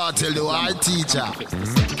Vibes Cartel, the hard teacher.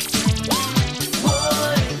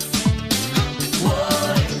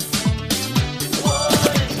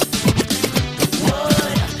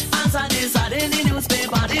 Answer this ad in the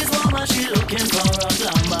newspaper. This woman, she looking for a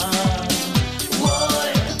plumber.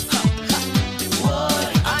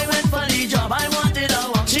 I went for the job, I wanted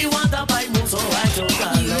a walk. She want a pipe move, so I took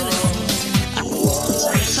her along.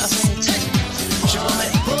 She want me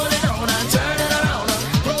pull it on and turn it around.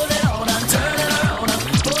 Pull it on and turn it around.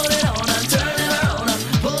 Pull it on and turn it around.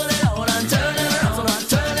 Pull it on and turn it around.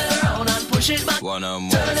 Turn it around and push it back. Turn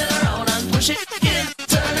it around and push it again.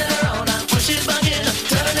 Turn it around and push it back in.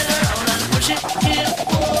 Turn it around and push it again.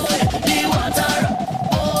 Boy, the water.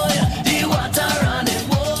 Boy, the water running.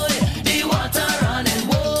 Boy, the water running.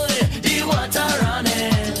 Boy, the water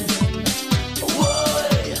running.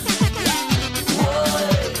 Boy,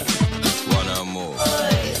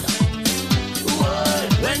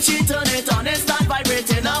 when she turn it on, it start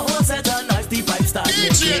vibrating. A whole set of noise, the pipe start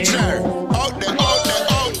making. Out there, out there,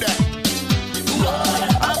 out there.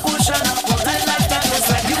 I push and I pull, I like that.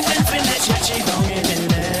 When you will finish it, she don't get in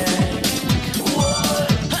there.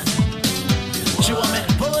 She want me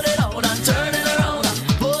to pull it out and turn it around.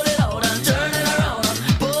 Pull it out and turn it around.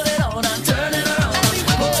 Pull it out and turn it around.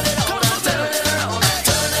 Pull it out and turn it around.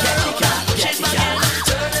 Turn it around, push it back in.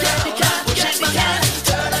 Turn it around, push it back in.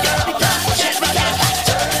 Turn it around, push it back in.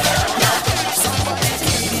 Turn it around. Somebody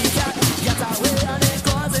kitty cat, get away and it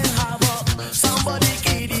causing havoc. Somebody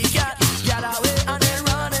kitty cat, get away and it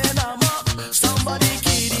running amok. Somebody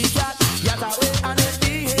kitty cat, get away and it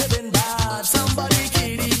behaving bad. Somebody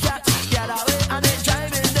kitty cat, get away and it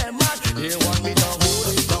driving them mad. They want me to hold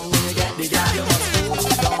it down when you get the cat, you must hold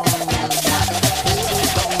it down. Hold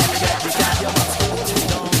it down when you get the cat, you must hold it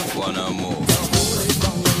down. Wanna move? Hold it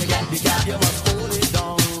down when you get the cat, you must hold it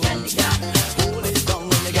down. Get the cat, hold it down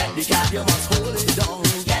when you get the cat, you must hold it down.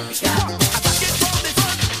 Get the cat. Attack it from the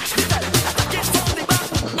front, they tell me. Attack it from the back.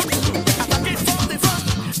 Attack it from the front,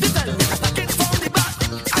 they tell me. Attack it from the back.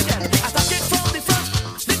 Again, attack it from the front,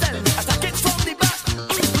 they tell me. Attack it from the back.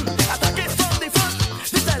 Attack it from the front,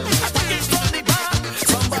 they tell me. Attack it from the back.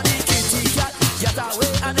 Somebody kitty cat, get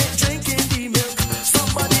away and it drinking the milk.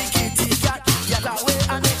 Somebody kitty cat, get away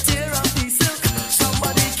and it tear up the silk.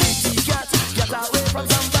 Somebody kitty cat, get away from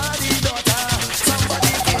somebody's daughter.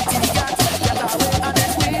 Somebody kitty cat, get away and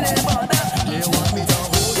it feeling bother. They want me to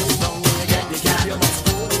hold it down when you get the cat, you must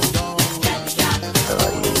hold it down. Get the cat,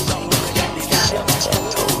 hold it down when you get the cat, you must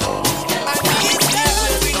hold it down.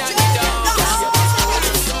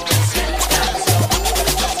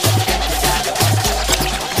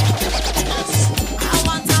 I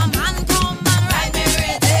want a man come and ride me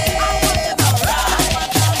ready. I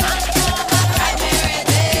want a man come and ride me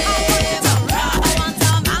ready. I want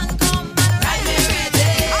a man come and ride me ready.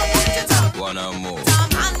 Wanna move? A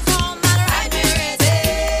man come and ride me ready.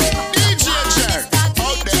 DJ Jerk,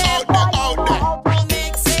 out there, out there, out there. Who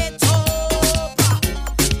makes it up?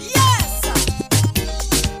 Yes.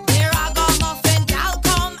 Here I go, muffin gal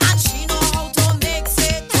come and she know how to mix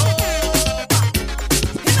it up.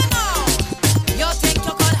 Hear me now. You think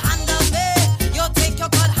you could handle me? You think you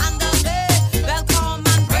could handle me? Well, come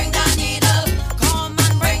and bring the needle. Come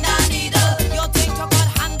and bring the needle. You think you could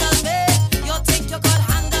handle me? You think you could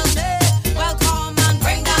handle me? Well, come and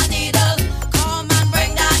bring the needle. Come and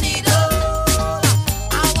bring the needle.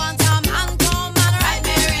 I want a man come and ride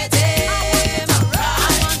me ready. I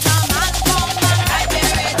want a man come and ride me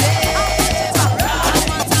ready. I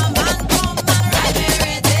want a man come and ride me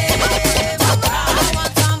ready. I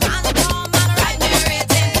want a man come and ride me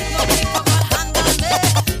ready. You think you could handle me?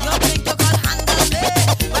 You think you could handle me?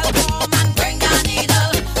 Well, come and bring the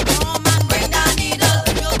needle. Come and bring the needle.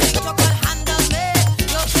 You think you could handle me?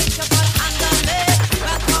 You think you could handle me?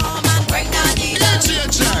 Well, come and bring the needle. DJ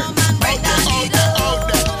Jerk, Come and bring the needle. out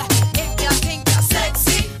there. If you think you're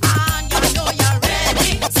sexy and you know you're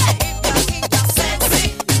ready, say if you think you're sexy.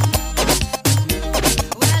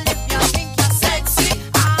 Well, if you think you're sexy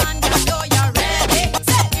and you know you're ready,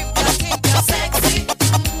 say if you think you're sexy.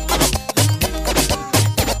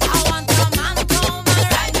 I want a man come and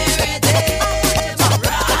ride me ready. I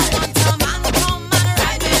want a man come and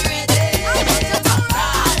ride me ready.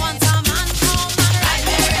 I want a man come and ride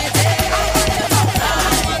me ready. I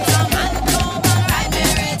want a man come and ride me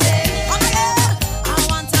ready. I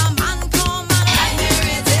want a man come and ride me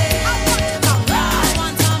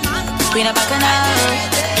ready. Queen of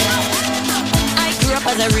Bacchanal. I grew up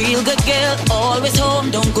as a real good girl, always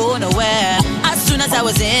home, don't go nowhere. As soon as I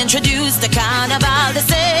was introduced to carnival, they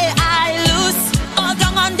say I loose all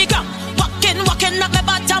down on the ground, walking up my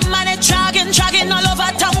bottom and it dragging all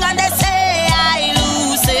over town and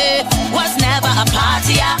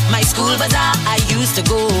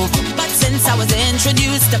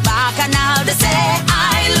introduce the bacchanal. They say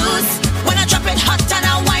I lose when I drop it hot and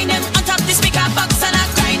I whine them on top the speaker box and I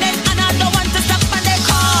grind it and I don't want to stop and they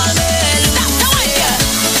call me loose. That's the way,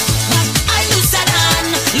 yeah. I looser than,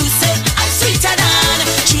 loose it, I'm sweeter than.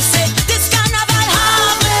 She say this carnival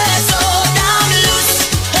have me so damn loose.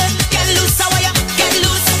 Get loose away, get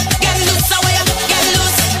loose, get loose away, get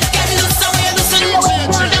loose, get loose away, loose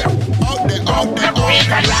and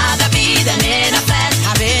I'd rather be than in a flat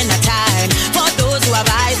having a time. For those who have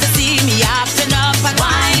eyes to see me acting up and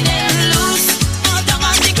wine.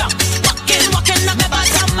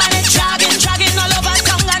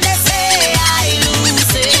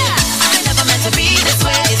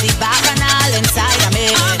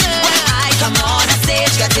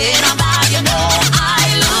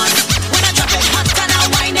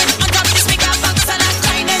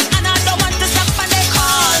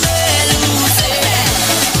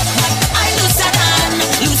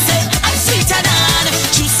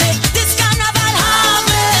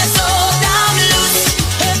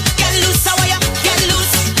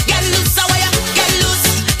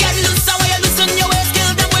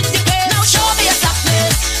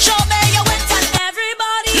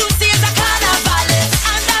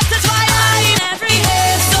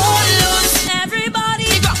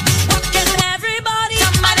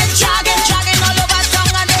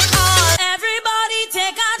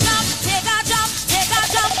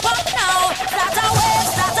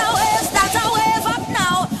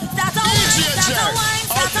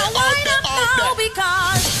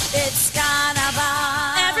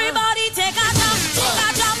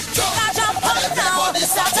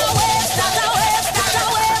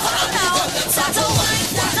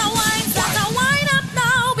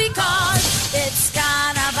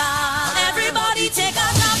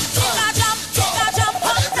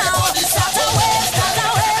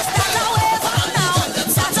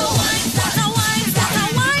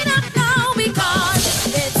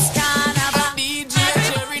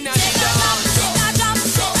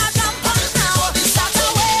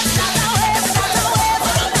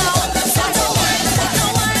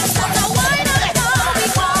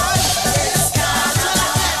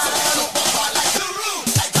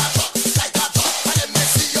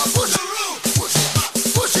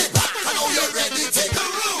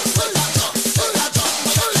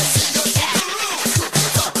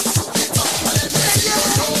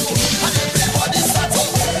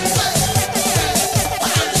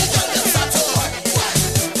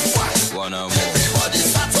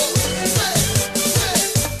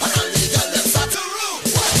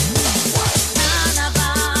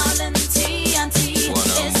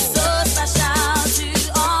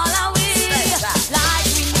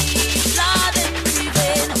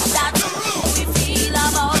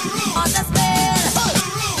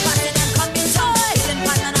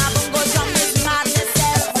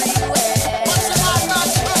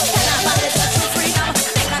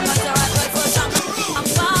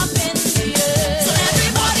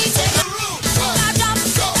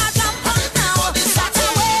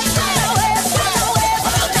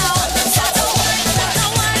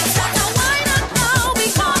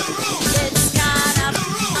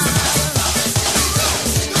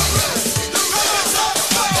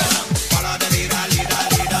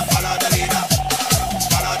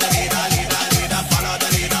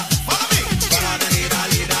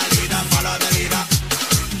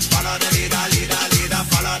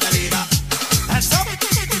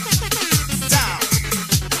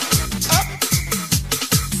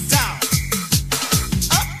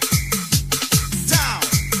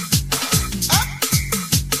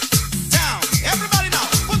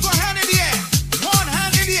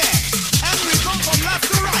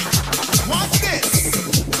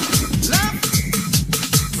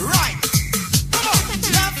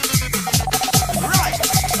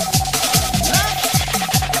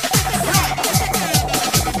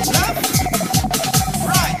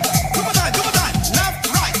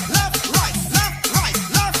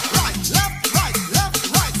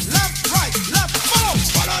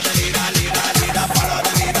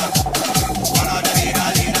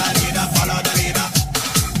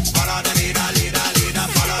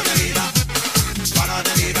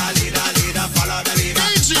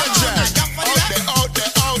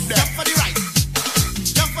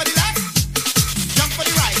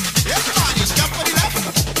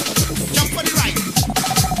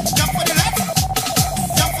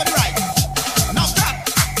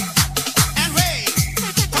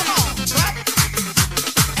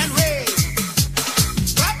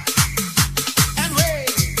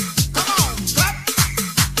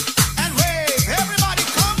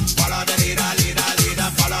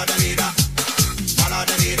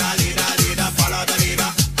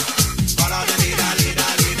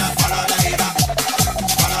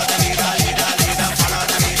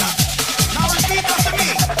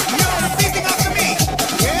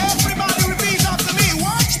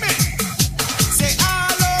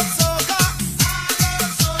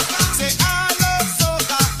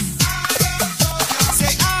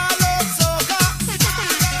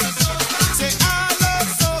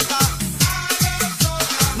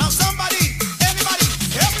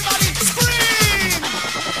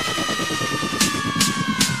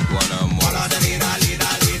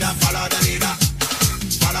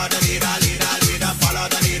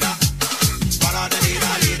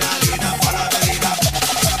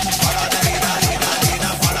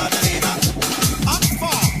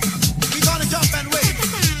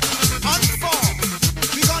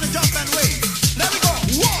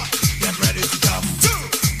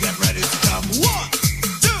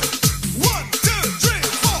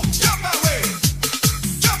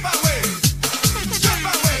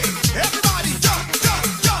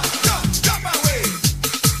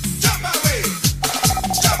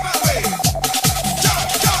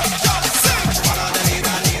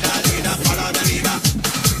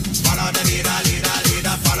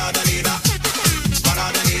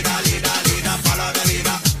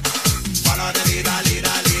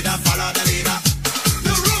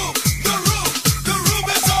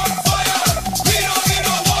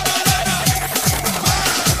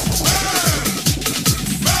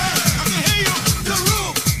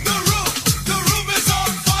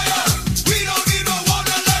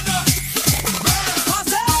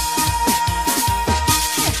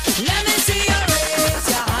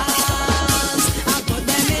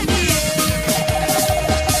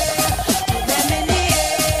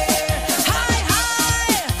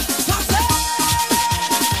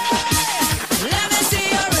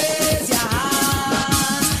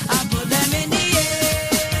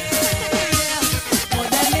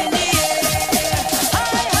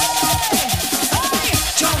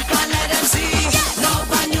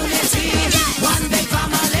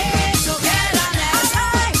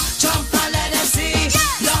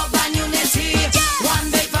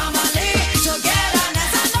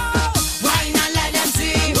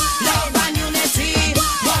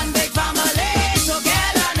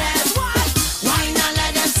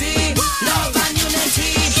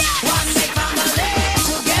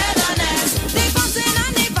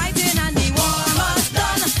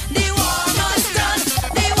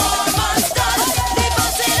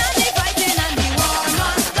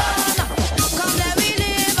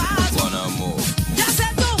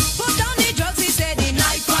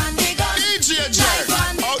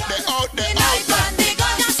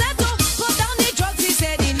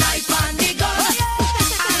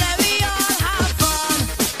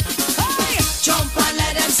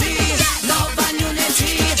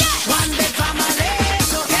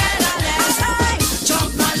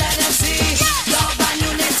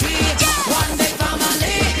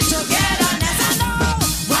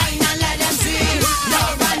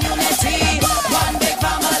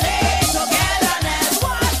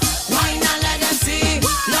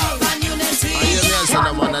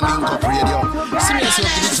 and Link Up Radio. See me yourself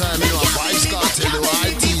to the time, you know, a Vibes Cartel, the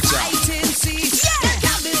wild teacher.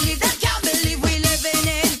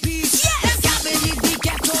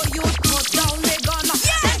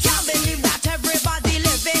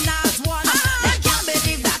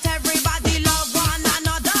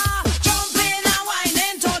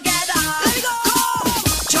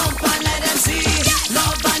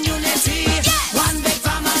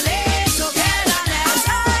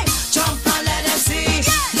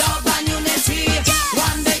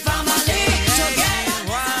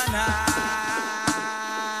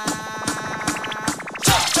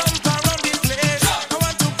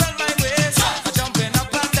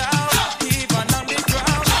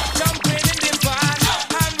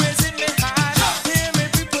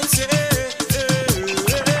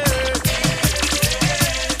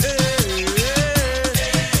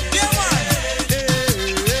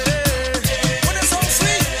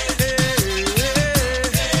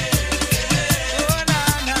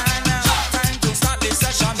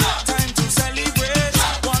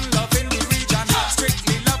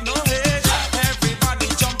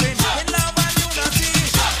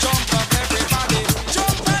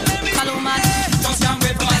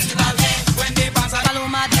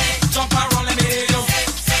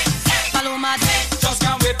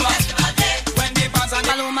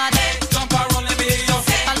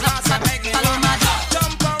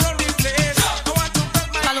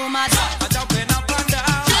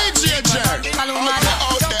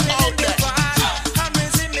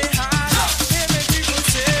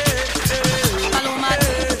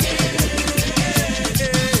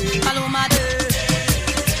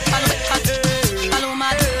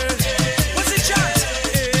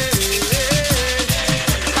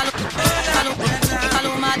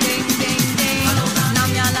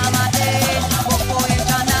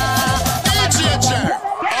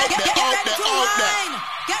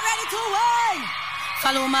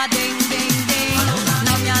 Paloma ding ding ding,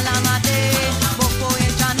 namya lama de, boko e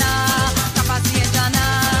jana, kapasi e jana,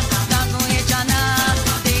 dango e jana,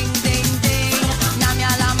 ding ding ding, namya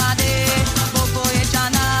lama de, boko e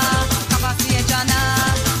jana, kapasi e jana,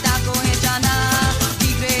 dango e jana,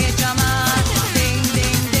 tigre e jama, ding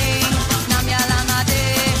ding ding, namya lama de,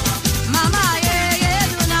 mama ye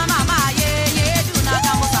duna,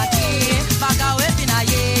 kamusaki, baga we pina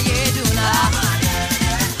ye duna.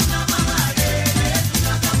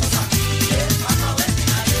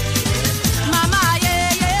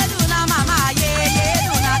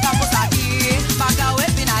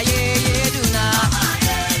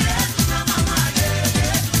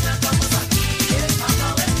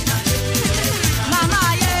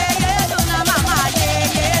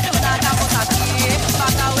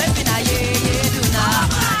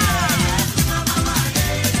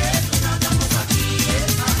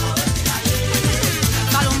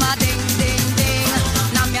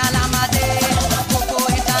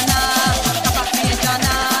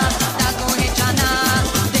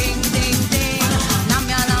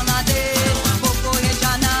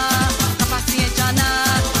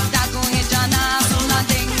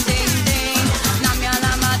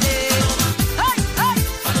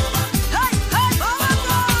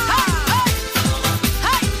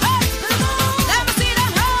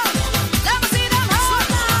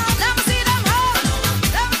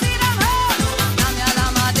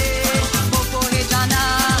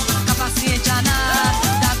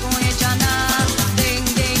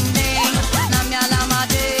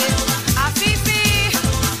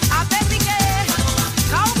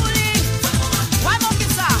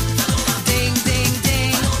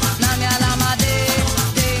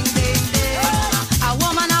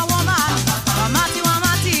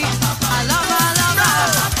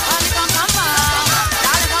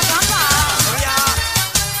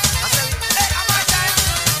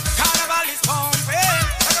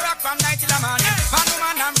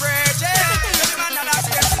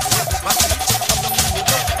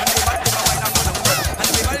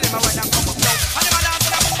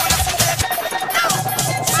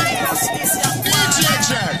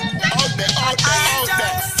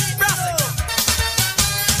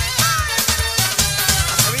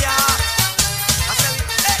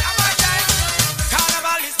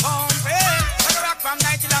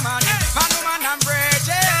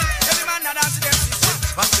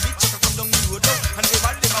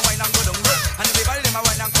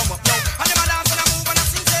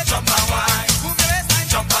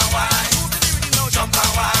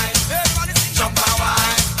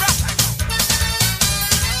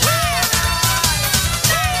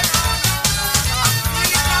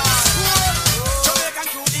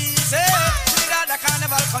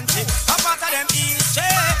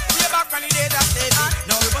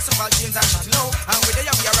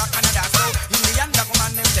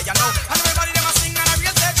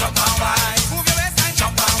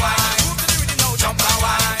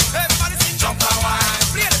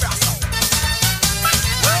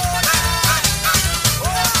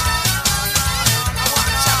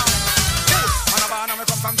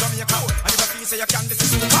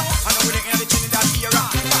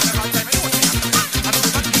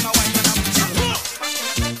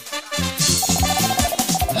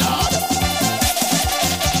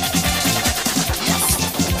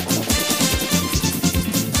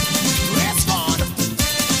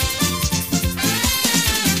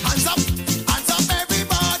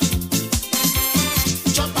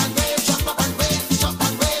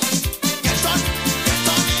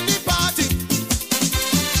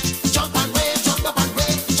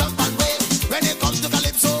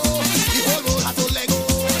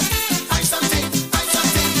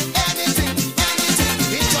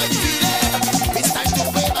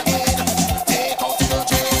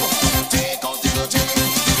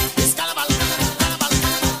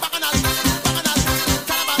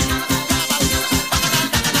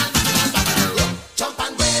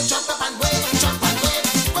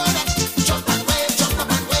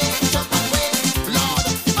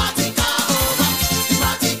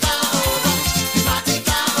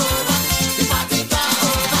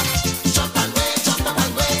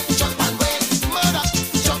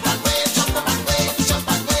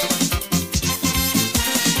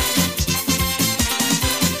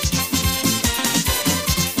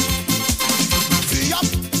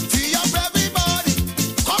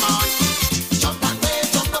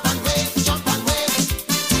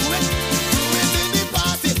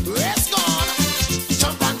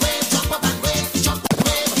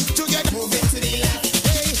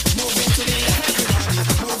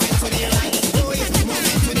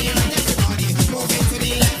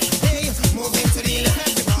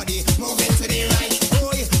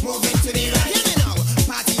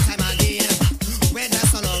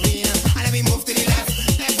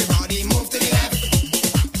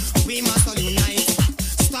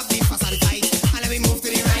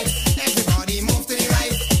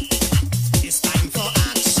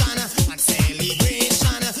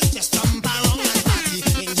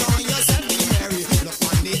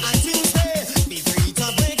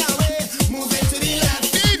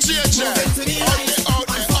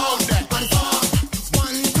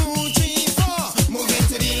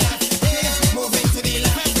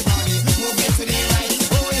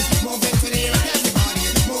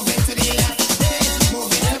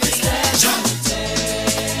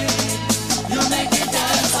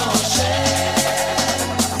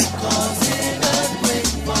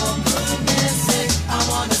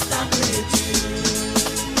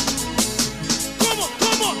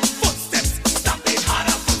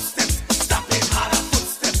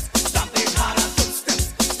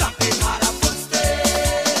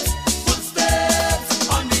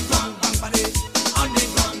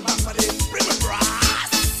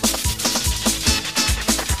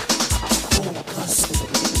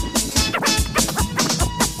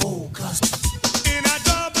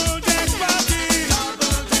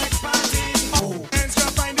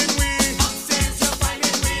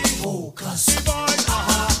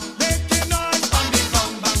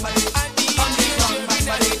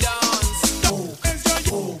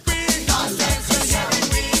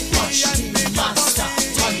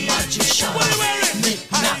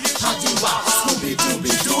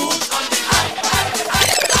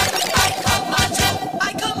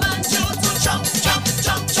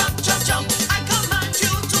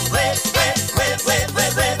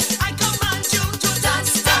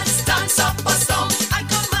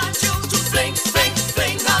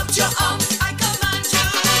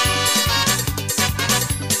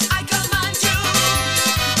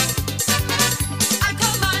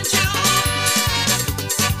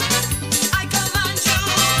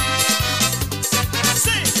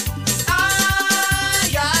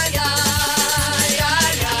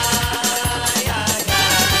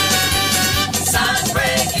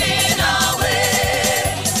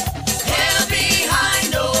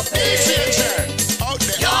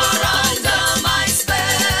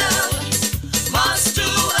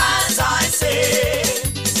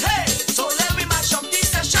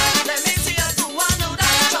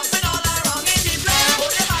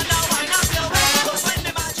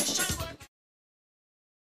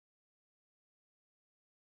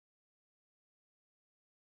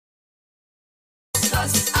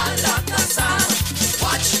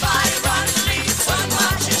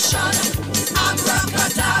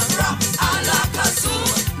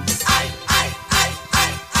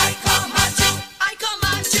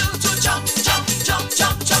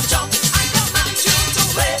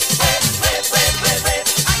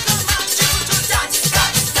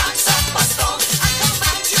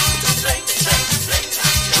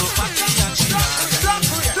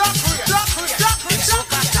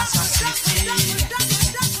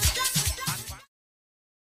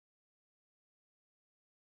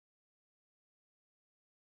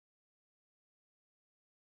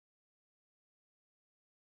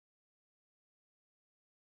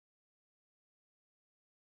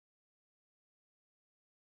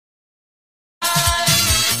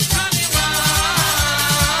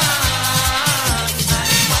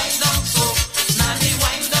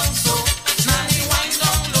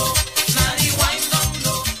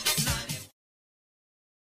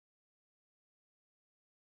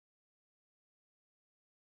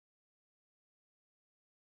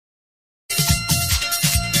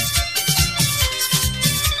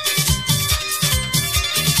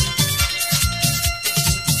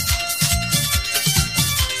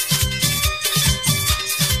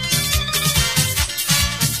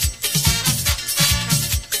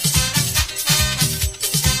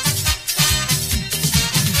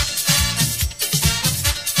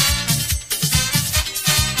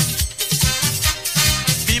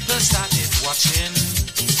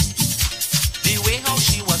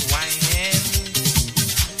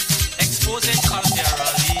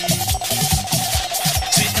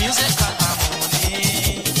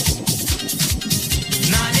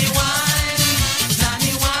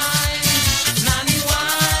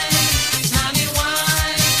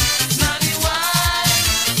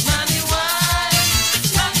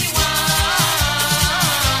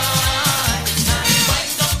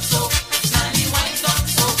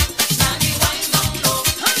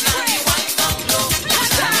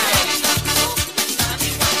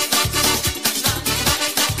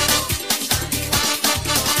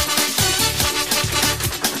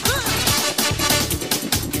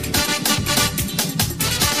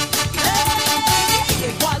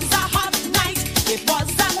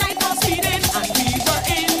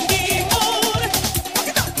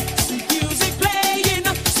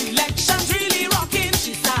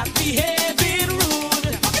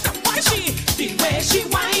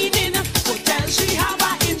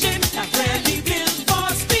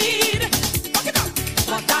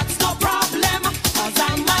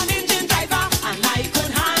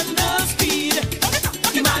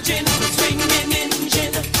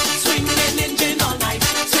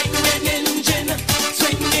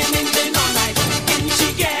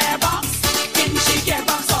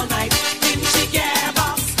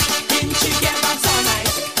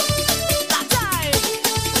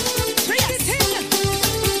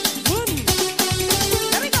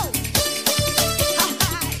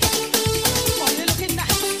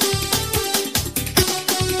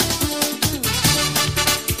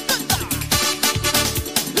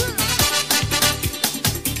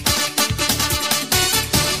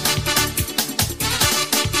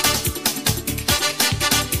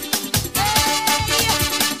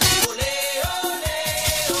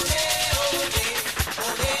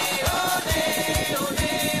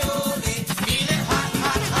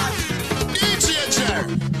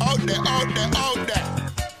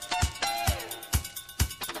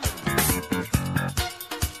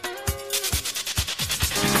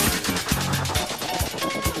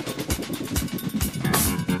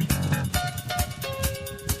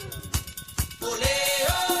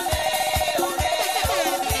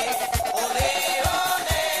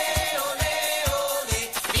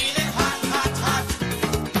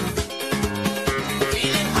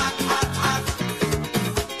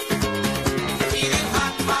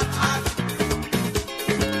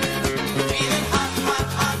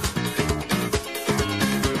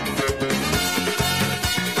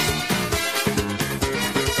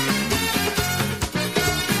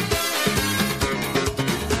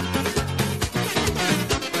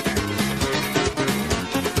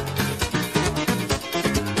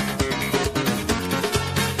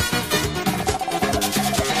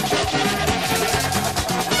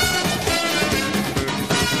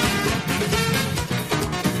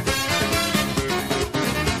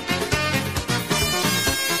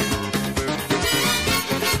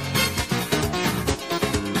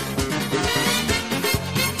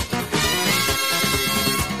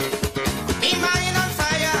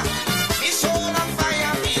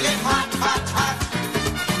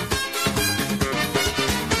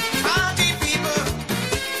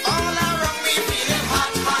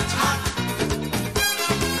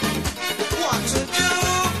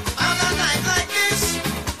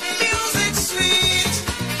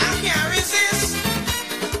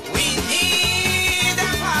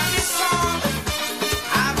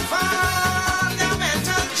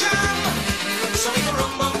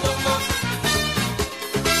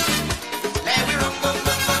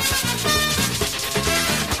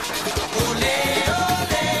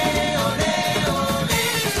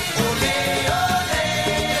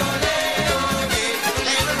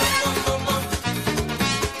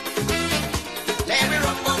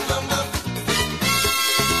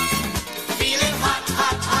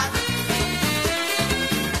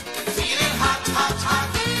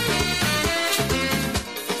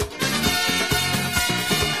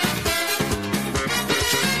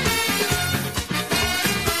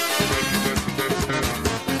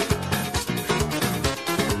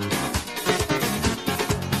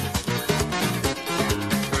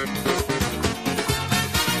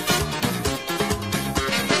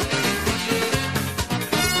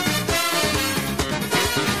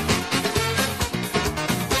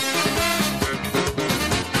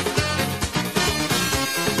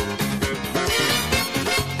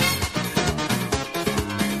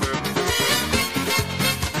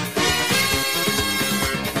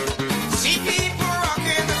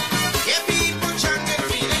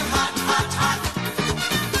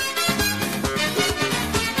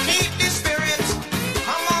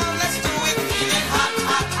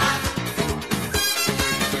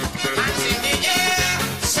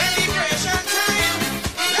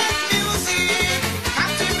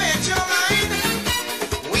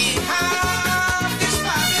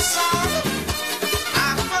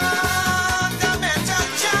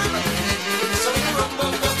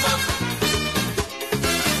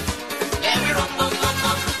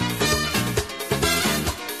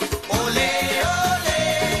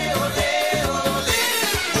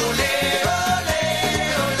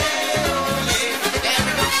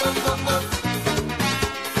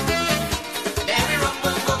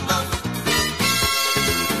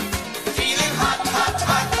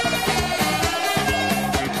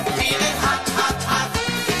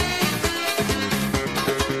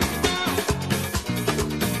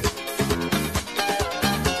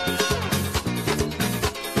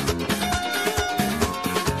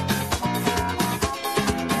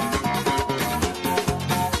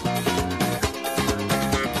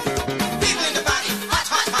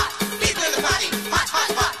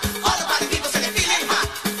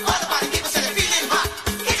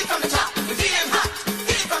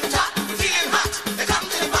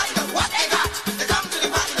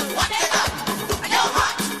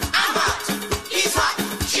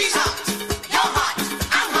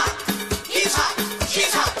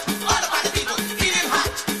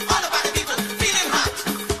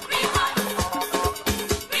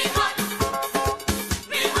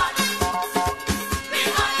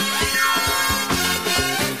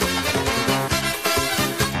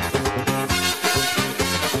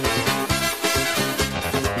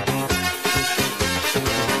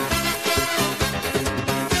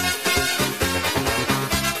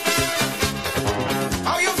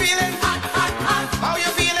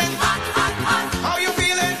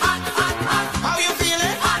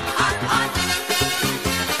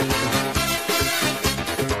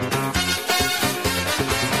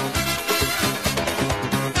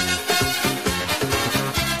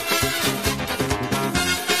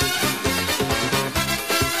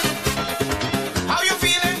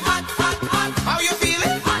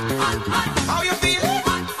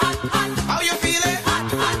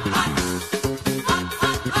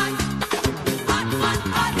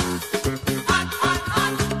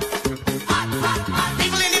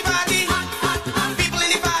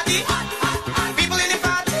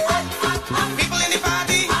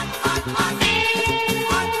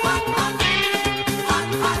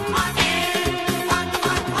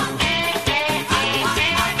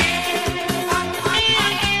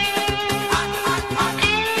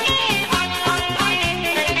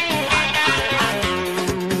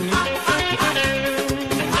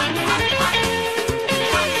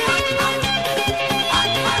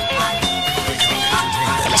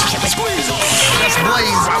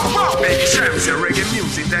 Reggae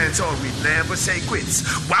music, that's all we never say quits.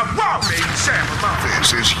 Wow, wow, baby, share my mouth.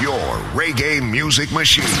 This is your reggae music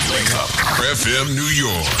machine. Wake up, FM New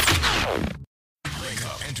York. Wake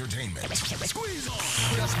up, entertainment. Squeeze on.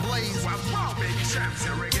 Just blaze. Wow, wow, baby, share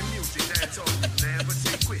reggae music, that's all we never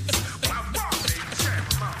say quits. Wow, wow, baby, share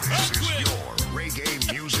my mouth. This is your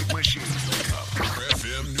reggae music machine. Wake up,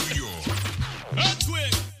 FM New York.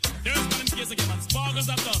 Earthquake. There's one in case again, man. Sparkles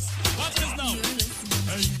of dust. Watch this now.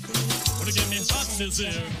 Hey. Get me hot this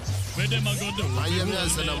year. Where them a go do? I am here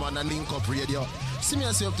saying I'm on a link up radio. See me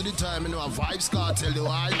as up to the time, you know, a Vibes Cartel, the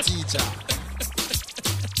high teacher.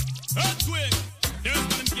 Earthquake! There's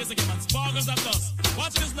one in case again, man. Sparkles of dust.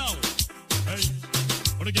 Watch this now. Hey,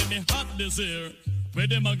 wanna get me hot this year? Where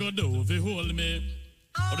them a go do if you hold me?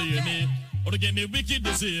 Or do you hear me? Or to get me wicked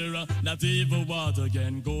this year? Not even water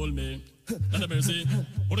can cool me. Not a mercy.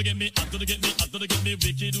 Or to get me hot, to get me hot, to get me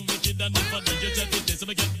wicked, wicked. And if I do you check it, so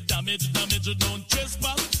I get damage, you don't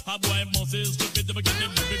trespass. A boy must is stupid, to get the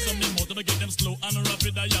lyrics on me more, to get them slow and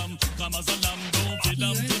rapid. I am calm as a lamb, don't feel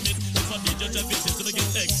I'm timid. If I do you check it, so I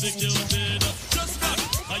get executed. Just back,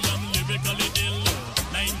 I am lyrically ill.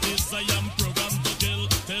 90s, I am programmed to kill.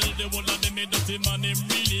 Tell the world that they made dirty man, him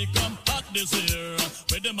really come hot this year.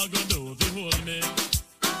 Where them a go do if you hold me?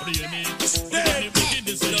 What do you mean?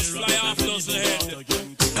 Just fly off those head.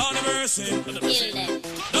 On the mercy.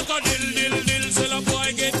 Duck a dill, sell a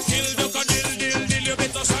boy get killed. Duck a dill, you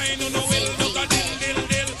better sign on the will. Duck a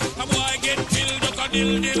dill, a boy get killed. Duck a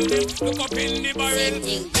dill. Look up in the barrel.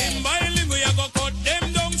 Limb by limb, we a go cut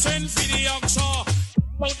them down. Send for the oxa.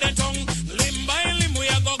 Put the tongue. Limb by limb, we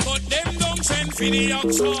a go cut them down. Send for the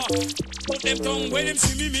oxa. Put them tongue. When them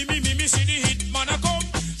see me, see the hit man a come.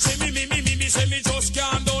 Say me, say me just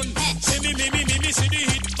can't done. Say me, see the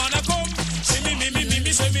hit man a come. Say me,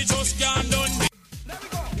 say me just can't done. Let me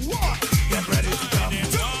go. What? Get ready to come.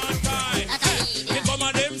 They come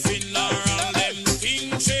and them funeral, them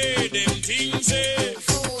things say.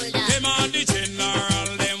 Them are the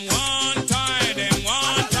general, them one time. They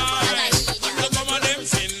come and them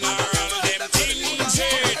funeral, them things say.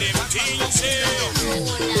 Them are the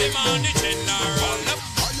general.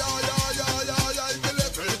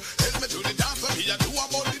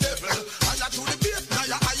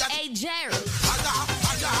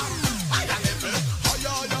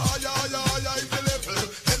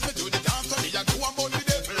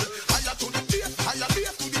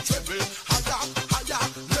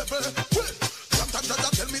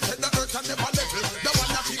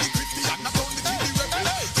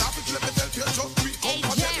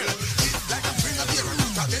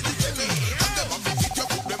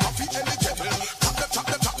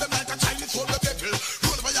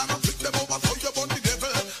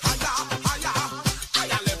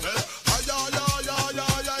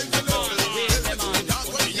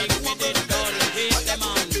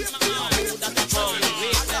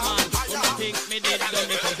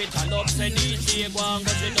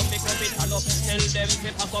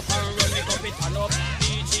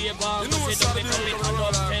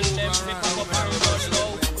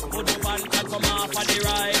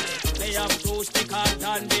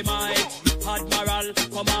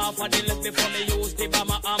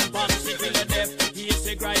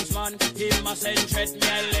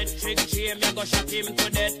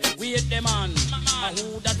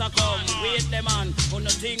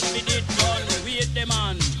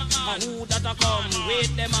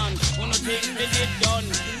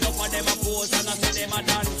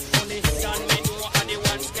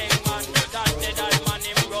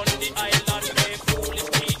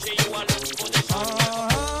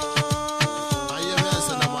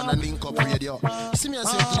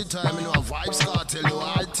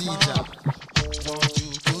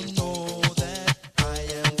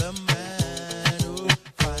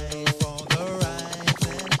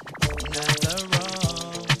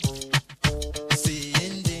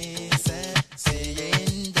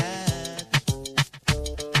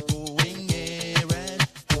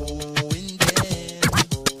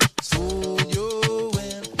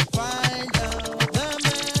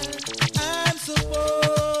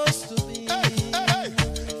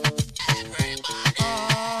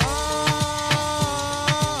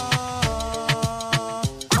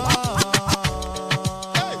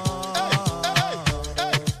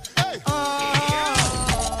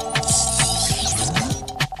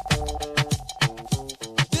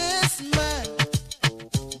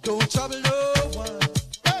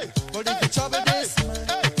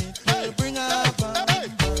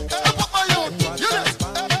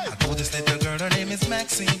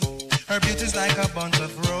 bunch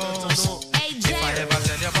of rose. If I ever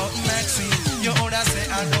tell you about Maxine, you older say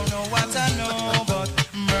I don't know what I know, but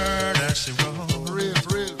murder she wrote.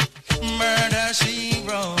 Real. Murder she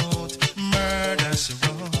wrote. Murder she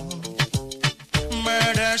wrote.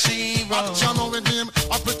 Murder she wrote. Action with him,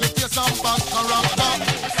 a pretty face and bad character.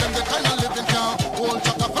 Them the kind of living can hold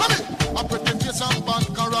chaka. Follow me. A pretty face and bad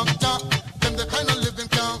character. Them the kind of living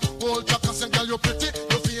can hold chaka. Say girl you pretty,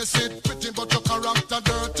 your face it pretty, but your character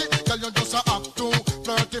dirty. Girl you just a act too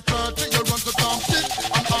flirty. You run to Tom Dick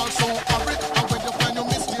and also hurry. And when you find your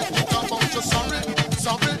mistake, you talk about you sorry.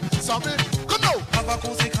 Come now. Have a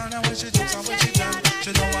cozy kind of when she jokes and when she dance.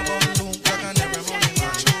 She know about Luke, Jack and every money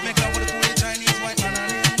match. Make love with a cool Chinese, white man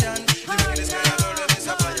and Indian. The wickedest kind of girl that is a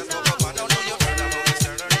fire smoke up. I don't know you heard about this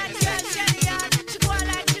girl. She go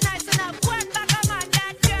like she nice enough. Work back a man,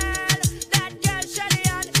 that girl Shelly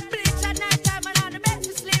Ann. Bleach at night time and on the bed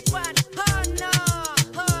to sleep on. Oh no.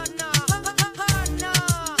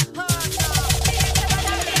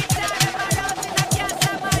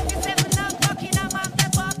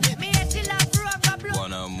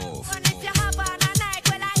 Wanna move. And if you have on a night,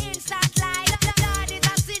 well I instant like Lord is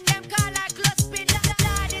a sin, them call like close spin.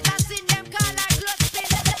 Lord is a sin, them call like close spin.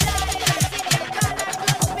 Lord is a sin, them call like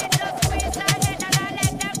close spin. Just squeeze her head and I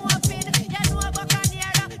let them open. You know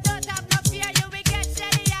Buccaneer, don't have no fear, you will get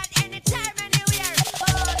Shelly Ann anytime, anywhere.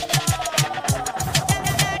 Oh no.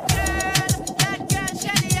 That girl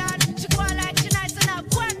Shelly Ann, she go like she nice enough.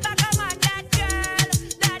 One back a man, that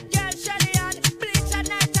girl Shelly Ann. Bleach at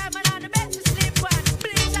night time and on the bed to sleep on.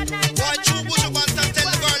 Bleach at night time. Boy, true bush up and tell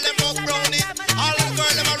the girl them up brown it. All the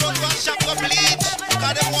girl them a run to a shop go bleach,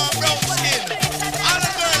 cause them want brown skin. All the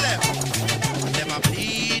girl them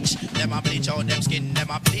a bleach out them skin, them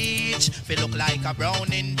a bleach. Feel look like a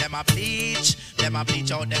browning, them a bleach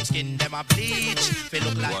out them skin, them a bleach. Feel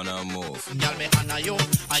look like Wanna move. Girl, me honor you,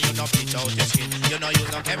 and you no bleach out your skin. You know you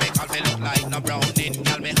no chemical, feel look like no browning.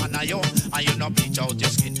 Girl, me honor you, and you no bleach out your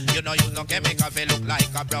skin. You know you no chemical, feel look like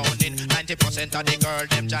a browning. 90% of the girl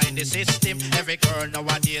them join the system. Every girl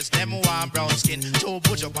nowadays them want brown skin. Two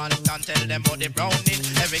push up and tell them about the browning.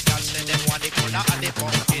 Every girl say them want the color of the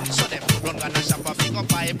pumpkin. So them run gonna shop a figure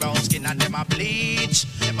buy brown skin and them a bleach.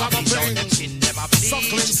 Them a bleach out them skin, them a bleach.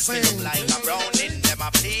 Feel look like a browning, them a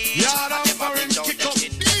bleach. And them a bleach out them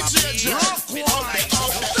skin, them a bleach. Feel look like a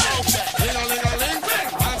Ling-a-ling-a-ling,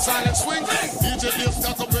 and silent swing. DJ Dave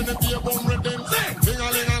stack up in the beer bum rhythm.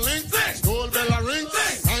 Ling-a-ling-a-ling, gold bell a ring.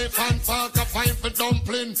 Knife and fork a fine for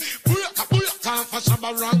dumpling. Booyaka, time for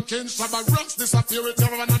Shabba ranking. Shabba rocks disappear with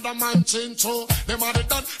another man chin. So them are the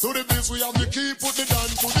done to the biz. We have the key, put the down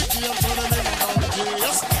to the key and turn them in a donkey.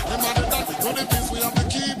 Yes, them are the done to the biz. We have the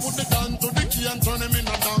key, put the down to the key and turn them in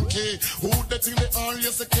a donkey. Who they think they are?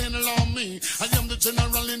 Yes, they can't allow me. I am the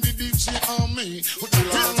general in the deep sea army.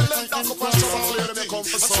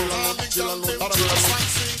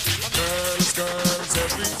 Girls,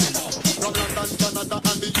 everything. From London, Canada,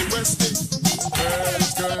 and the USA.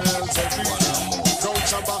 Girls, everything. From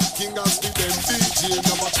Shabba, King and Steve, them DJ.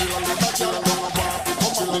 Never chill and look at chill and long and walk.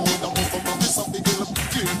 Come on, need a move from a piece of the hill.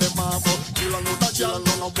 Clear them off. Chill and look at chill and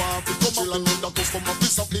long and walk. Come on, need a move from a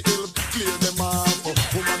piece of the hill. Clear them off.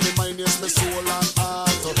 Woman, the mind is my soul and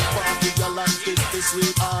heart. Party girl and this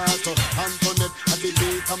sweetheart. Antoinette, at the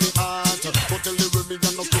beat of me heart. But tell the women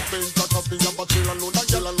you're not to paint a copy. But chill and look at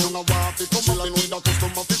chill and long and walk. Come on, need a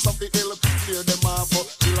customer piece of the hill. Clear them off.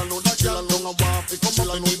 Chill and look at chill and long and walk.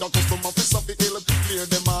 Come on, need a customer piece of the hill. Clear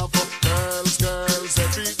them off. Girls,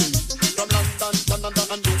 every day. From London, Canada,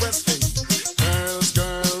 and the West End.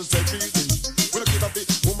 Girls, every day. We'll keep up the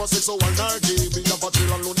woman say so and our day. We have a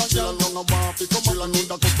chill and look at chill and long and walk. Come on,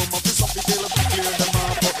 need a customer piece of the hill. Clear them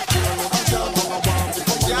off. Chill and look at chill and long and walk.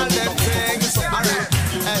 Y'all them things, alright.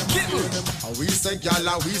 We say gyal,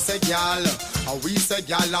 we say gyal. We say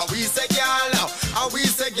gyal, we say gyal. We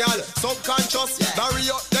say gyal. Subconscious, bury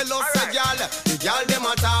up the love say gyal. The gyal them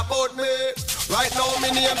a talk about me. Right now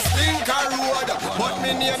me name Stinker Road, but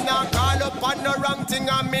me name not call up on no wrong thing,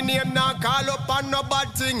 and me name not call up on no bad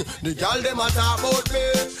thing. The gyal them a talk about me.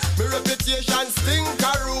 Me reputation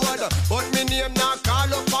Stinker Road, but me name not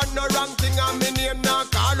call up on no wrong thing, and me name not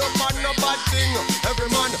call up on no bad thing. Every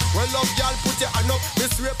man, well love gyal, put your hand up. Me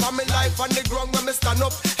swear for me life on the ground when me stand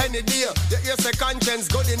up. Any day, you hear say conscience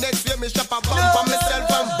go the next year. Me shop a bump for myself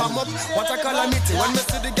and bam up. What a calamity when me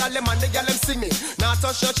see the gyal them and the gyal them sing me. Now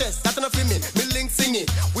touch your chest, that's enough for me. Me link sing it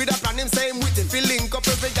with a plan him same with it. Feel link up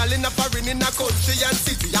every gyal in a foreign, in a country and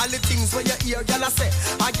city. All the things where you hear gyal a say,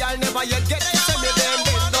 a gyal never yet get it. Say me them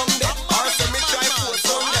down there, or say me try force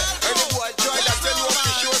on there. Any boy try that tell you up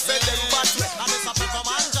to show say them bad way. And it's a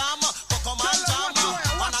Pokemon jam, Pokemon jam.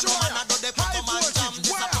 Man a no man a do the Pokemon jam.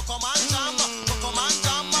 This a Pokemon jam, Pokemon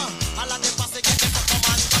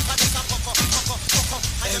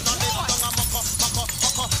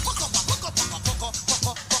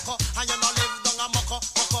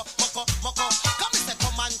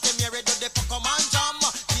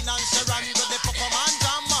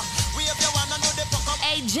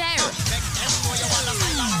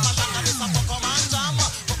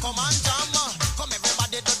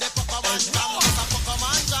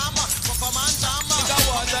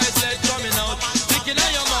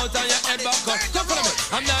buckle. Come follow me.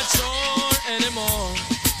 I'm not sure anymore.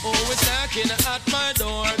 Always knocking at my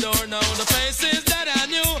door now. The faces that I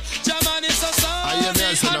knew, German is so sorry. I hear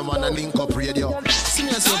me say no man a Nicco radio. See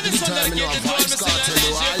me say the time you know Vibes Cartel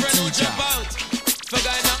you I teacher. For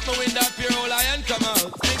guy knock my window up your whole iron come out.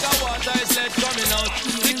 Think of water is lead coming out.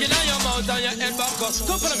 Thinking on your mouth and your head back up.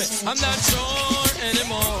 Come follow me. I'm not sure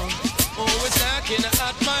anymore. Always knocking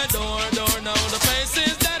at my door now. The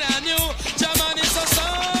faces that I knew, German is so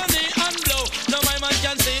sunny and blue. Now my man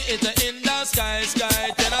can see it in the sky.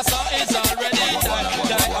 Then I saw it's already died.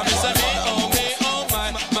 I miss me, oh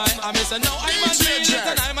my. I miss no, I'm a dream,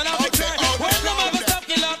 and I'm an African. When the mother stop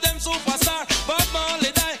kill off them superstar, Bob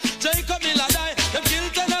Marley die, Jacob Miller die, them kill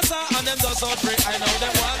Tennessee and them just out free. I know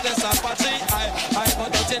them want this Apache. I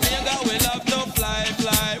put out in nigga, we love to fly.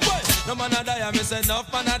 Boy, no man a die, I miss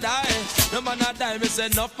enough man a die. No man a die, miss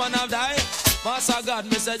enough man a die. Master God,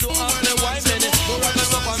 me say do only 1 minute. Go rock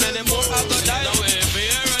us up a minute more, I go die. No way,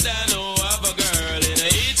 fear than no have a girl in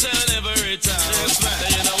each and every time. Say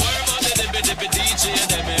you know worry about the dippy DJ,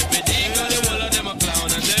 them every day, cause the whole of them a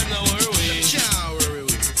clown and them no worry.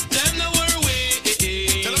 Them no worry.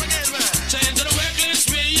 Change the reckless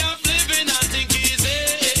way of living and think easy.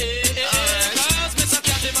 Cause Mr.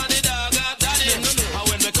 Catty man the dog got daddy. And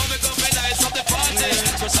when me come and dice up the party.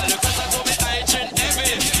 So salute cause I do me I train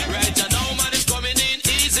heavy. Right now man is coming in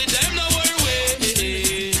easy. Them no worry.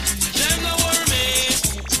 Them no worry me.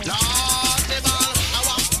 Lord the ball, I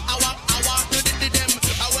walk to the them.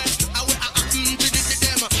 I went to the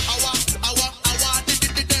them. I walk to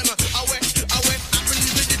the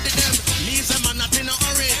them. Leave them man not in a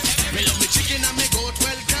hurry. Me love me chicken and me goat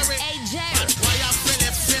well carry. Hey Jay, why you feel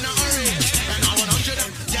left in a hurry? And I 100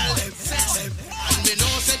 them, y'all them sex. And me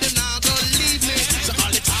know say them not gonna leave me. So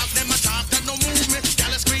all the talk them a talk that no move me.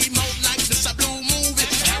 Y'all scream out like this a blue movie.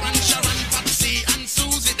 Karen, Sharon, Patsy and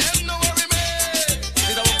Susie, them no worry me.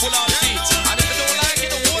 This I will pull out feet. And if you don't like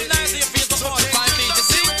it, the whole night see your face for 45 feet. You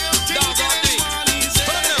see? Dog on feet.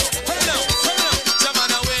 Come now.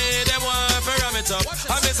 Jaman away, them want to ram it up.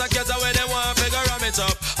 I miss a cat away, them want to ram it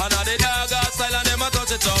up. And all the dog got style and them a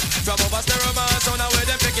touch it up. From over Steromans, on away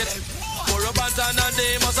them pick it. Pour up and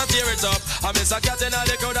they must a tear it up. I miss a cat in all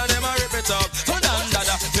the crowd and them a rip it up. So dan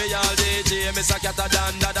dada, me all DJ, miss a cat a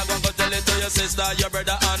dan dada. Go tell it to your sister, your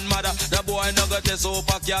brother and mother. The boy no got the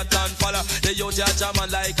super cat and follow. The youth ya jaman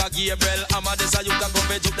like a Gabriel. Amma this a youth a come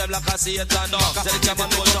juke them like a Satan. Tell the jaman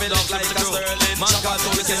go jump it like a Sterling. Man can't do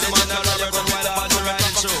this in the general, you're gonna while the band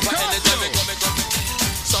riding through. But anytime we come.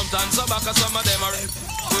 Sometimes some back and some of them are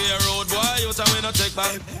we a road boy, you and we no take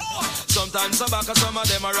back. Sometimes some back and some of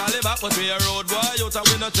them are rally back, but we a road boy, you and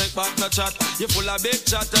we no take back no chat. You full of big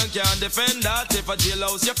chat and can't defend that. If a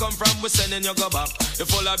jailhouse you come from, we sending you go back. You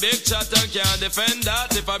full of big chat and can't defend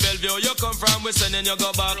that. If a Bellevue you come from, we sending you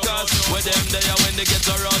go back. Cause with them there when they get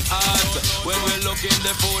around hard. When we look in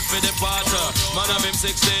the food for the potter. Man of him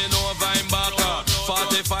 16 over him back.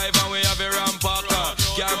 45 and we have a rampacker.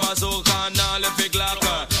 Car bazooka and all the big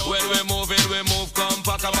locker. When we move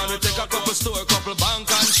compact, man, we take a couple store, couple bank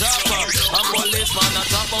and shopper. And policeman a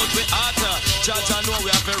talk out with hotter. Judge know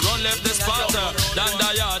we have to run left the spotter. Dan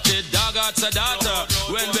the dog at the data.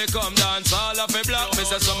 When we come dance, all of a block. Me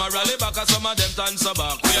say some a rally back and some of them dance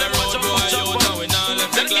back. We a road boy out and we not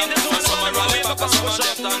left the clock. And some a rally back and some of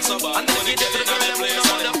them dance back. And then we get to the place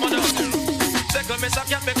on the mother. Take a miss a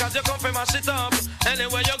cat because you come from my shit up.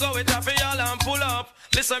 Anywhere you go, it have y'all and pull up.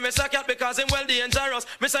 Listen, miss a cat because him well dangerous.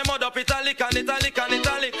 Me say mud up italic and italic and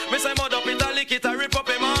italic. Me say mud up italic, it a rip up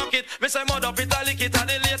a market. Me say mud up italic, it a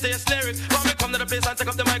the latest lyrics. When me come to the place and take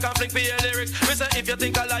up the mic and fling for your lyrics. Me say if you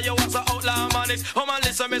think I lie, you was a outlaw manics. Oh man,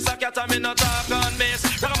 listen, miss a cat and me no talk on miss.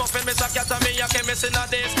 Ragamuffin, miss a cat and me a chemist in a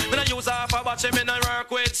days. Me no use half a batch, me no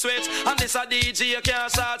work with switch. And this a DJ, you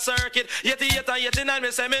can't start circuit. 88 and 89,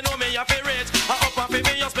 me say me know me a fi rich. I up and fi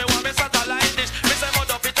me just me want me satellite dish. Me say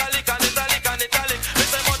mud up italic and italic and italic. Me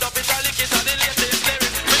say mud up italic, it a the latest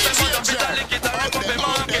lyrics. Me say mud up italic, it a rip up a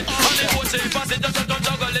market. And the Gucci pass it just don't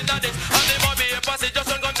juggle in a this. And the Bobby pass it just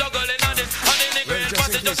don't juggle in a this. And the Negril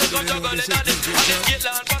pass it just don't juggle in a this. And the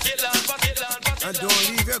Skitland pass it land, pass it land, pass it land. And don't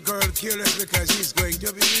leave your girl careless because he's going to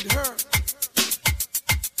be with her.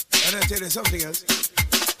 And I'll tell you something else.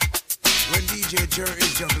 When DJ Jer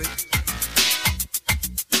is juggling,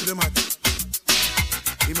 to the mat,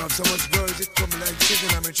 him have so much girls, it come like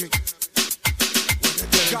chicken on my chick.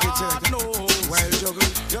 God knows, while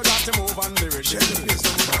juggling, you got to move on the rhythm.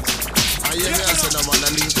 I hear me say no man a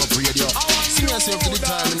Nicco radio. See yourself to the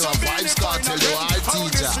time, you know a Vibes Cartel, you are a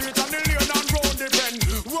teacher.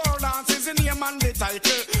 World dance is the name and the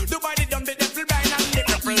title. The body done the devil blind and the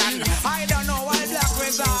cripple. I don't know why black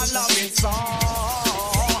was all love it so.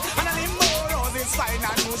 And I limbo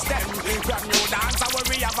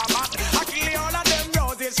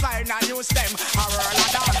use them. A roll a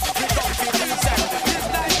dance, we come to use them. This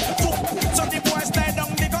time, so the boy stay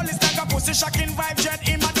down the gully, like a pussy shocking vibe. Jet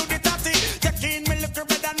him a do the tatty. Taking me little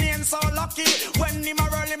better name so lucky. When him a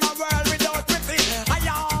world without pretty. I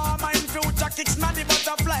am in future kicks nanny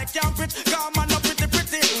butterfly can't quit. Come on up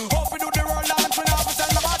pretty. Hope we do the roll dance when I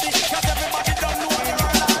tell nobody. Cause everybody don't know the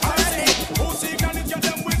roll dance already. Who see can it get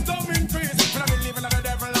them wisdom increase? When I believe in the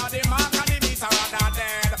devil or the mark and the beast are rather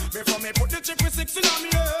dead. Before me put the chip with 6 in my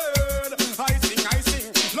head. I sing.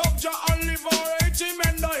 Love Jah and live our age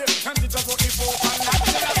men die. And teach us what the folk and not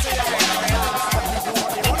till I say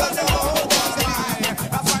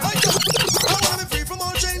I wanna be free from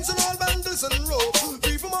all chains and all bundles and rope.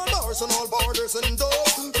 Free from all bars and all borders and dope.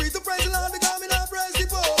 Free to praise the Lord because me not praise the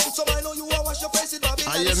Pope. So I know you are wash your face in Babylon.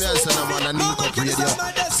 I hear me as a man and Nicco radio.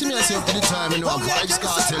 See me as you up to the time, you know, Vibes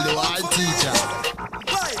Cartel, the wild teacher.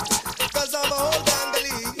 Right, cause I'm a whole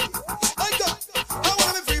gangalee. I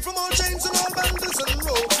wanna be free from all chains and all bundles and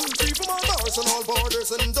rope. Free from all bars and all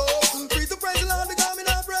borders and dope. Free to praise the Lord because me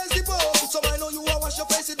not praise the Pope. So I know you are wash your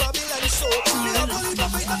face in Babylon. So me have to live a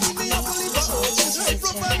faith and me have to live a hope. It's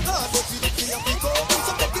rough and hard, but we have to go.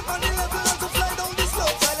 So take it on the level and to fly down the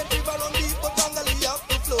slope. Silent river run deep, but gangalee have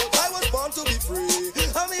to float. I was born to be free.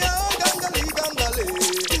 I'm a whole gangalee.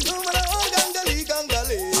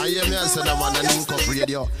 I hear me as a man and Nicco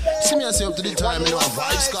radio. See me as you up to the time, you know,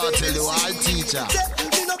 Vibes Cartel, the wild teacher.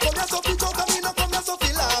 Me no come here so fi joke and me no come here so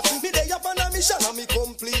fi laugh. Me dey up on a mission and me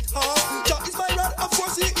complete heart. Jah is my rod, of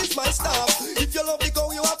course he is my staff. If you love the cow,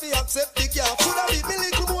 you have to accept the calf. Coulda beat me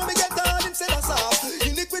little more, me get hard instead of soft.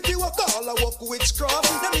 Iniquity work all I work witchcraft.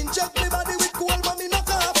 Them inject me body with coal, but me no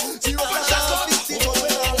cough. Zero percent, 50 just when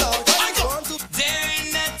I laugh. There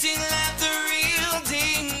ain't nothing like the real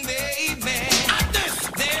thing, baby.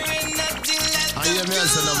 There ain't nothing like I hear me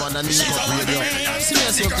as a man and Nicco radio. See me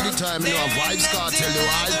as you up to the time, you know, Vibes Cartel, the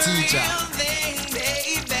wild teacher.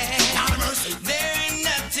 there ain't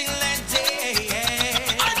nothing like that.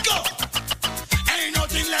 Ain't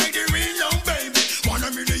nothing like the real love, baby. 1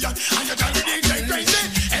 million and you tell me they crazy.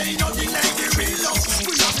 Ain't nothing like the real love.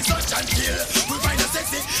 We have it such and kill. We find it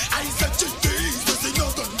sexy. I said to this, to see no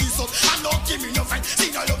done this up. I'm not giving no friend.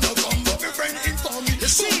 See no love no come, but my friend inform me. You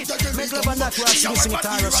see, make love and not to us, missing it,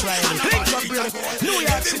 Tyrus Riley. Think of Britain, New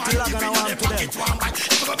York City, log and I want to them.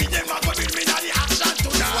 It's gonna be them, I'm gonna be me, now the action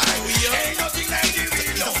tonight. Ain't nothing like the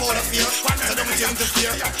real love. So don't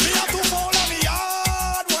interfere. Me have to follow me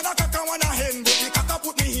hard. One a cock and one a hen, but the cock a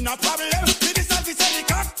put me in a problem. Me decide to sell the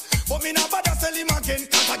cock, but me not bother sell him again.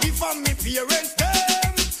 Cause I give from me parents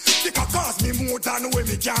them. The cock cost me more than where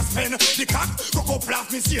me can spend. The cock go laugh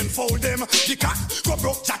me see and fold them. The cock go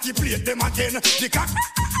broke Jackie plate them again. The cock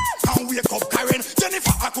and wake up Karen.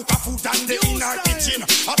 Jennifer a cook a food and they in her kitchen.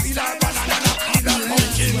 A peel her banana and a peel her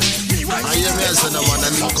pumpkin. I hear me as a man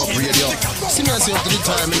and Nicco radio. See me as you up to the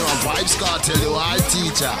time, you know, Vibes Cartel, the wild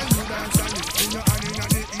teacher.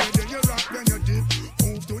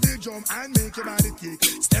 Move to the drum and make your body kick.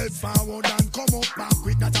 Step forward and come up back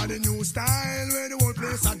quick. That's all the new style where the whole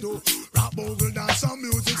place I do. Rap bogle dance, some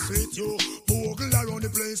music fit you. Bogle around the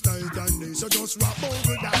place night and day. So just rap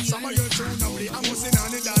bogle dance. Some of your tune now play. I'm sing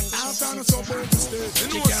on it that. After the suburb to stay.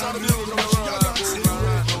 You can't be able to dance.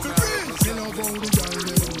 You love how the girl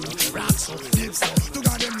rock so, deep so, to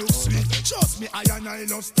God them look sweet. Trust me, I and I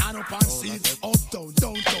love stand up and see. Uptown,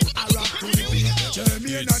 downtown, I rock to the beat.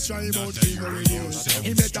 Jeremy and I try about figuring you.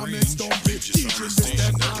 He better make stumpy, teaching the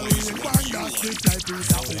step now. In one that slip like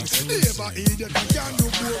piece of things. Never idiot, you can do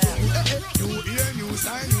both. You hear, new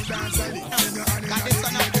style, you dance and it. Then you hand in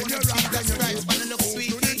hand, then you rock, then you dance. Look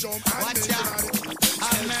to the jump and make it.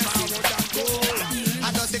 I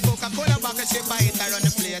just the Coca-Cola bottle shape by it around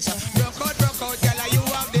the place. Broke out, girl, you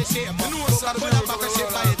have the shape. Coca-Cola bottle shape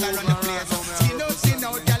by it around the place. Skin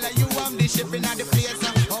out, girl, you have the shipping at the place.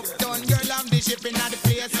 Uptown, girl, I'm the shipping at the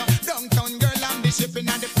place. Downtown, girl, I'm the shipping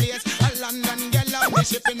at the place. London, girl, I'm the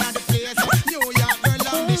shipping at the place. New York, girl,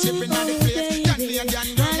 I'm the shipping at the place. Canadian,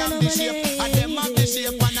 girl, I'm the shape. And them have the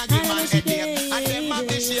shape and I give man headache. And them have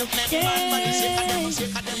the shape, make man for the shape. And them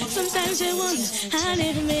shape, and them Sometimes I wonder I'll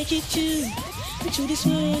never make it to. But through this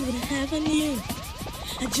world when I have a new,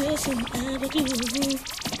 I just don't have a clue.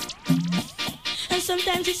 And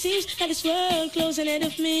sometimes it seems that this world closing ahead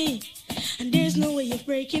of me, and there's no way of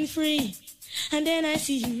breaking free. And then I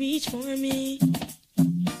see you reach for me.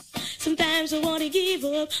 Sometimes I wanna give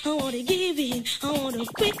up, I wanna give in, I wanna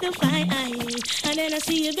quit the fight. And then I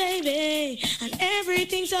see you, baby, and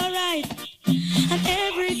everything's alright. And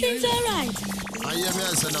everything's alright. I hear me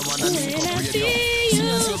as a man and Nicco radio. See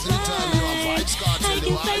you smile, I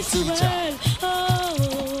can face the world.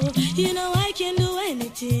 Oh, you know I can do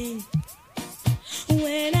anything.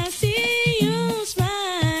 When I see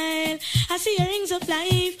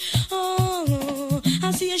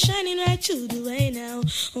to the way now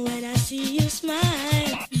when I see you smile.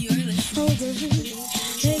 You're listening. Oh, girl,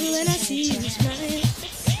 baby, when I see you smile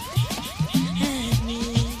at me.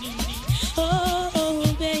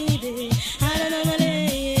 Oh, baby, I don't know my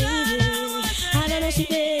lady. I don't know she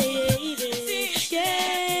baby.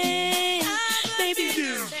 Yeah, baby.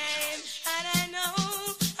 And I know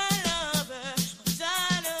I love her.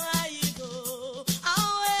 I know how you go.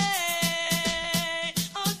 Away.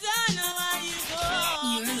 Oh, I know how you go.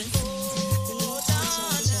 You're listening.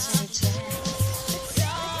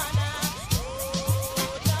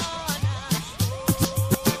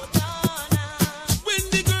 When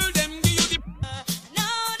the girl them give you the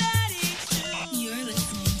Know that it's true. You're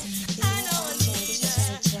listening. I know that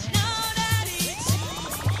it's true.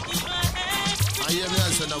 I hear me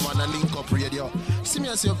and say no man a link up radio. See me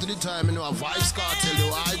and say up to the time, you know a Vibes Cartel,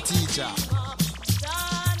 the high teacher.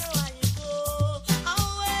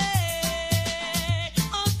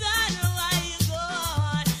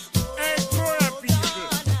 Hey, poor people,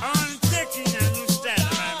 I'm taking a new style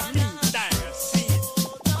of my mean scene.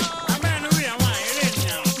 A man who I want to let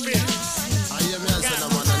now feel. I hear me and say no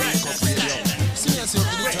man a link up radio. See me and say up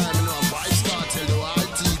to the time, you know a Vibes Cartel, the high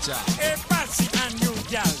teacher. Hey, Patsy and you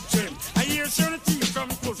gal, Jim. I hear some teeth from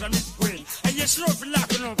close from Miss Queen. I hear slow for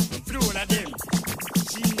locking up the whole of them.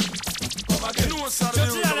 See, come again. So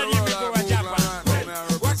see how the people go to Japan.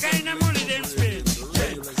 What kind of money them spend?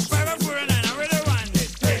 5 4 9, where they want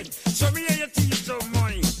it? So me and your teeth some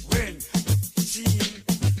money. When? See,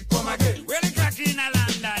 come again. Where the crack in a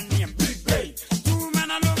London name? Big Bay. 2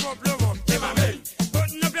 man a love up, them a men.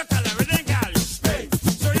 Button up your collar, where they call you Spain.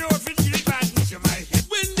 So you fit the badness you might hit.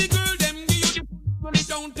 When the girl them give you the money,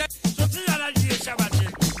 don't take. So see how that year Shabbat.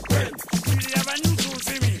 When? You have a new shoe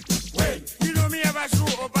for me. When? You know me have a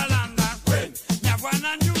shoe up a London. When? You have one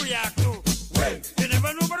in New York too. When? You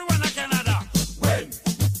never know but one in Canada. When?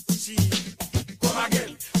 See, come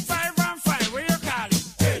again. 5 and 5, where you call it?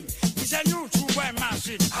 When? It's a new true boy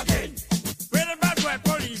machine. Again. Where the bad boy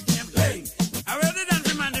police name? Lane. And where the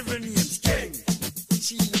dance man different names? King.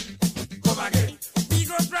 See, come again. Big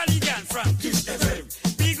up Radigan from Kiss FM.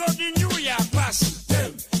 Big up the New York pass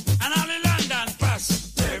them. And all the London pass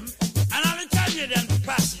them. And all the Canadian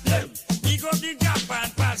pass them. Big up the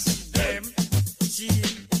Japan pass them. See,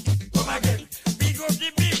 come again. Big up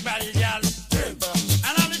the big body girl them.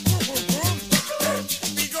 And all the cuckoo them.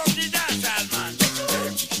 Big up the dancehall man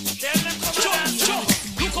them. Tell them come on.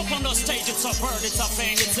 Look up on the stage, it's a bird, it's a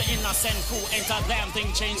plane, it's an innocent crew, ain't a damn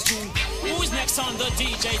thing changed tune. Who's next on the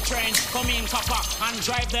DJ train? Come in, copper, and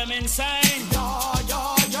drive them insane. Yeah,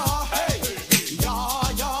 yeah, yeah, hey. Yeah,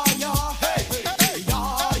 yeah, yeah, hey.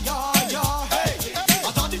 Yeah, yeah, yeah, hey.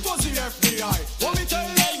 I thought it was the FBI. What me tell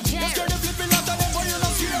them? Let's get the flipping out of them for you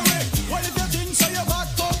not scare away. Well, if you think so, you back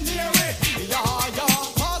come near me. Yeah, yeah,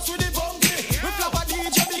 pass with the bumpy. We flop a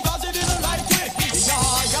DJ because he didn't like me.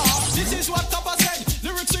 Yeah, yeah, this is what Tapa said.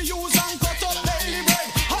 Lyrics to use and cut up daily bread.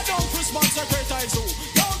 I don't Christmas secretary zoo.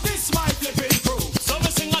 Yo, this my flipping crew. So the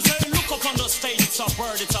singer say, look up on the stage, it's a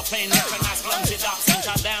bird, it's a plane, recognize clumsy ducks, ain't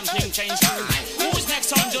a damn thing changed tune. Who's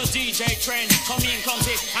next on the DJ train? Come in,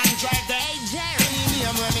 clumsy, and drive the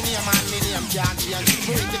Name where me name and me name can't change.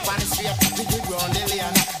 Break the pan straight, we dig round the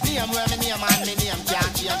lane. Name where me name and me name can't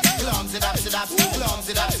change. Clumsy dap, sit up,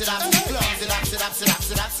 clumsy dap, sit up, clumsy dap, sit up, sit up,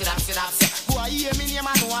 sit up, sit up, sit up. Boy, hear me name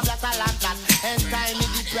and know I'm black a lot that. And time me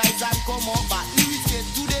the prize and come up back. Lyrics get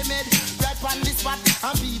to the med, right on the spot.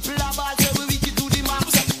 And people are ball, say we wicked to the map.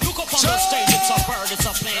 Look up on the stage, it's a bird, it's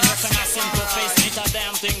a plane, recognize simple face, ain't a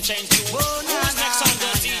damn thing changed tune. Who's next on the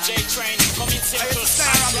DJ train? Come in simple,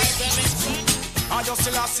 and drive them insane. I just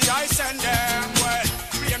still see I send them well.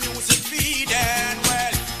 Play music feed them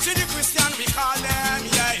well. See the Christian we call them,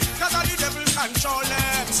 yeah. Cause all the devil control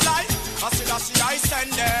them. It's like I still see I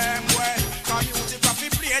send them well. Cause music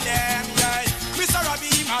we play them, yeah. Mr.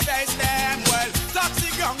 Robbie my best them well.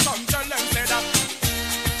 Taxi gang come tell them say that.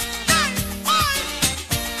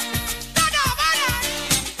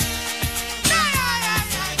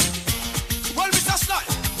 Well, Mr. Sly,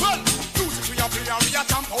 well, music we are playing, we are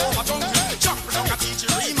jump over jungle. Jump down a teach you,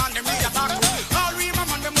 man, them we attack you. All we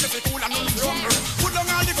man, them with the cool and the rumble. Put down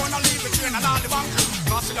all the gun and leave the train and all the bunker.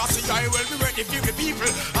 Cause I will be ready for the people.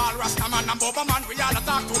 All Rasta man and Boba man, we all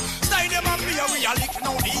attack you. Stay them and play, we are licking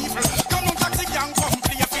out the evil. Come on, taxi gang, come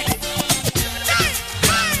play a Philly.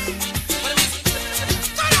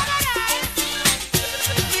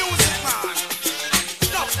 Music man.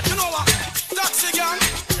 No, you know what? Taxi gang.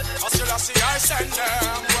 I send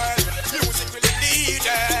them well. Music will lead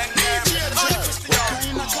them.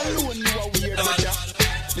 Alone you are weird, brother.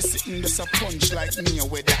 They sitting just a punch like me a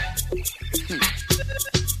weather.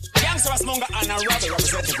 Gangsta Ross Monga and a Robbie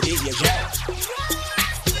representing for DJ Joe.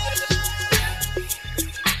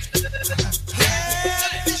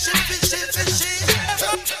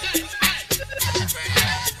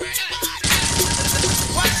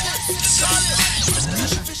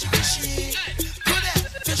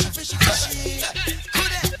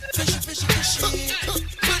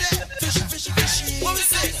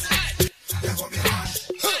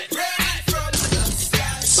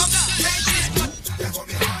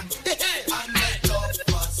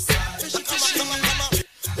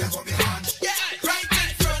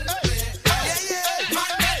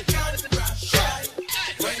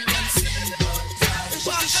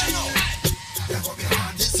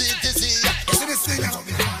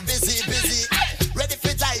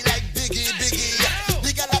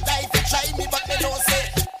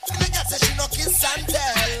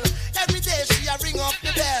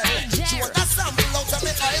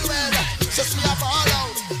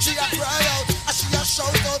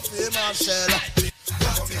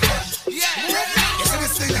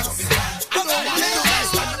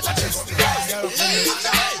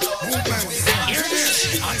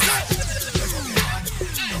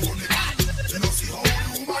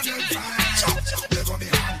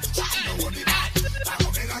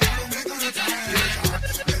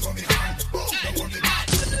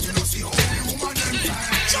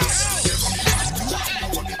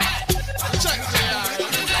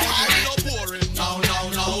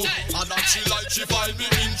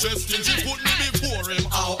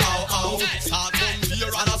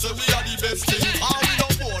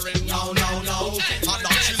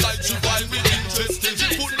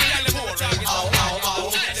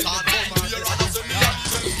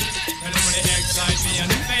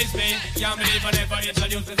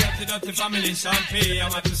 Family champagne,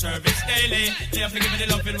 I'm at the service daily. They have to give me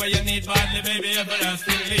the loving where you need badly, baby,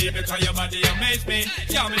 everlastingly. Because your body amaze me.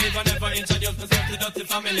 Can't believe I never introduced myself to dirty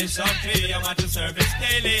family champagne. I'm at the service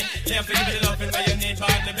daily. They have to give me the loving where you need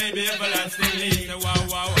badly, baby, everlastingly. So wow,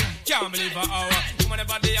 wow, can't believe how woman the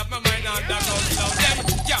body of my mind on the go slow. Them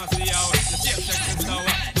can't see how the same sex is so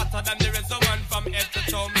hotter than the rest of one from head to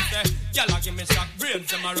toe. Me say, y'all give me shock,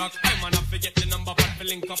 brains in my rock. I'm gonna forget the number, but the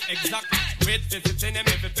link up exact. Wait, visit in him,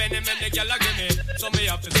 every penny, man, the girl give me. So me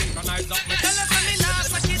have to synchronize up me. Tell us when me not,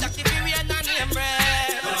 but she that keep me weird and name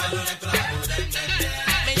bread.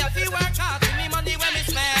 Me have to work hard to me money when me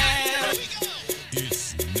spend.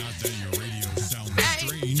 It's not that your radio sounds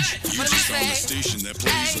strange. You just found a station that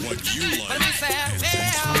plays what you like. What do we say?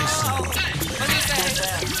 What do we say?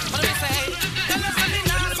 What do we say? Tell us when me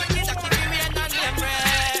not, but she that keep me weird and name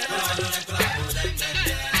bread.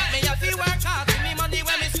 Me have to work hard to me money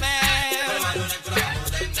when me spend.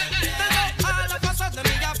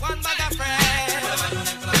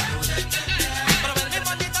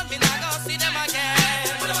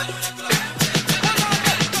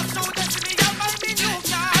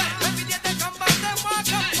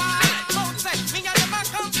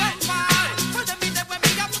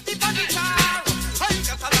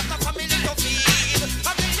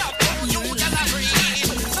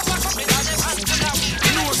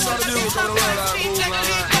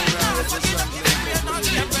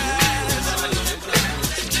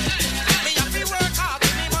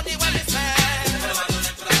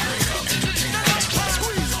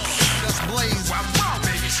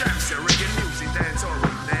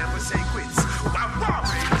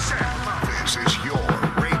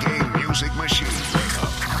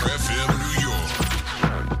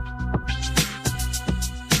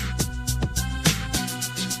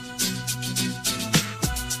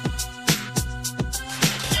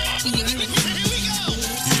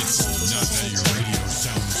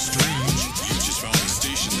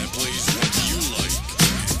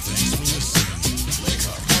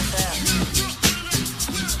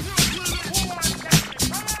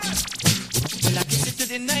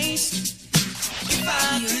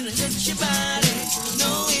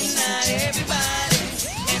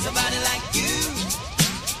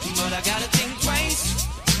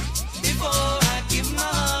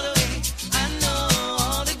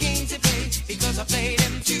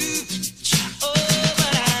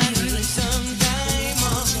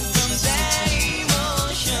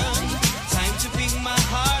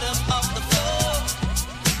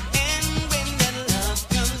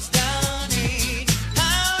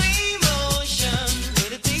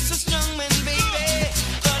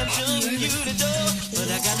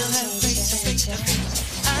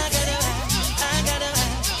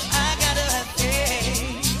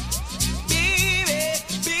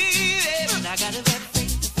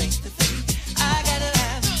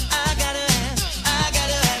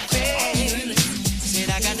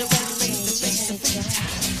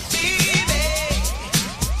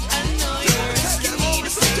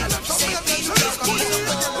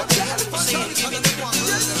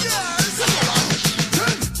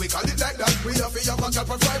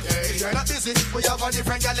 busy. We have a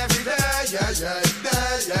different girl every day. Yeah.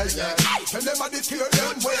 And them are the fear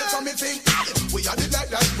them way from me think. We are the light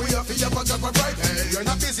that we are for your contact for Friday. You're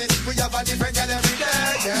not busy. We have a different girl every day.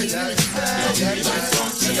 Yeah.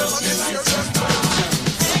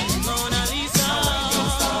 Mona Lisa.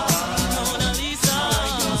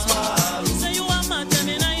 Say you are mad, tell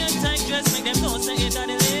me now your tight dress, make them know say it are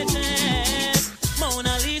the latest.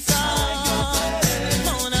 Mona Lisa.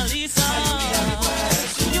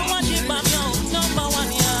 You want the bomb, yo, number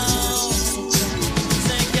one, yo.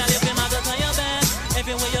 Say, girl, if you mad, go to your bed.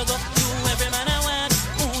 Everywhere you go, you every man I want.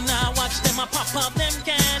 Ooh, now watch them a pop up them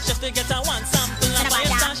cash just to get a one sample of my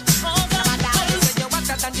stash. Oh, God. You're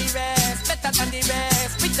hotter than the rest, better than the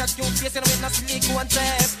rest. With that cute face, you know, in a sleek one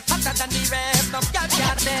dress. Hotter than the rest, no girl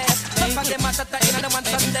can't test. Some of them are hotter than the ones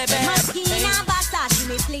on the best. Moschino, Versace,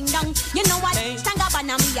 me fling down. You know what? Stand up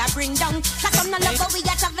and me a bring down. Cause some no love how we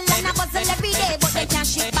a travel and a bustle every day, but they can't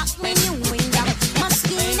ship back me new window.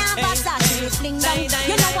 Moschino, Versace, me fling down.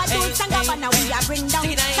 You know what? Do stand up and we a bring down.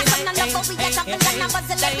 Cause some no love how we a travel and a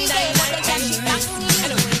bustle every day, but they can't ship back me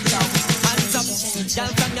new window. Hands up,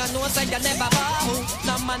 girl from your nose say you never bow.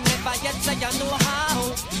 No man never yet say you know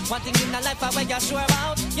how. One thing in the life where you're sure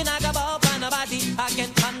about, you not go bow for nobody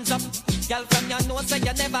again. Hands up, girl from your nose say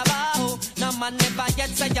you never bow. No man never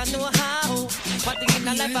yet say you know how. One thing in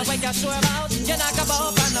the life where you're sure about, you not go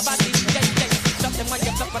bow for nobody. Yeah. Stop them when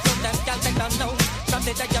you flip it on them, girl they don't know. From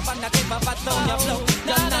the day you're on the tip of a thumb, you blow.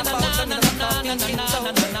 You're not bow to nothing,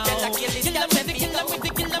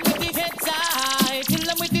 kill them with the heads high, kill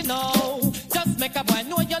them with the no. Just make a boy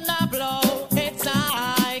know you're not blow. Heads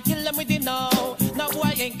high, kill them with the no. No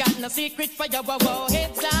boy ain't got no secret for your wow.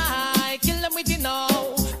 Heads high, kill them with the no.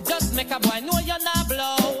 Just make a boy know you're not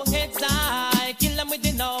blow. Heads high, kill them with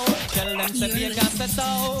the no. Tell them to be a gas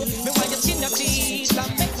so. Me want you skin your teeth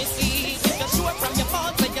and make me see. If you're sure from your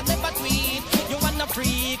phone, say you never tweet. You wanna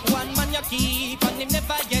freak, one man you keep, and him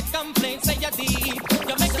never get complaints, say you're deep.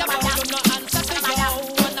 You make your boy, you no answer to yo.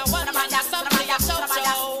 And I want man that's something you so.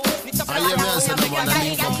 I hear me and say no one and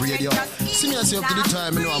link up radio. See me and say up to the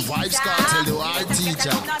time, you know, a Vibes Cartel, the art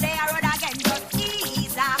teacher. Now they are road again, just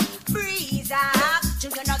ease up, breeze up.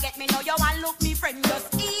 Children don't get me, know you want look me friend,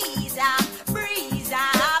 just ease up, breeze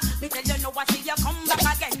up. Me tell you know what, see you come back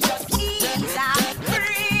again, just ease up,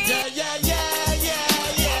 breeze. Yeah.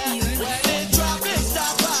 When it drop, it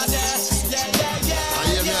stop on yeah. I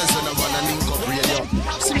hear me and say no one and link up radio.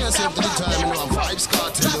 See me and say up to the time, you know, a Vibes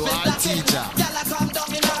Cartel, the art teacher.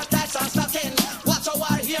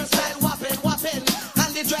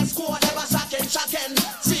 Dress code never shocking.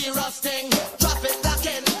 Serious thing, drop it lock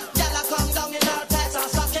in. Y'all come down in our tights and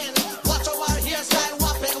stocking. Watch our hairstyle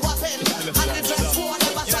whopping. And the dress code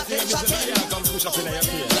never shocking. Come push up in your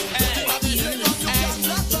face.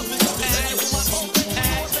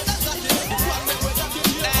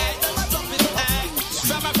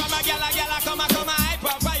 From a gala, come hype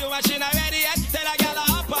up for you. Machine ready yet? Tell a gala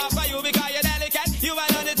up for you because you're delicate. You are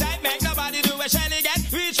on the type, make nobody do a shelly get.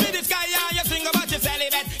 Reach for the sky and you sing about your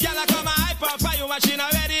celibate. Gala come hype up for you, machine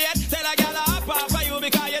ready yet? Tell a gala up for you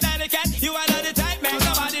because you're delicate. You are on the type, make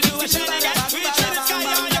nobody do a shelly get. Reach for the sky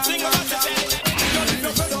and you sing about your celibate.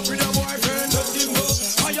 You're fed up with your boyfriend, let him go.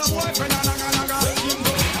 Or your boyfriend, naga, let him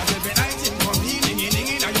go. And every night him come dinging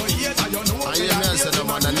in your ears, and you know what I hear me and say no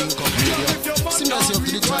one and link up radio. See me and say up to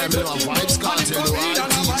the time, you know, a Vibes Cartel, the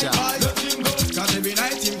art teacher. Cause every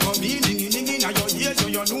night him come dinging in your ears, so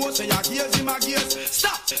you know say your ears him a gears.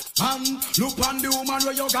 Stop! Look on the woman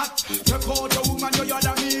where you got. Take out the woman where you're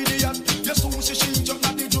the idiot. You soon see she jump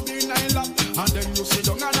at the juvenile lap. And then you sit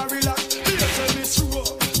down and relax. Here say this row.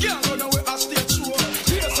 Can't run away a stage show.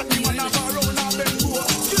 Here say the man have a round and bend go.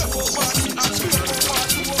 Careful party and square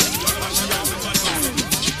party.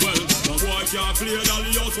 Well, no boy can't play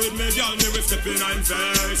dolly out with me, girl. Me will step in I'm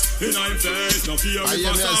face. No fear I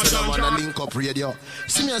hear me and say no one and link up radio.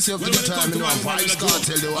 See me and say up to the time, you know, a Vibes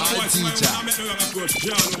Cartel, the art teacher.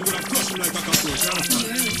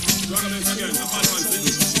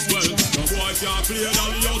 Well, no boy can't play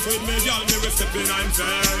dolly out with me, girl. Me will step in I'm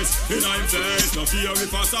face. No fear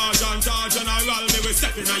if a sergeant or general, me will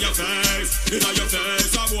step in your face.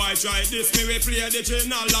 A boy try this, me will play the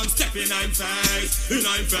channel and step in I'm face.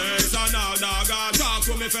 And all dog talk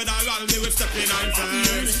to me federal, me will step in I'm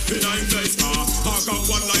face. I got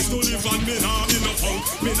one life to live and me nah be no punk.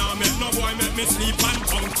 Me nah make no boy make me sleep and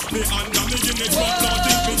punk. Me under me give me drop, no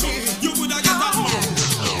think me tongue. You coulda get that money.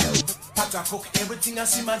 Pot a cook, everything I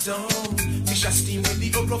see my dome. Fish a steam with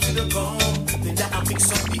the okra to the bone. Then that I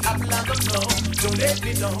mix up the apple and the plum. Don't let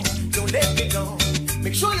me down.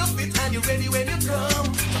 Make sure you're fit and you're ready when you come.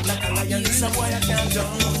 I'm like a lion, it's a boy I can't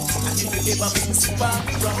jump. And if you ever make me super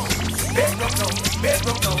wrong, Bed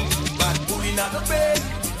broke down. Bad bully not the bed.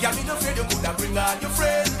 Yeah, me no afraid you coulda bring all your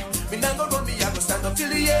friends. Me not go run, me I go stand up till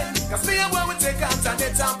the end. Cause me and boy we take out and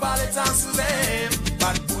let and pallet and Suzanne.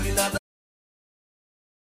 Bad bully not the